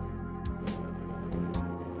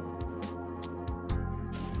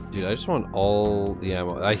 Dude, I just want all the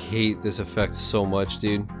ammo. I hate this effect so much,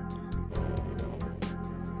 dude.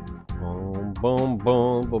 Boom, boom,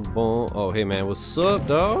 boom, boom, boom. Oh, hey, man. What's up,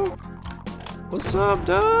 dog? What's up,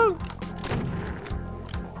 dog?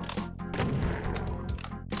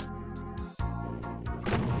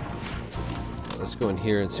 Let's go in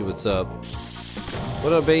here and see what's up.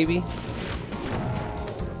 What up, baby?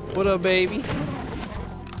 What up, baby?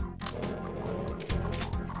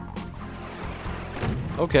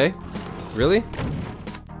 Okay. Really?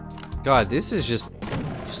 God, this is just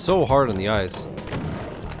so hard on the eyes.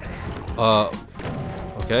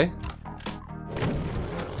 Okay.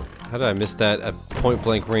 How did I miss that at point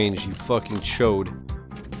blank range, you fucking chode?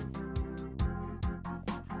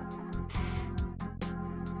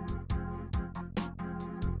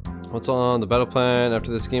 What's on the battle plan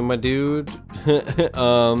after this game, my dude?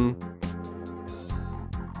 The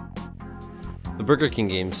Burger King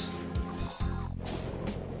games.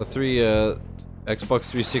 The 3 Xbox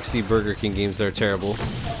 360 Burger King games that are terrible.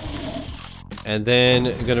 And then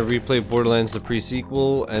I'm gonna replay Borderlands the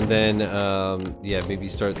pre-sequel, and then yeah, maybe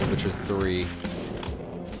start The Witcher 3.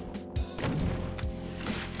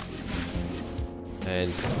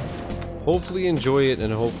 And hopefully enjoy it,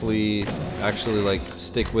 and hopefully actually like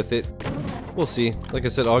stick with it. We'll see. Like I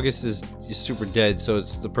said, August is super dead, so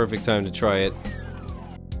it's the perfect time to try it.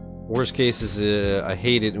 Worst case is I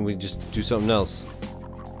hate it and we just do something else.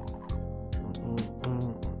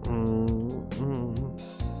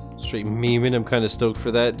 straight memeing. I'm kind of stoked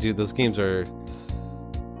for that. Dude, those games are...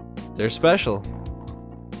 they're special.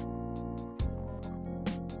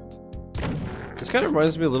 This kind of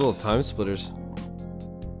reminds me a little of Time Splitters.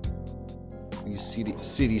 These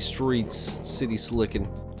city streets, city slicking.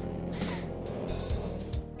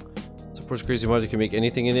 Supports crazy mod. You can make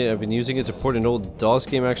anything in it. I've been using it to port an old DOS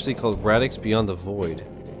game actually called Radix Beyond the Void.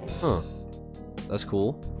 Huh. That's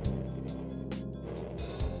cool.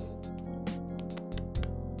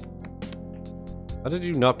 How did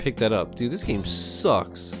you not pick that up? Dude, this game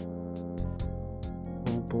sucks.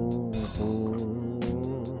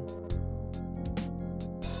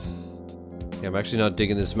 Yeah, I'm actually not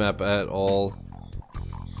digging this map at all.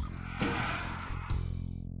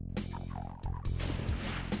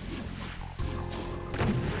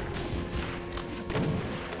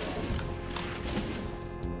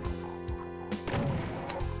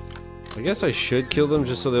 I guess I should kill them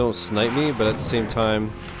just so they don't snipe me, but at the same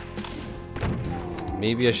time,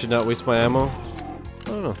 maybe I should not waste my ammo. I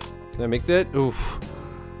don't know. Can I make that? Oof.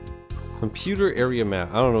 Computer area map.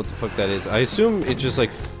 I don't know what the fuck that is. I assume it just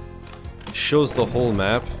like shows the whole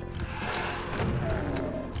map.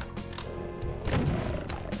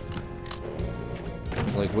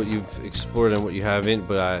 Like what you've explored and what you haven't,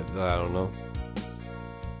 but I don't know.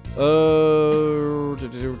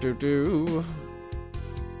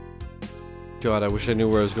 God, I wish I knew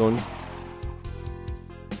where I was going.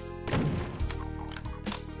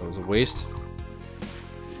 That was a waste.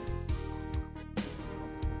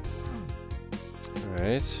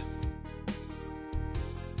 Alright.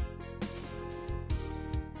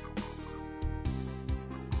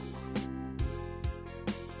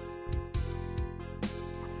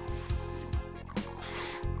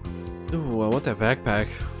 Ooh, I want that backpack.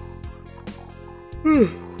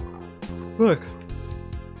 Look.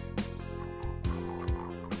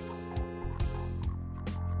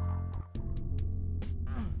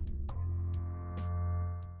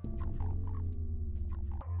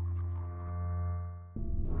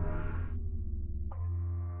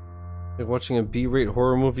 Like watching a B-rate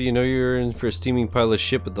horror movie, you know you're in for a steaming pile of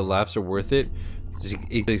shit, but the laughs are worth it.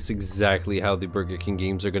 It's exactly how the Burger King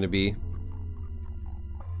games are gonna be.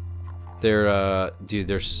 They're, dude,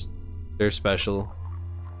 they're special.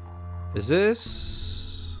 Is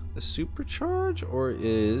this a supercharge or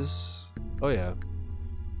is... oh yeah.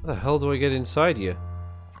 How the hell do I get inside you?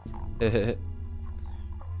 Can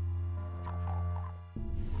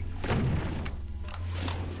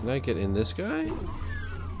I get in this guy?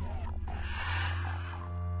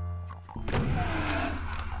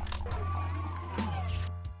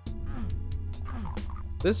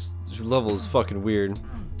 This level is fucking weird.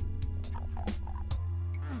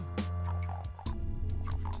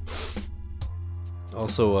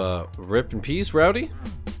 Also, rip in peace, Rowdy.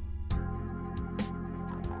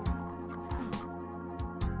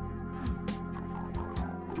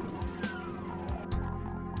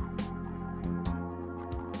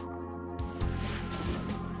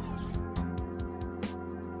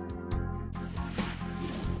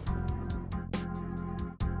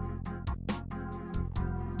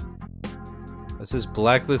 It says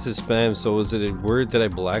blacklisted spam, so is it a word that I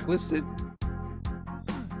blacklisted?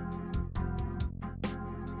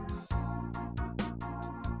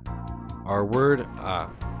 Our word? Ah.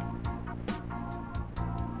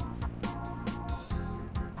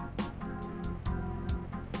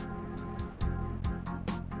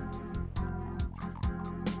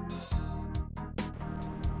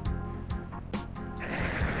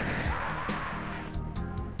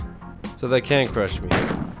 So that can crush me.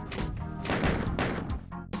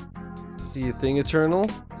 Do you think Eternal?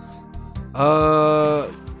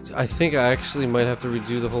 I think I actually might have to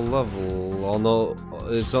redo the whole level. Although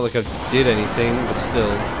it's not like I did anything, but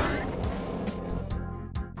still.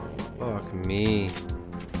 Fuck me.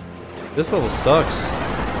 This level sucks.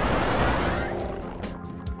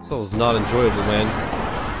 This level's not enjoyable, man.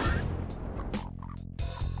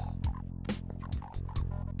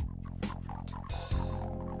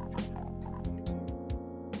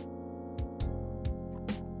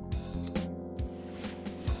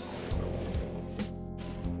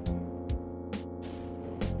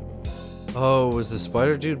 Oh, was the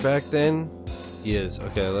spider dude back then? He is.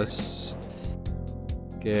 Okay, let's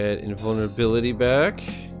get invulnerability back.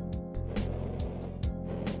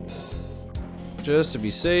 Just to be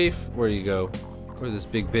safe. Where do you go? Where'd this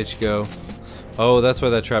big bitch go? Oh, that's why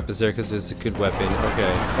that trap is there, because it's a good weapon.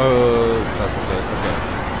 Okay. Oh,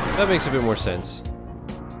 okay. That makes a bit more sense.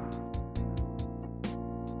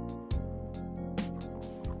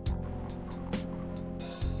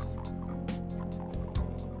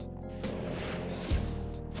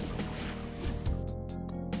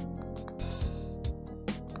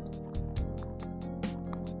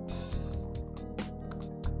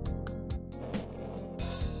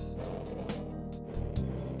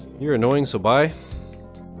 You're annoying, so bye.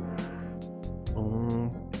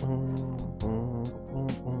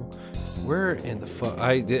 Where in the fuck?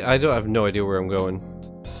 I don't have no idea where I'm going.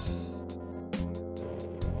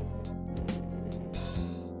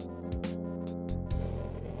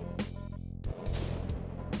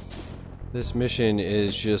 This mission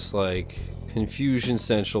is just like confusion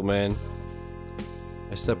central, man.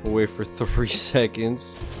 I step away for 3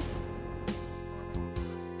 seconds.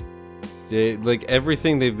 Like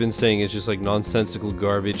everything they've been saying is just like nonsensical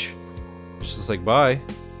garbage. It's just like bye.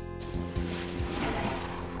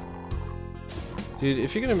 Dude,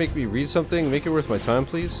 if you're gonna make me read something, make it worth my time,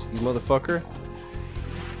 please, you motherfucker.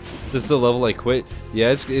 This is the level I quit.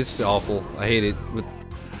 Yeah, it's awful. I hate it with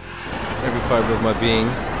every fiber of my being.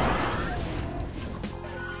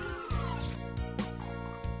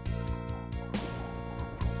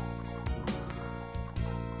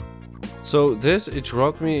 So this, it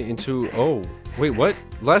dropped me into, oh, wait, what?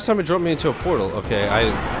 Last time it dropped me into a portal. Okay,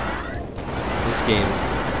 this game.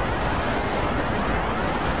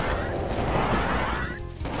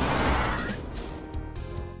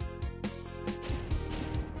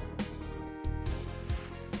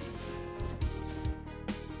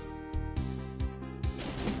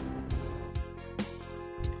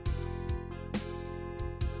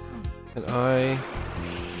 And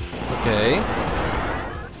okay.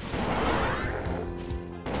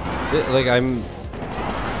 Like, I'm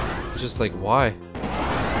just like, why?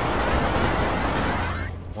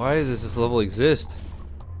 Why does this level exist?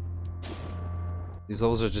 These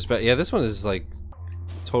levels are just bad. Yeah, this one is like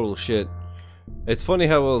total shit. It's funny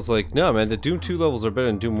how I was like, no man, the Doom 2 levels are better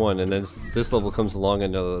than Doom 1, and then this level comes along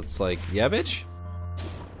and it's like, yeah bitch?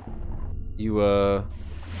 You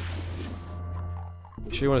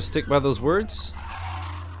sure you want to stick by those words?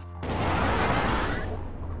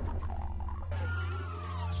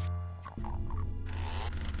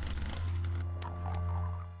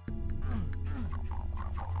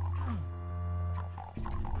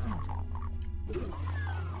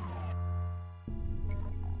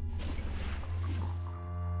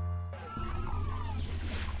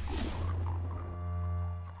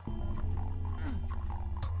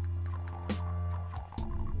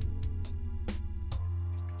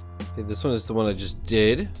 Okay, this one is the one I just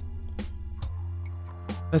did.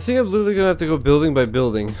 I think I'm literally gonna have to go building by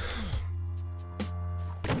building.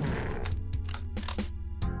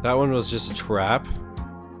 That one was just a trap.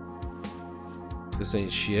 This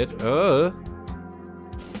ain't shit.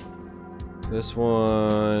 This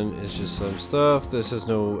one is just some stuff. This has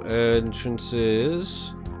no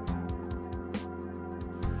entrances.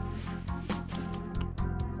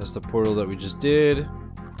 That's the portal that we just did.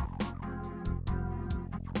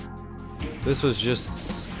 This was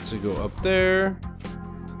just to go up there.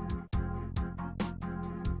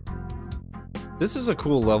 This is a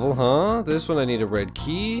cool level, huh? This one I need a red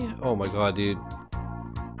key. Oh my god, dude.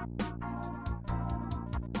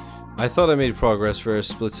 I thought I made progress for a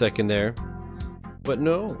split second there, but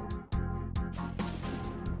no.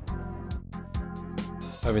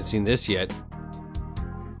 I haven't seen this yet.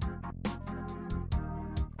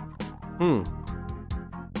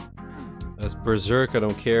 That's Berserk, I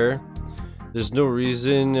don't care. There's no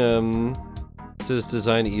reason to this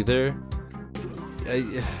design either.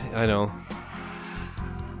 I know.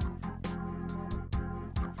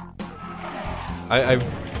 I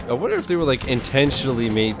wonder if they were like intentionally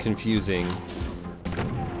made confusing.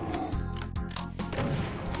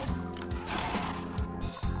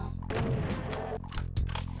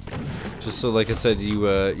 Just so, like I said,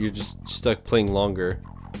 you're just stuck playing longer,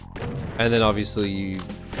 and then obviously you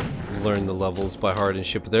learn the levels by heart and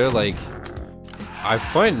shit. But they're like, I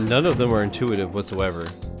find none of them are intuitive whatsoever.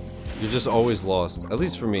 You're just always lost. At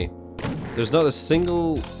least for me. There's not a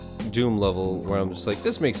single Doom level where I'm just like,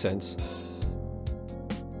 this makes sense.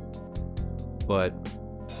 But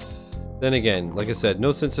then again, like I said,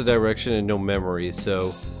 no sense of direction and no memory,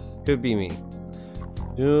 so could be me.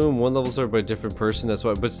 Doom 1 levels are by a different person, that's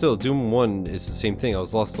why. But still, Doom 1 is the same thing. I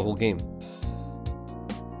was lost the whole game.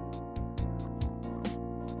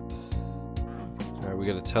 Alright, we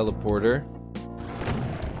got a teleporter.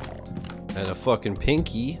 And a fucking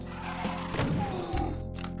pinky.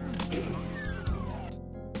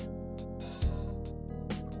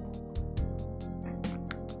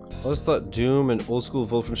 I always thought Doom and old school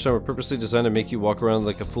Wolfenstein were purposely designed to make you walk around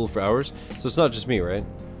like a fool for hours. So it's not just me, right?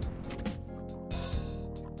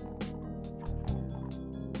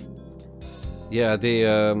 Yeah, they,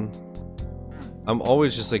 I'm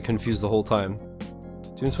always just like confused the whole time.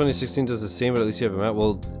 Doom 2016 does the same, but at least you have a map.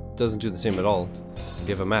 Well, it doesn't do the same at all. You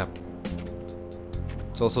have a map.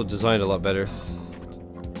 It's also designed a lot better.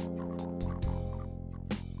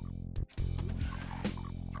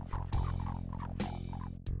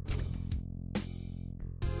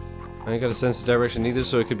 I ain't got a sense of direction either,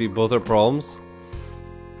 so it could be both our problems.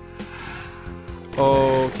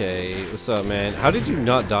 Okay, what's up, man? How did you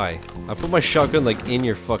not die? I put my shotgun, like, in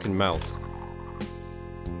your fucking mouth.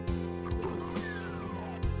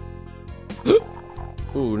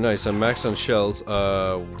 Ooh, nice. I'm maxed on shells.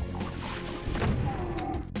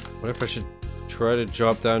 What if I should try to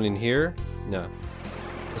drop down in here? No.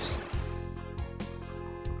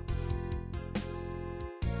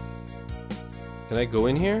 Can I go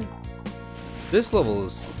in here? This level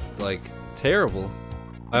is, like, terrible.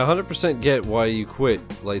 I 100% get why you quit,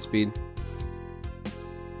 Lightspeed.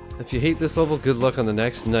 If you hate this level, good luck on the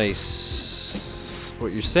next. Nice.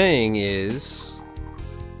 What you're saying is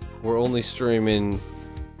we're only streaming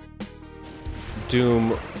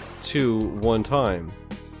Doom 2 one time.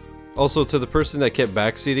 Also, to the person that kept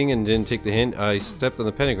backseating and didn't take the hint, I stepped on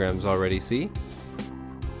the pentagrams already, see?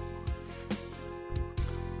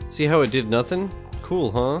 See how it did nothing?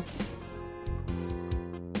 Cool, huh?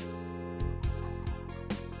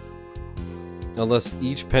 Unless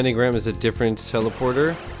each pentagram is a different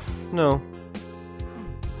teleporter? No.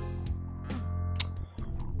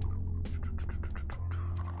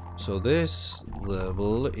 So this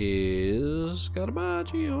level is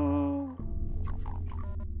Garbaggio.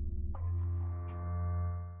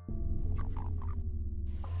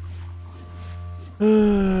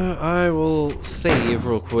 I will save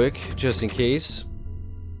real quick, just in case.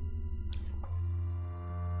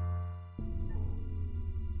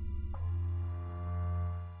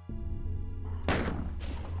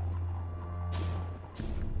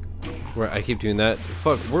 Right, I keep doing that.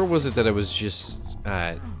 Fuck, where was it that I was just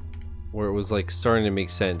at? Where it was like starting to make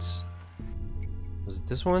sense. Was it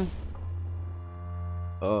this one?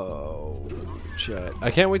 Oh, chat.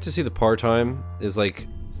 I can't wait to see the par time is like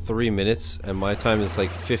 3 minutes and my time is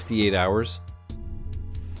like 58 hours.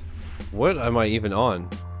 What am I even on?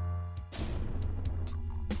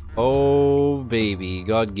 Oh, baby.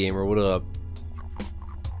 God Gamer, what up?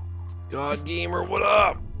 God Gamer, what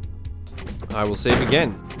up? I will save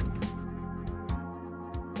again.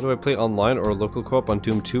 Do I play online or local co-op on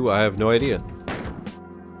Doom 2? I have no idea.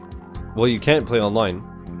 Well, you can't play online.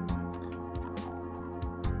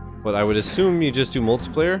 But I would assume you just do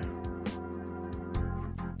multiplayer.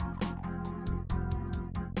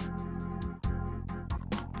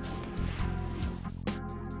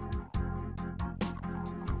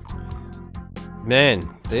 Man,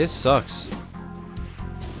 this sucks.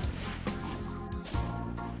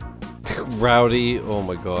 Rowdy, oh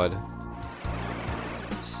my god.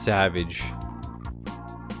 Savage.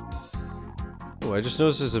 Oh, I just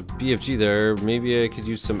noticed there's a BFG there. Maybe I could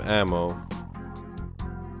use some ammo.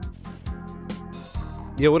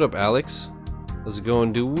 Yo, what up, Alex? How's it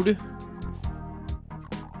going, dude?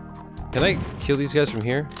 Can I kill these guys from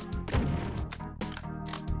here?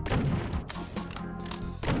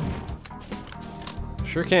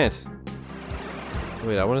 Sure can't.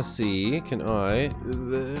 Wait, I want to see. Can I...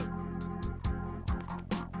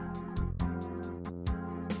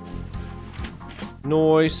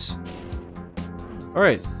 Nice.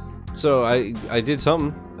 Alright, so I did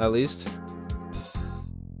something, at least.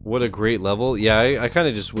 What a great level. Yeah, I kind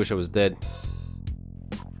of just wish I was dead.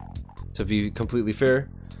 To be completely fair.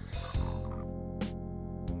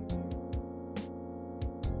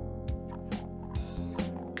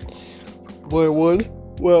 Boy, I won.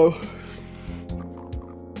 Wow.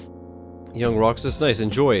 Young Rocks, that's nice.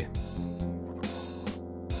 Enjoy.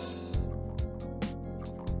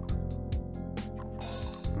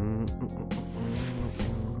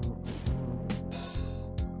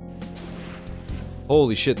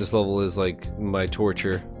 Holy shit, this level is like my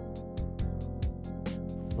torture.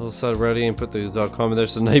 Little side ready and put the .com in there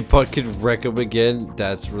so Nightbot could wreck him again.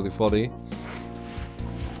 That's really funny.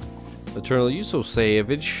 Eternal, you so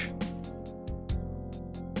savage.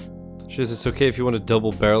 Shiz, it's okay if you want to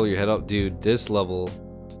double barrel your head up. Dude, this level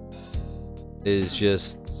is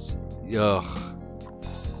just... Ugh.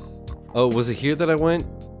 Oh, was it here that I went?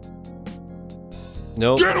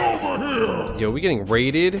 Nope. Get over here! Yo, we getting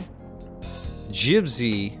raided?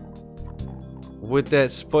 Jibsy with that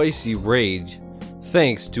spicy rage.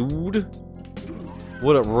 Thanks, dude.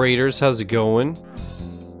 What up, Raiders? How's it going?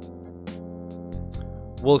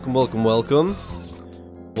 Welcome, welcome, welcome.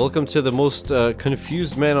 Welcome to the most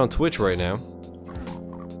confused man on Twitch right now.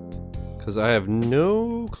 Because I have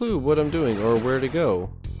no clue what I'm doing or where to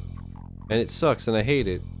go. And it sucks and I hate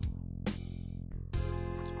it.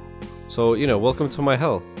 So, you know, welcome to my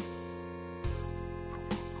hell.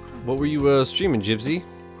 What were you streaming, Jibsy?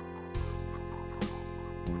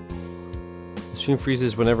 The stream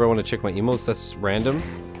freezes whenever I want to check my emotes. That's random.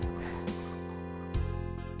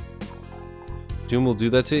 Doom will do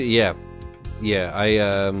that to you? Yeah.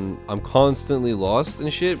 Yeah, I'm constantly lost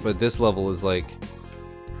and shit, but this level is like...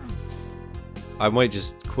 I might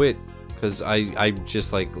just quit, because I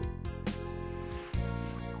just like...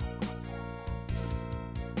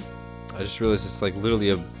 I just realized it's like literally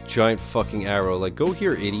a giant fucking arrow. Like, go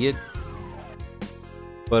here, idiot.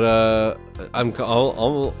 But, I'm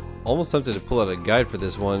almost tempted to pull out a guide for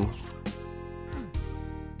this one.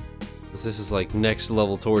 Because this is like next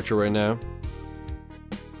level torture right now.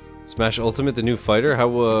 Smash Ultimate, the new fighter? How,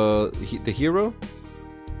 the hero?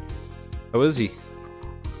 How is he?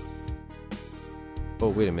 Oh,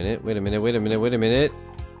 wait a minute, wait a minute, wait a minute, wait a minute.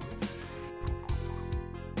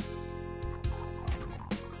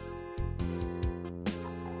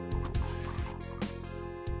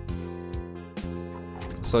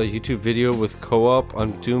 I saw a YouTube video with co-op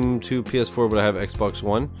on Doom 2 PS4, but I have Xbox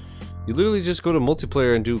One. You literally just go to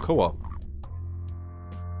multiplayer and do co-op.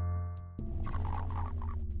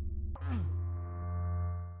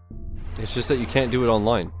 It's just that you can't do it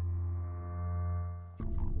online.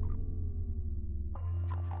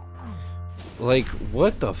 Like,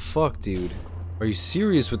 what the fuck, dude? Are you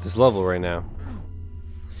serious with this level right now?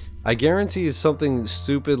 I guarantee it's something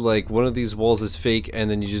stupid like one of these walls is fake and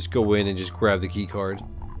then you just go in and just grab the key card.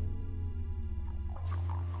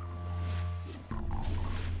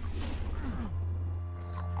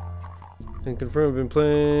 Can confirm I've been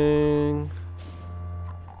playing...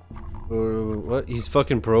 What? He's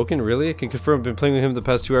fucking broken? Really? I can confirm I've been playing with him the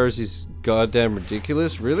past 2 hours. He's goddamn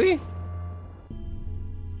ridiculous. Really?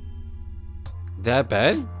 That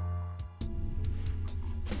bad?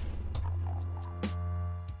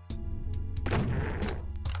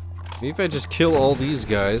 Maybe if I just kill all these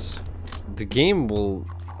guys, the game will,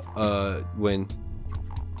 win.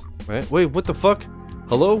 Right? Wait, what the fuck?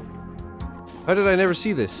 Hello? How did I never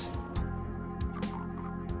see this?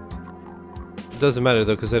 Doesn't matter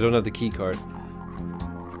though, because I don't have the key card.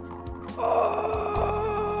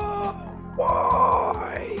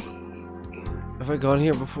 Why? Have I gone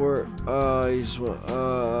here before? You just want.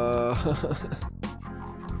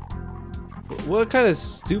 What kind of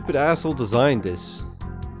stupid asshole designed this?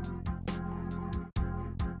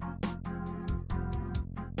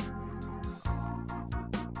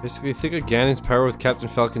 Basically, think of Ganon's power with Captain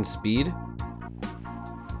Falcon's speed.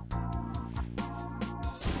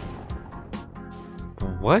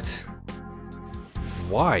 What?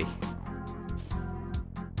 Why?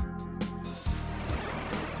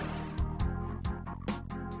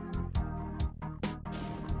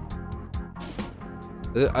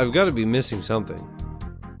 I've got to be missing something.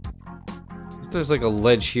 If there's like a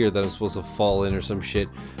ledge here that I'm supposed to fall in or some shit,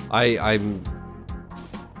 I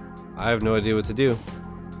have no idea what to do.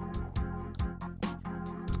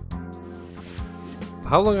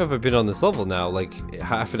 How long have I been on this level now? Like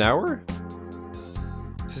half an hour?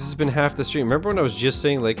 This has been half the stream. Remember when I was just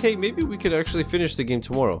saying like, hey, maybe we could actually finish the game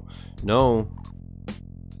tomorrow? No.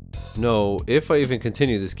 No, if I even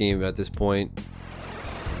continue this game at this point,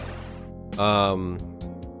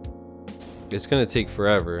 it's gonna take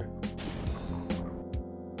forever.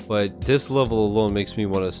 But this level alone makes me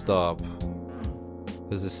want to stop.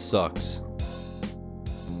 Because this sucks.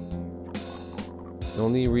 The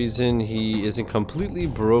only reason he isn't completely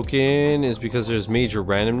broken is because there's major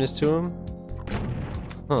randomness to him.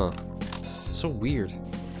 Huh. So weird.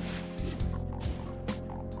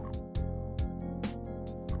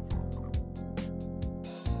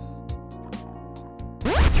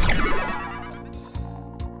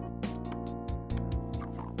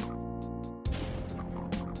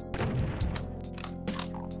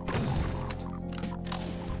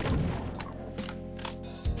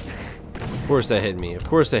 Of course that hit me. Of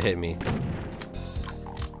course that hit me.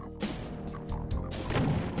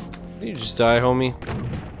 Can you just die, homie?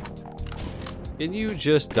 Can you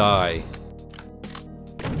just die?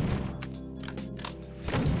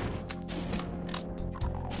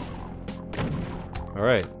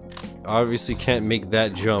 Alright. Obviously can't make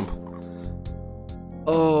that jump.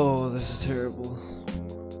 Oh, this is terrible.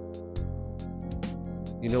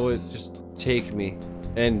 You know what? Just take me.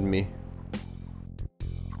 End me.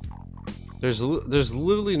 There's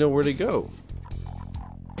literally nowhere to go.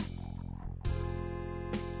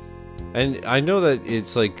 And I know that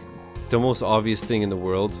it's like the most obvious thing in the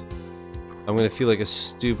world. I'm gonna feel like a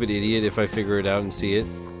stupid idiot if I figure it out and see it.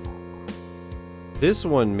 This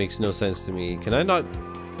one makes no sense to me. Can I not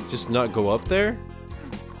just not go up there?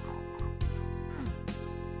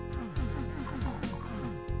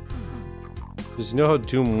 Because you know how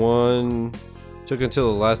Doom 1 took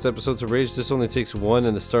until the last episode to rage? This only takes 1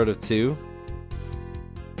 and the start of 2.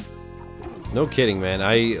 No kidding, man.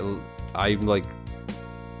 I'm like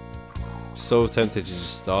so tempted to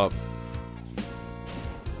just stop.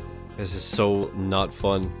 This is so not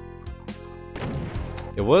fun.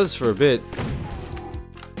 It was for a bit.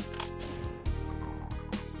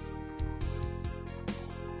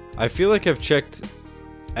 I feel like I've checked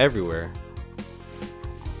everywhere.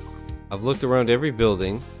 I've looked around every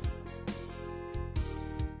building.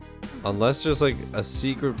 Unless there's like a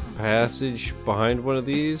secret passage behind one of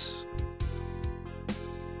these.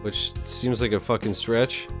 Which seems like a fucking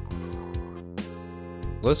stretch.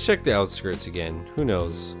 Let's check the outskirts again. Who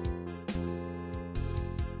knows?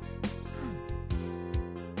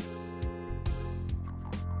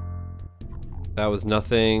 That was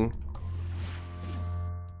nothing.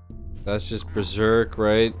 That's just berserk,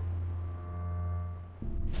 right?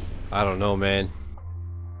 I don't know, man.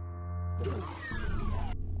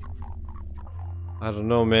 I don't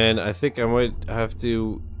know, man. I think I might have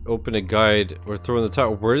to open a guide or throw in the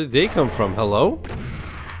tower. Where did they come from? Hello?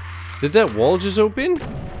 Did that wall just open?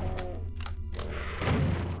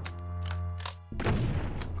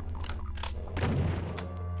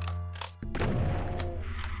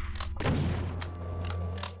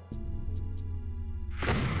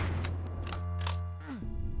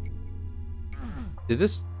 Did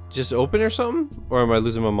this just open or something? Or am I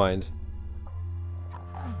losing my mind?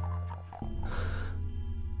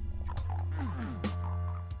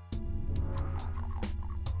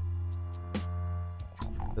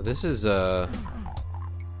 This is where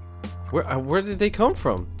did they come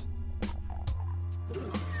from?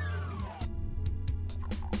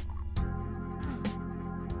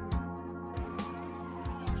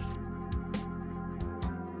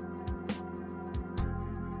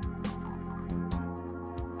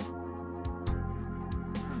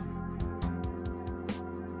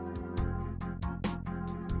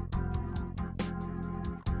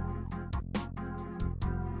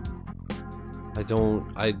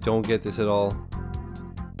 I don't get this at all.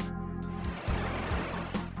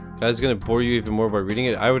 Guys, gonna bore you even more by reading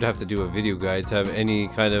it. I would have to do a video guide to have any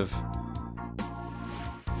kind of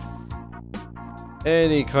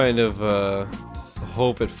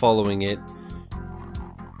hope at following it.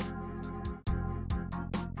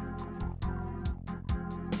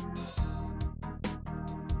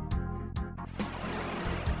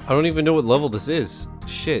 I don't even know what level this is.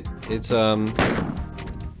 Shit, it's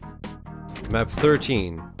map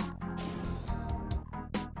 13.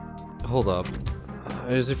 Hold up.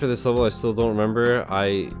 Is it for this level? I still don't remember.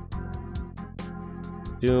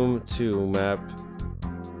 Doom 2 map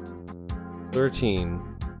 13.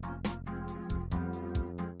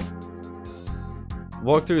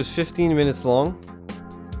 Walkthrough is 15 minutes long.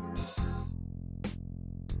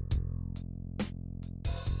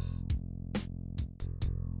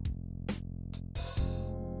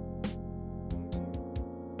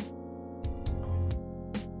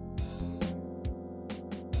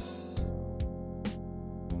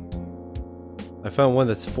 I found one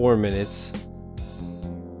that's 4 minutes.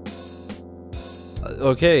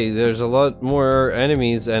 Okay, there's a lot more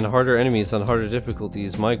enemies and harder enemies on harder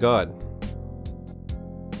difficulties. My god.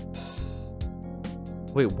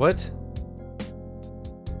 Wait, what?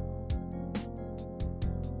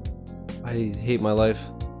 I hate my life.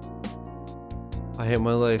 I hate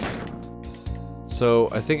my life. So,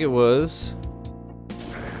 I think it was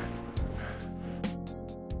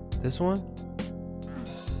this one?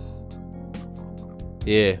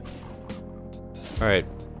 Yeah. Alright.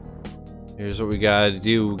 Here's what we gotta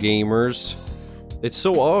do, gamers. It's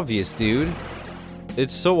so obvious, dude.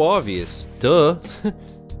 It's so obvious. Duh.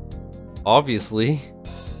 Obviously.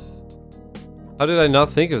 How did I not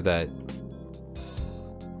think of that?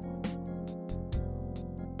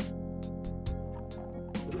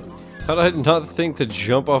 How did I not think to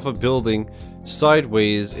jump off a building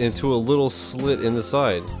sideways into a little slit in the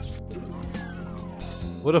side?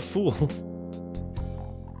 What a fool.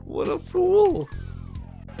 What a fool!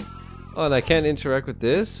 Oh, and I can't interact with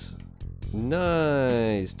this?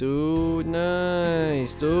 Nice, dude.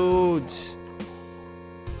 Nice, dude.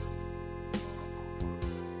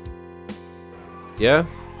 Yeah?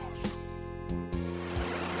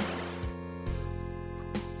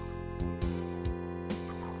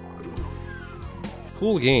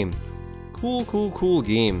 Cool game. Cool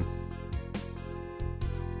game.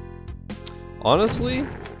 Honestly,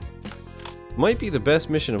 might be the best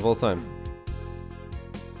mission of all time.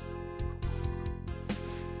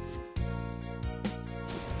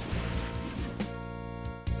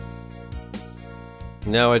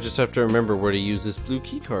 Now I just have to remember where to use this blue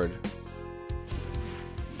key card.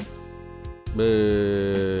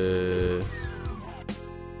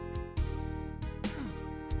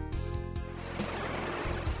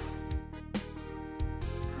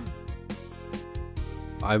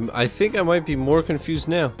 I think I might be more confused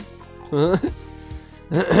now.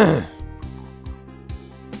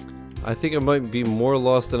 I think I might be more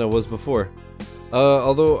lost than I was before.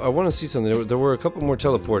 Although I want to see something. There were a couple more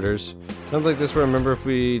teleporters. Something like this where I remember if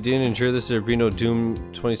we didn't endure this, there'd be no Doom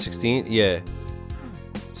 2016. Yeah.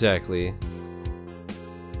 Exactly.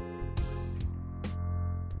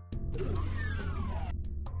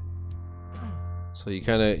 So you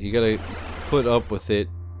gotta put up with it.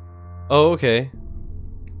 Oh, okay.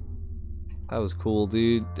 That was cool,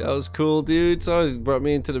 dude. That was cool, dude. So it brought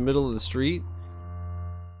me into the middle of the street.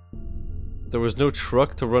 There was no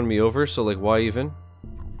truck to run me over, so like, why even?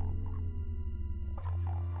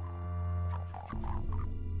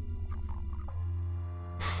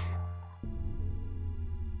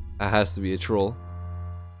 That has to be a troll.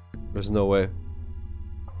 There's no way.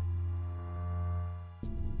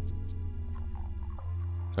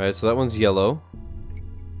 Alright, so that one's yellow.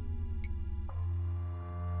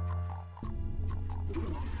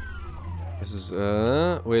 This is,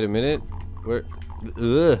 wait a minute. Where?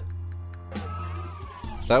 Ugh.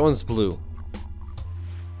 That one's blue.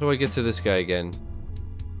 How do I get to this guy again?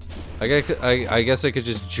 I guess I could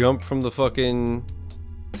just jump from the fucking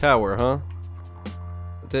tower, huh?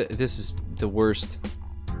 This is the worst.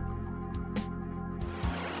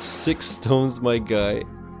 6 stones, my guy.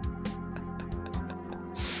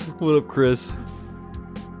 What up, Chris?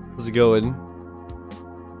 How's it going?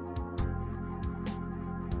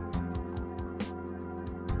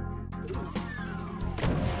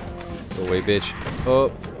 Go away, bitch.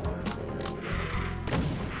 Oh.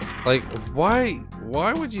 Like,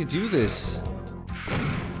 why would you do this?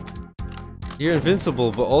 You're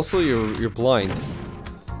invincible, but also you're blind.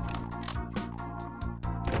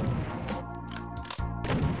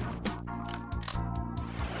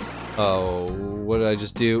 Oh, what did I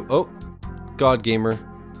just do? Oh, God Gamer.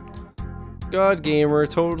 God Gamer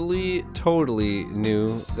totally knew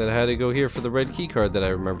that I had to go here for the red key card that I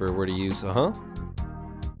remember where to use. Uh-huh.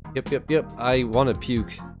 Yep. I want to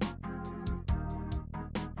puke.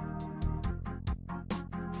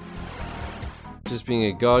 Just being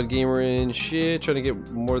a God Gamer and shit, trying to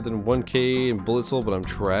get more than 1k in bullet soul, but I'm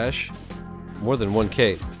trash. More than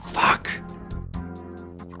 1k. Fuck!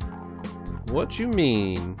 What you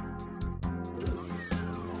mean?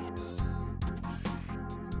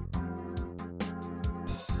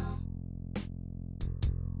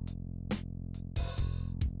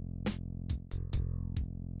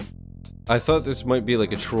 I thought this might be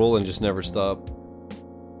like a troll and just never stop.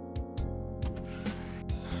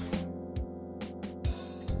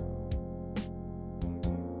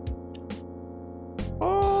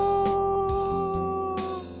 Oh.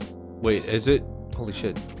 Wait, is it? Holy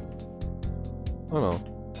shit. Oh no.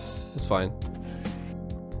 It's fine.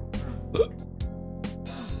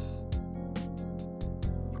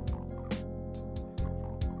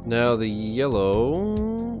 Now the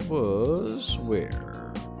yellow was where?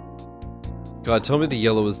 God, tell me the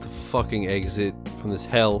yellow is the fucking exit from this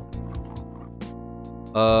hell.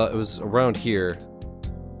 It was around here.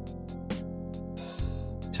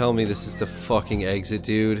 Tell me this is the fucking exit,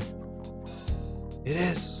 dude. It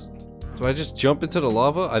is. Do I just jump into the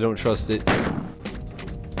lava? I don't trust it.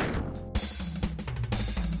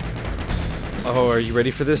 Oh, are you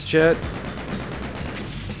ready for this, chat?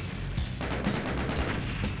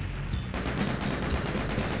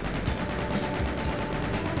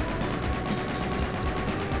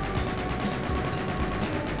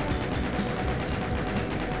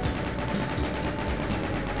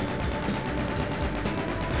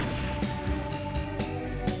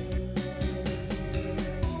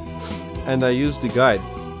 And I used the guide.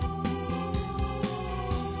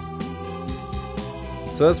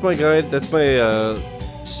 So that's my guide, that's my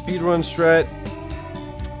speedrun strat.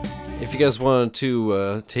 If you guys want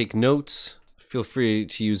to take notes, feel free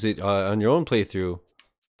to use it on your own playthrough.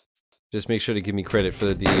 Just make sure to give me credit for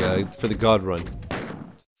the god run.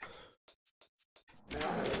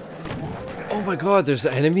 Oh my god, there's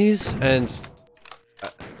enemies and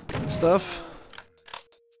stuff.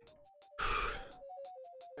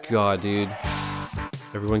 God, dude.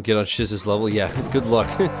 Everyone get on Shiz's level? Yeah, good luck.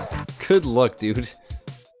 Good luck, dude.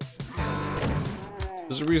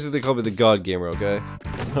 There's a reason they call me the God Gamer, okay?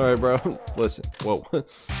 Alright, bro. Listen. Whoa.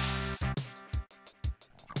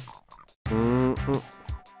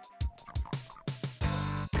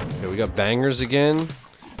 Okay, we got bangers again.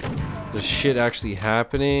 There's shit actually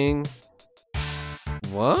happening.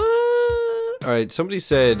 What? Alright, somebody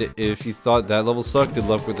said if you thought that level sucked, good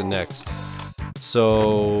luck with the next.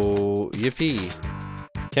 So, yippee.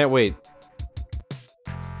 Can't wait.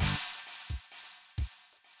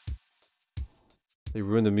 They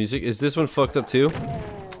ruined the music. Is this one fucked up too?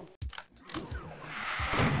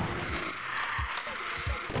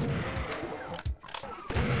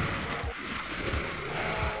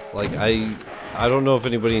 Like, I don't know if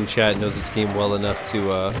anybody in chat knows this game well enough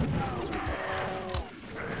to,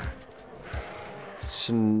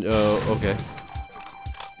 okay.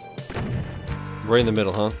 Right in the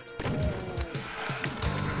middle, huh?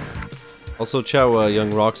 Also, ciao,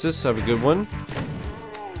 young Roxas. Have a good one.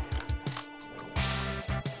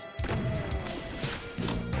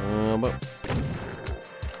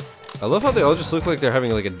 I love how they all just look like they're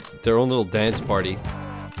having, like, their own little dance party.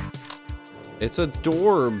 It's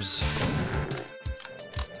adorbs.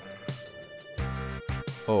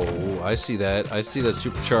 Oh, I see that. I see that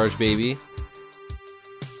supercharged, baby.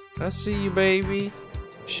 I see you, baby.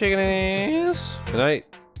 Shaking ass. Can I?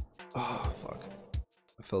 Oh, fuck.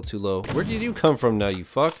 I fell too low. Where did you come from now, you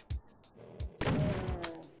fuck?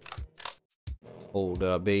 Hold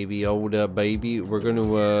up, baby. Hold up, baby. We're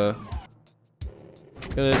gonna,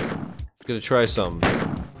 gonna try something.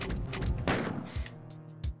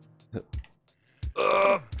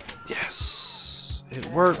 Yes. It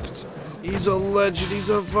worked. He's a legend. He's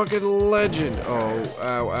a fucking legend. Oh,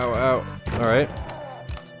 ow, ow, ow. Alright.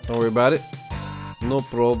 Don't worry about it. No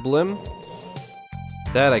problem.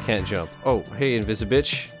 That I can't jump. Oh, hey,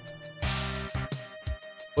 Invisibitch.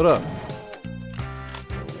 What up?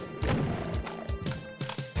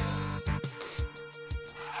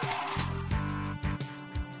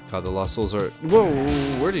 God, the Lost Souls are... Whoa,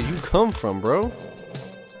 where did you come from, bro?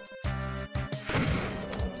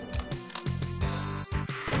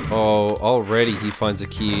 Oh, already he finds a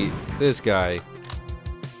key. This guy.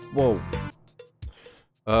 Whoa.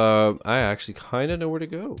 I actually kind of know where to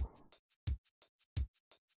go.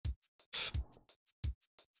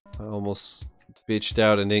 I almost bitched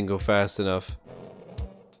out and didn't go fast enough.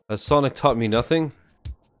 Has Sonic taught me nothing?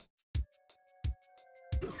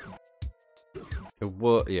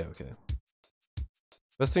 Yeah, okay.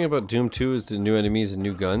 Best thing about Doom 2 is the new enemies and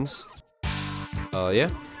new guns. Yeah.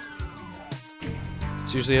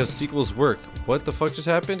 It's usually how sequels work. What the fuck just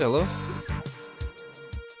happened? Hello?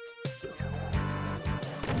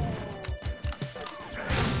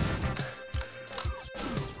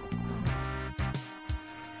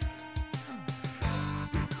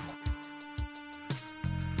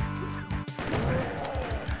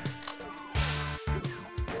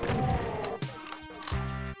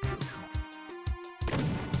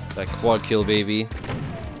 That quad kill, baby.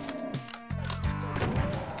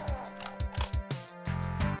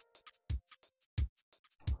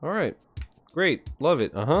 Alright. Great. Love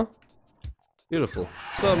it. Uh-huh. Beautiful.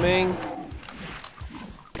 What's up, man?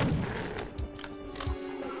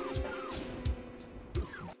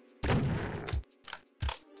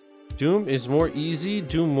 Doom is more easy.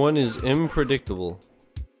 Doom 1 is unpredictable.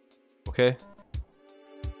 Okay.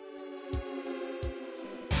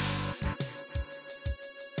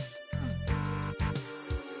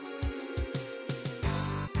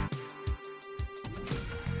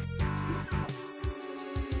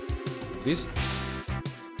 Please?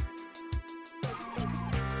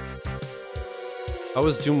 How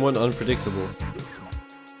is Doom 1 unpredictable?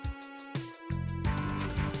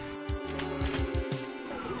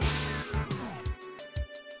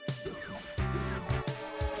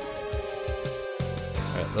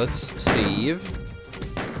 Alright, let's save.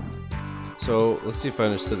 So, let's see if I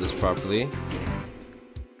understood this properly.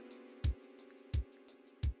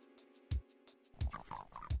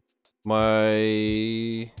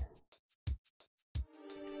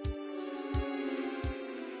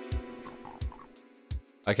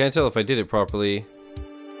 I can't tell if I did it properly.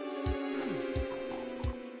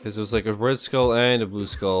 Because it was like a red skull and a blue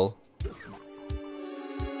skull.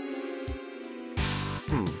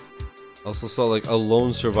 Also saw like a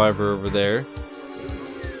lone survivor over there.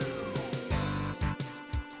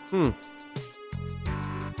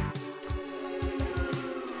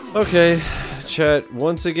 Okay, chat,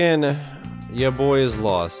 once again, yeah, boy is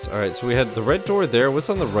lost. Alright, so we had the red door there. What's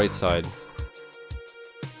on the right side?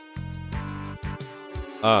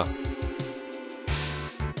 Ah.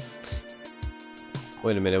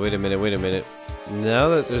 Wait a minute, wait a minute, wait a minute. Now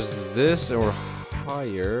that there's this and we're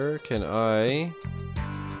higher, can I...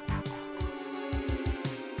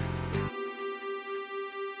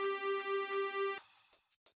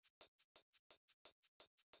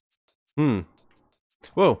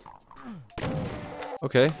 Whoa.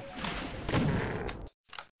 Okay.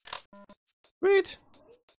 Great.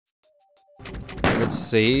 Let's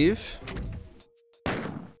save.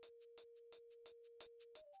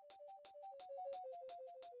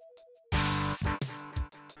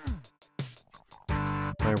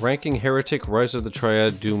 My ranking heretic, Rise of the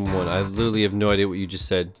Triad, Doom 1. I literally have no idea what you just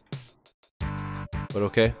said. But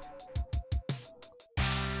okay.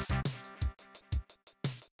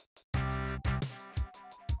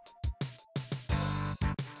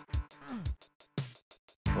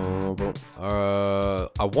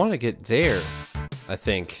 I want to get there, I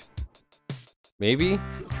think. Maybe?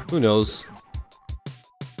 Who knows?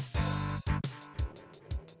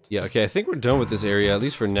 Yeah, okay, I think we're done with this area, at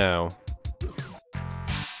least for now.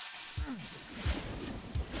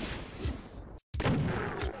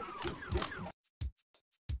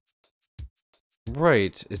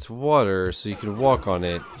 Right, it's water, so you can walk on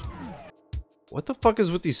it. What the fuck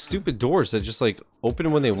is with these stupid doors that just, like,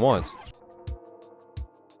 open when they want?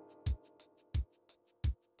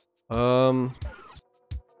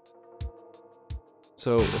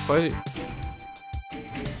 So, if I...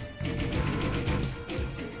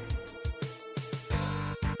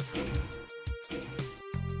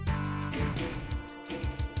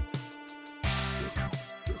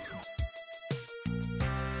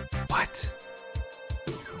 What?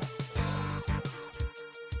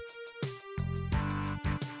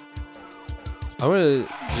 I'm gonna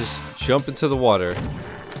just jump into the water.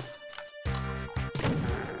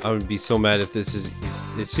 I would be so mad if this is...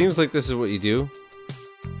 It seems like this is what you do.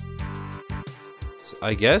 So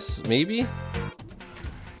I guess? Maybe?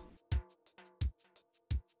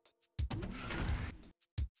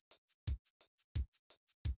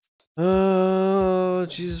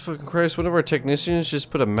 Jesus fucking Christ. One of our technicians just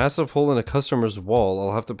put a massive hole in a customer's wall.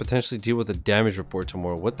 I'll have to potentially deal with a damage report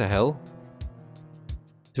tomorrow. What the hell?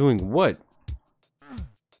 Doing what?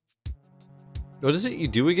 What is it you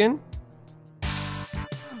do again?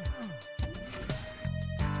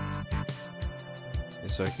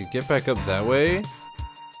 So I could get back up that way.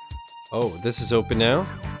 Oh, this is open now.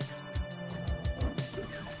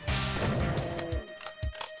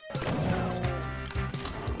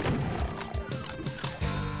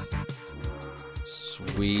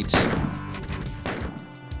 Sweet.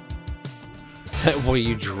 Is that why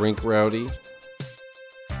you drink, Rowdy?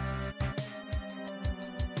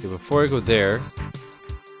 Okay, before I go there...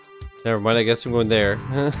 Never mind, I guess I'm going there.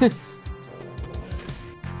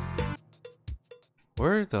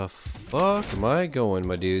 Where the fuck am I going,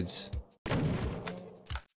 my dudes?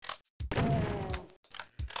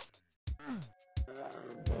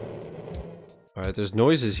 Alright, there's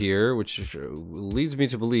noises here, which leads me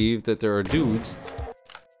to believe that there are dudes.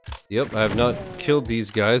 Yep, I have not killed these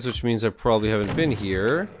guys, which means I probably haven't been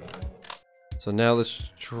here. So now let's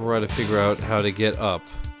try to figure out how to get up.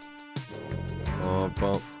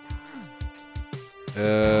 Bump.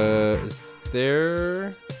 Is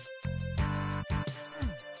there...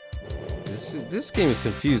 This game is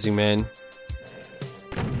confusing, man.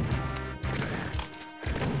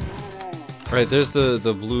 Right, there's the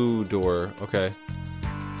blue door. Okay.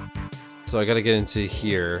 So I gotta get into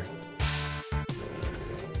here.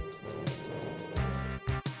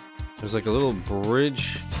 There's like a little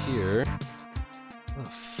bridge here. How the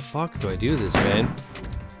fuck do I do this, man?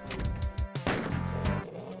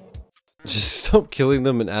 Just stop killing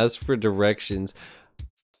them and ask for directions.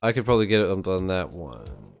 I could probably get up on that one.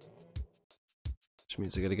 Which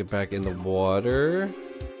means I gotta get back in the water.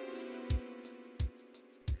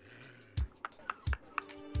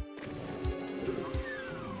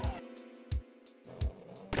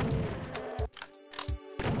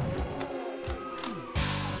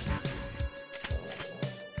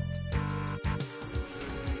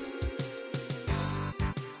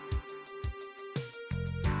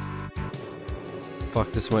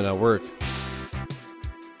 Fuck, this might not work.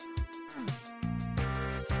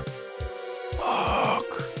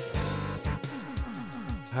 Fuck!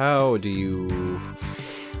 How do you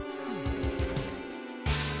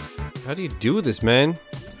do this, man?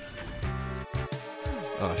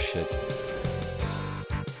 Oh shit.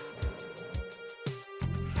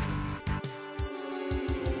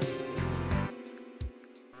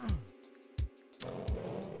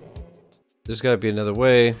 There's gotta be another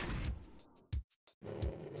way.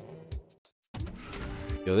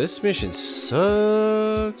 Yo, this mission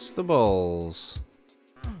sucks the balls.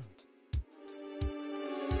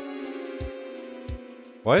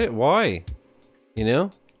 Why? You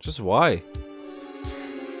know? Just why?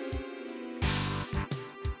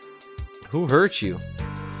 Who hurt you?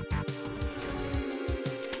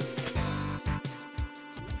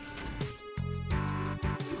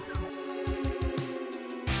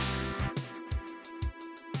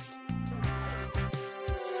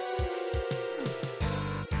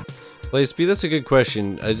 PlaySP, that's a good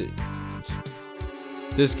question.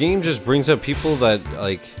 This game just brings up people that,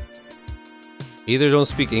 like, either don't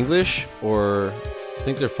speak English or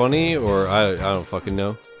Think they're funny, or I don't fucking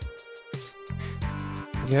know.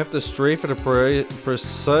 You have to strafe at a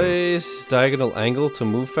precise diagonal angle to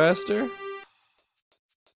move faster?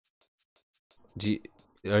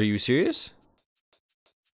 Are you serious?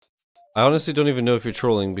 I honestly don't even know if you're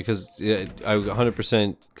trolling, because I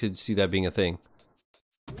 100% could see that being a thing.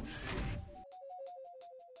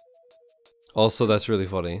 Also, that's really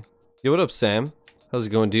funny. Yo, what up, Sam? How's it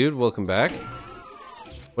going, dude? Welcome back.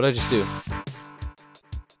 What did I just do?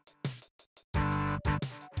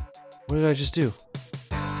 What did I just do?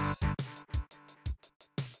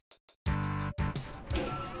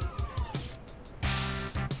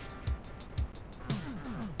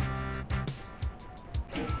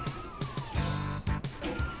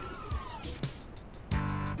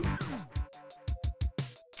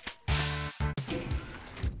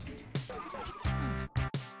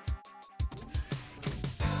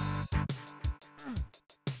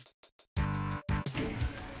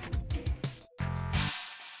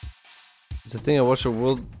 It's a thing. I watched a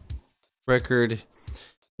world record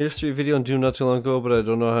history video on Doom not too long ago, but I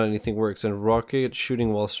don't know how anything works. And rocket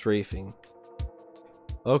shooting while strafing.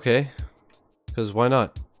 Okay. Because why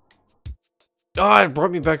not? Ah, it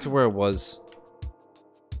brought me back to where I was.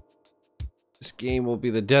 This game will be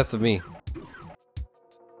the death of me.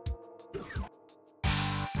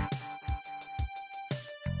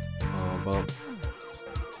 Oh, but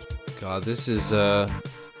God, this is a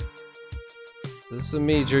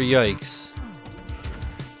major yikes.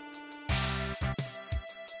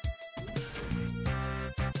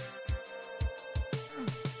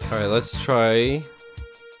 Alright, let's try.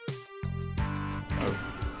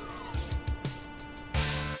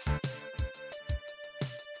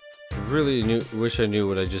 I really wish I knew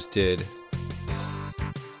what I just did.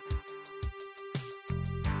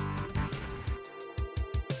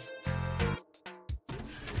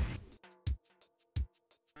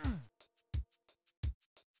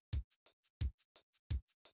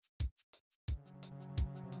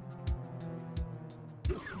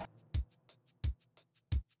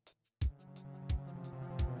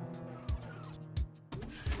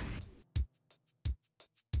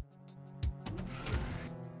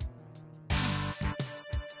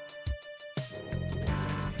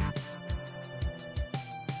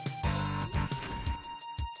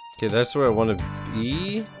 Okay, that's where I want to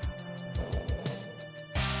be.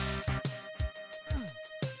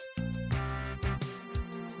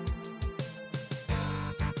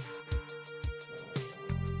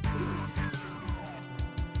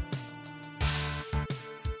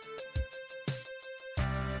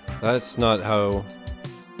 That's not how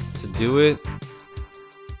to do it.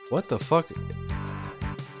 What the fuck?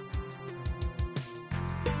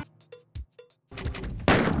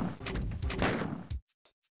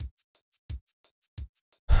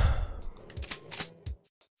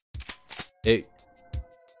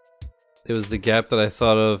 It was the gap that I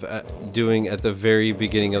thought of doing at the very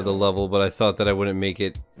beginning of the level, but I thought that I wouldn't make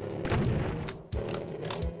it.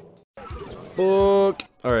 Fuck!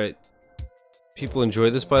 Alright. People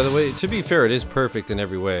enjoy this, by the way. To be fair, it is perfect in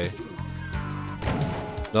every way.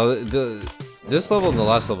 No, this level and the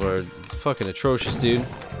last level are fucking atrocious, dude.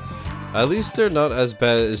 At least they're not as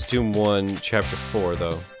bad as Doom 1 Chapter 4,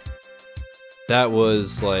 though. That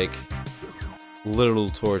was, like, literal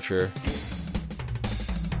torture.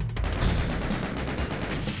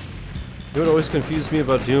 You know what always confused me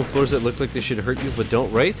about Doom floors that look like they should hurt you but don't,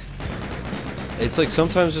 right? It's like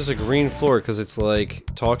sometimes there's a green floor because it's like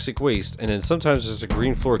toxic waste, and then sometimes there's a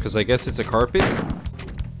green floor because I guess it's a carpet?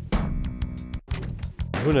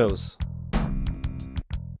 Who knows?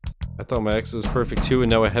 I thought my X was perfect too, and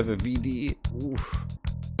now I have a VD. Oof.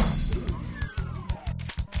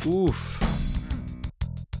 Oof.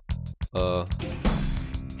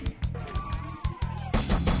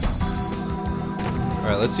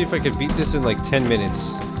 Alright, let's see if I can beat this in like 10 minutes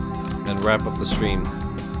and wrap up the stream.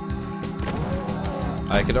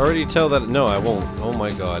 I could already tell that- no, I won't. Oh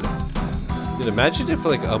my god. Dude, imagine if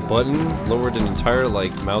like a button lowered an entire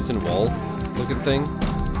like mountain wall looking thing.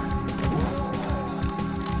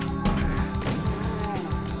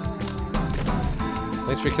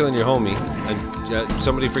 Thanks for killing your homie. And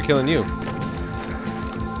somebody for killing you.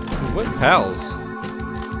 What pals?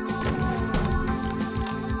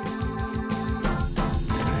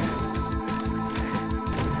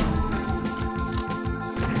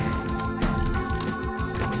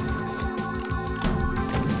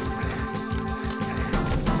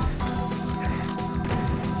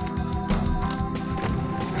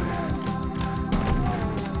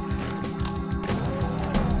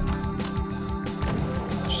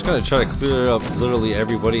 Just gonna try to clear up literally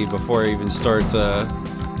everybody before I even start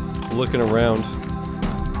looking around.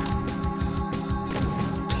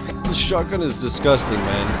 shotgun is disgusting,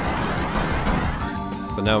 man.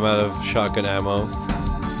 But now I'm out of shotgun ammo.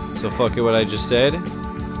 So fuck it what I just said.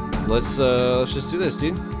 Let's just do this,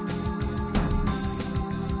 dude.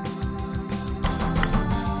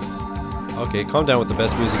 Okay, calm down with the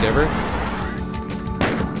best music ever.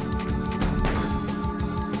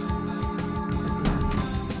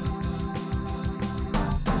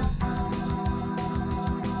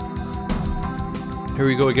 Here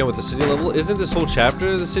we go again with the city level. Isn't this whole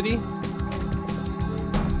chapter the city?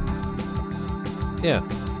 Yeah.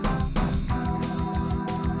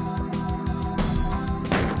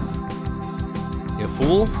 You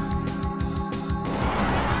fool.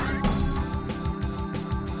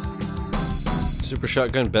 Super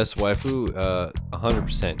shotgun, best waifu,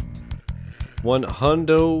 100%.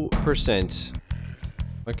 100%.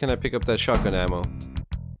 Why can't I pick up that shotgun ammo?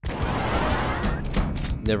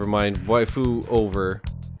 Never mind, waifu over.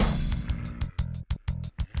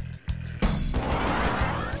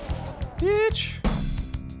 Bitch!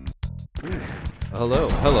 Hello,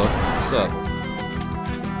 hello, what's up?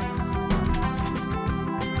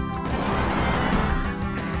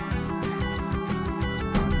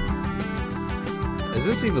 Is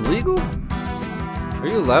this even legal? Are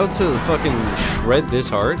you allowed to fucking shred this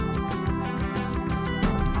hard?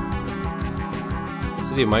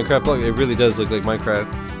 City of Minecraft block? It really does look like Minecraft.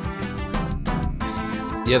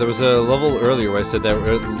 Yeah, there was a level earlier where I said that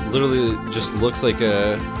it literally just looks like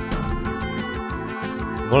a...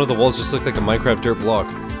 One of the walls just looked like a Minecraft dirt block.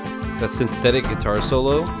 That synthetic guitar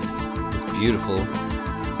solo. It's beautiful.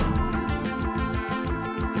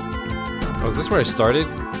 Oh, is this where I started?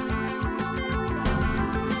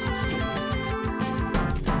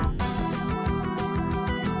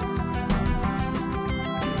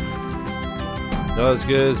 Not as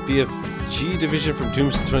good as BFG division from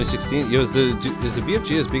Dooms 2016. Yo, is the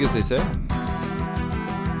BFG as big as they say?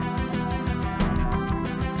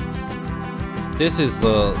 This is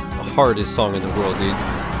the hardest song in the world, dude.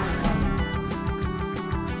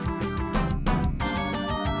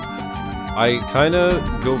 I kinda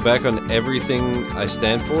go back on everything I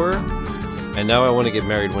stand for, and now I want to get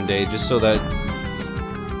married one day just so that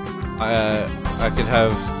I could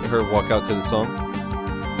have her walk out to the song.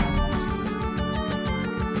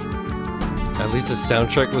 At least the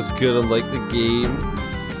soundtrack was good, unlike the game.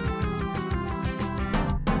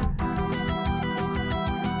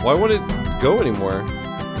 Why won't it go anymore?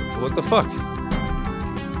 What the fuck?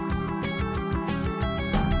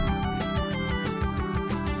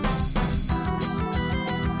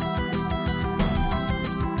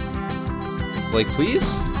 Like,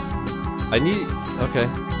 please? I need... Okay.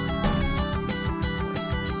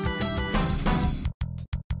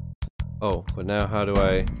 Oh, but now how do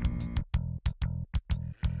I...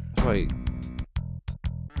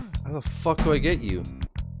 How the fuck do I get you?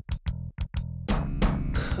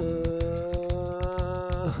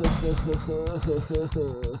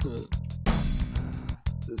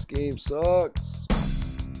 This game sucks.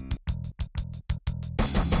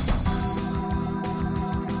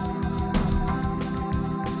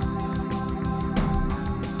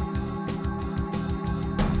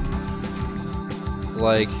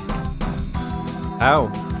 Like,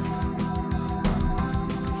 how?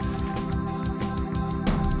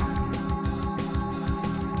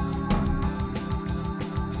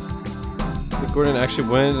 Gordon actually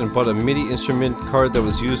went and bought a MIDI instrument card that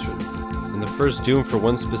was used in the first Doom for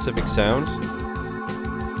one specific sound.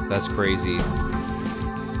 That's crazy.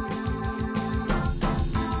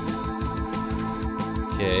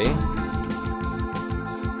 Okay.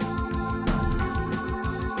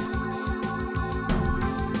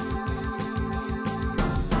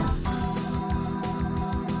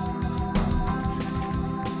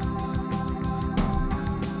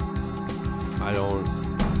 I don't...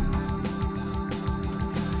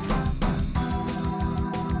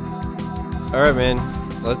 Alright, man.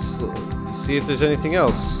 Let's see if there's anything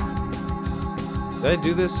else. Did I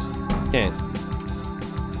do this? Can't.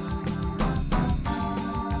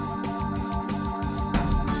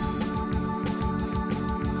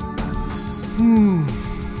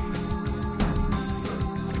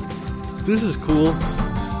 This is cool.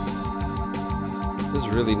 This is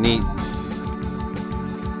really neat.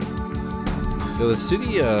 Yo, the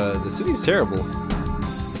city's terrible.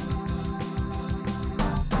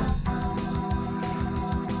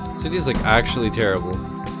 City is like actually terrible.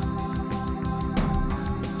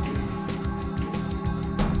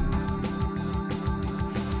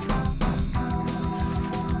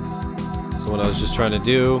 So what I was just trying to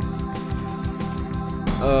do,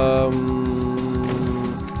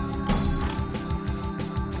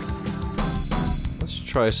 let's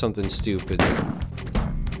try something stupid.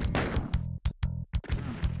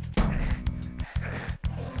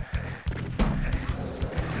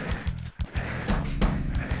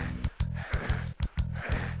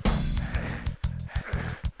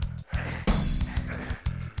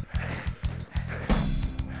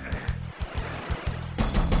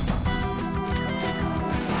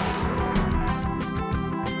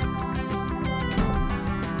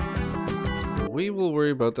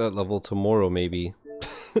 worry about that level tomorrow, maybe.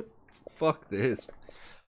 Fuck this.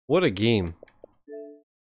 What a game.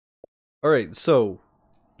 Alright, so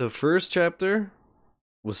the first chapter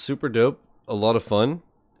was super dope, a lot of fun.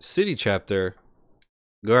 City chapter,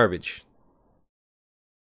 garbage.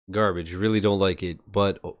 Garbage, really don't like it,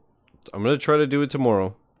 but I'm gonna try to do it tomorrow.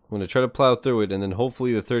 I'm gonna try to plow through it, and then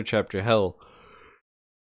hopefully the third chapter, hell,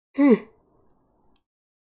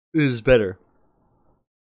 is better.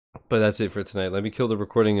 But that's it for tonight. Let me kill the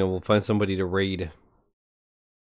recording and we'll find somebody to raid.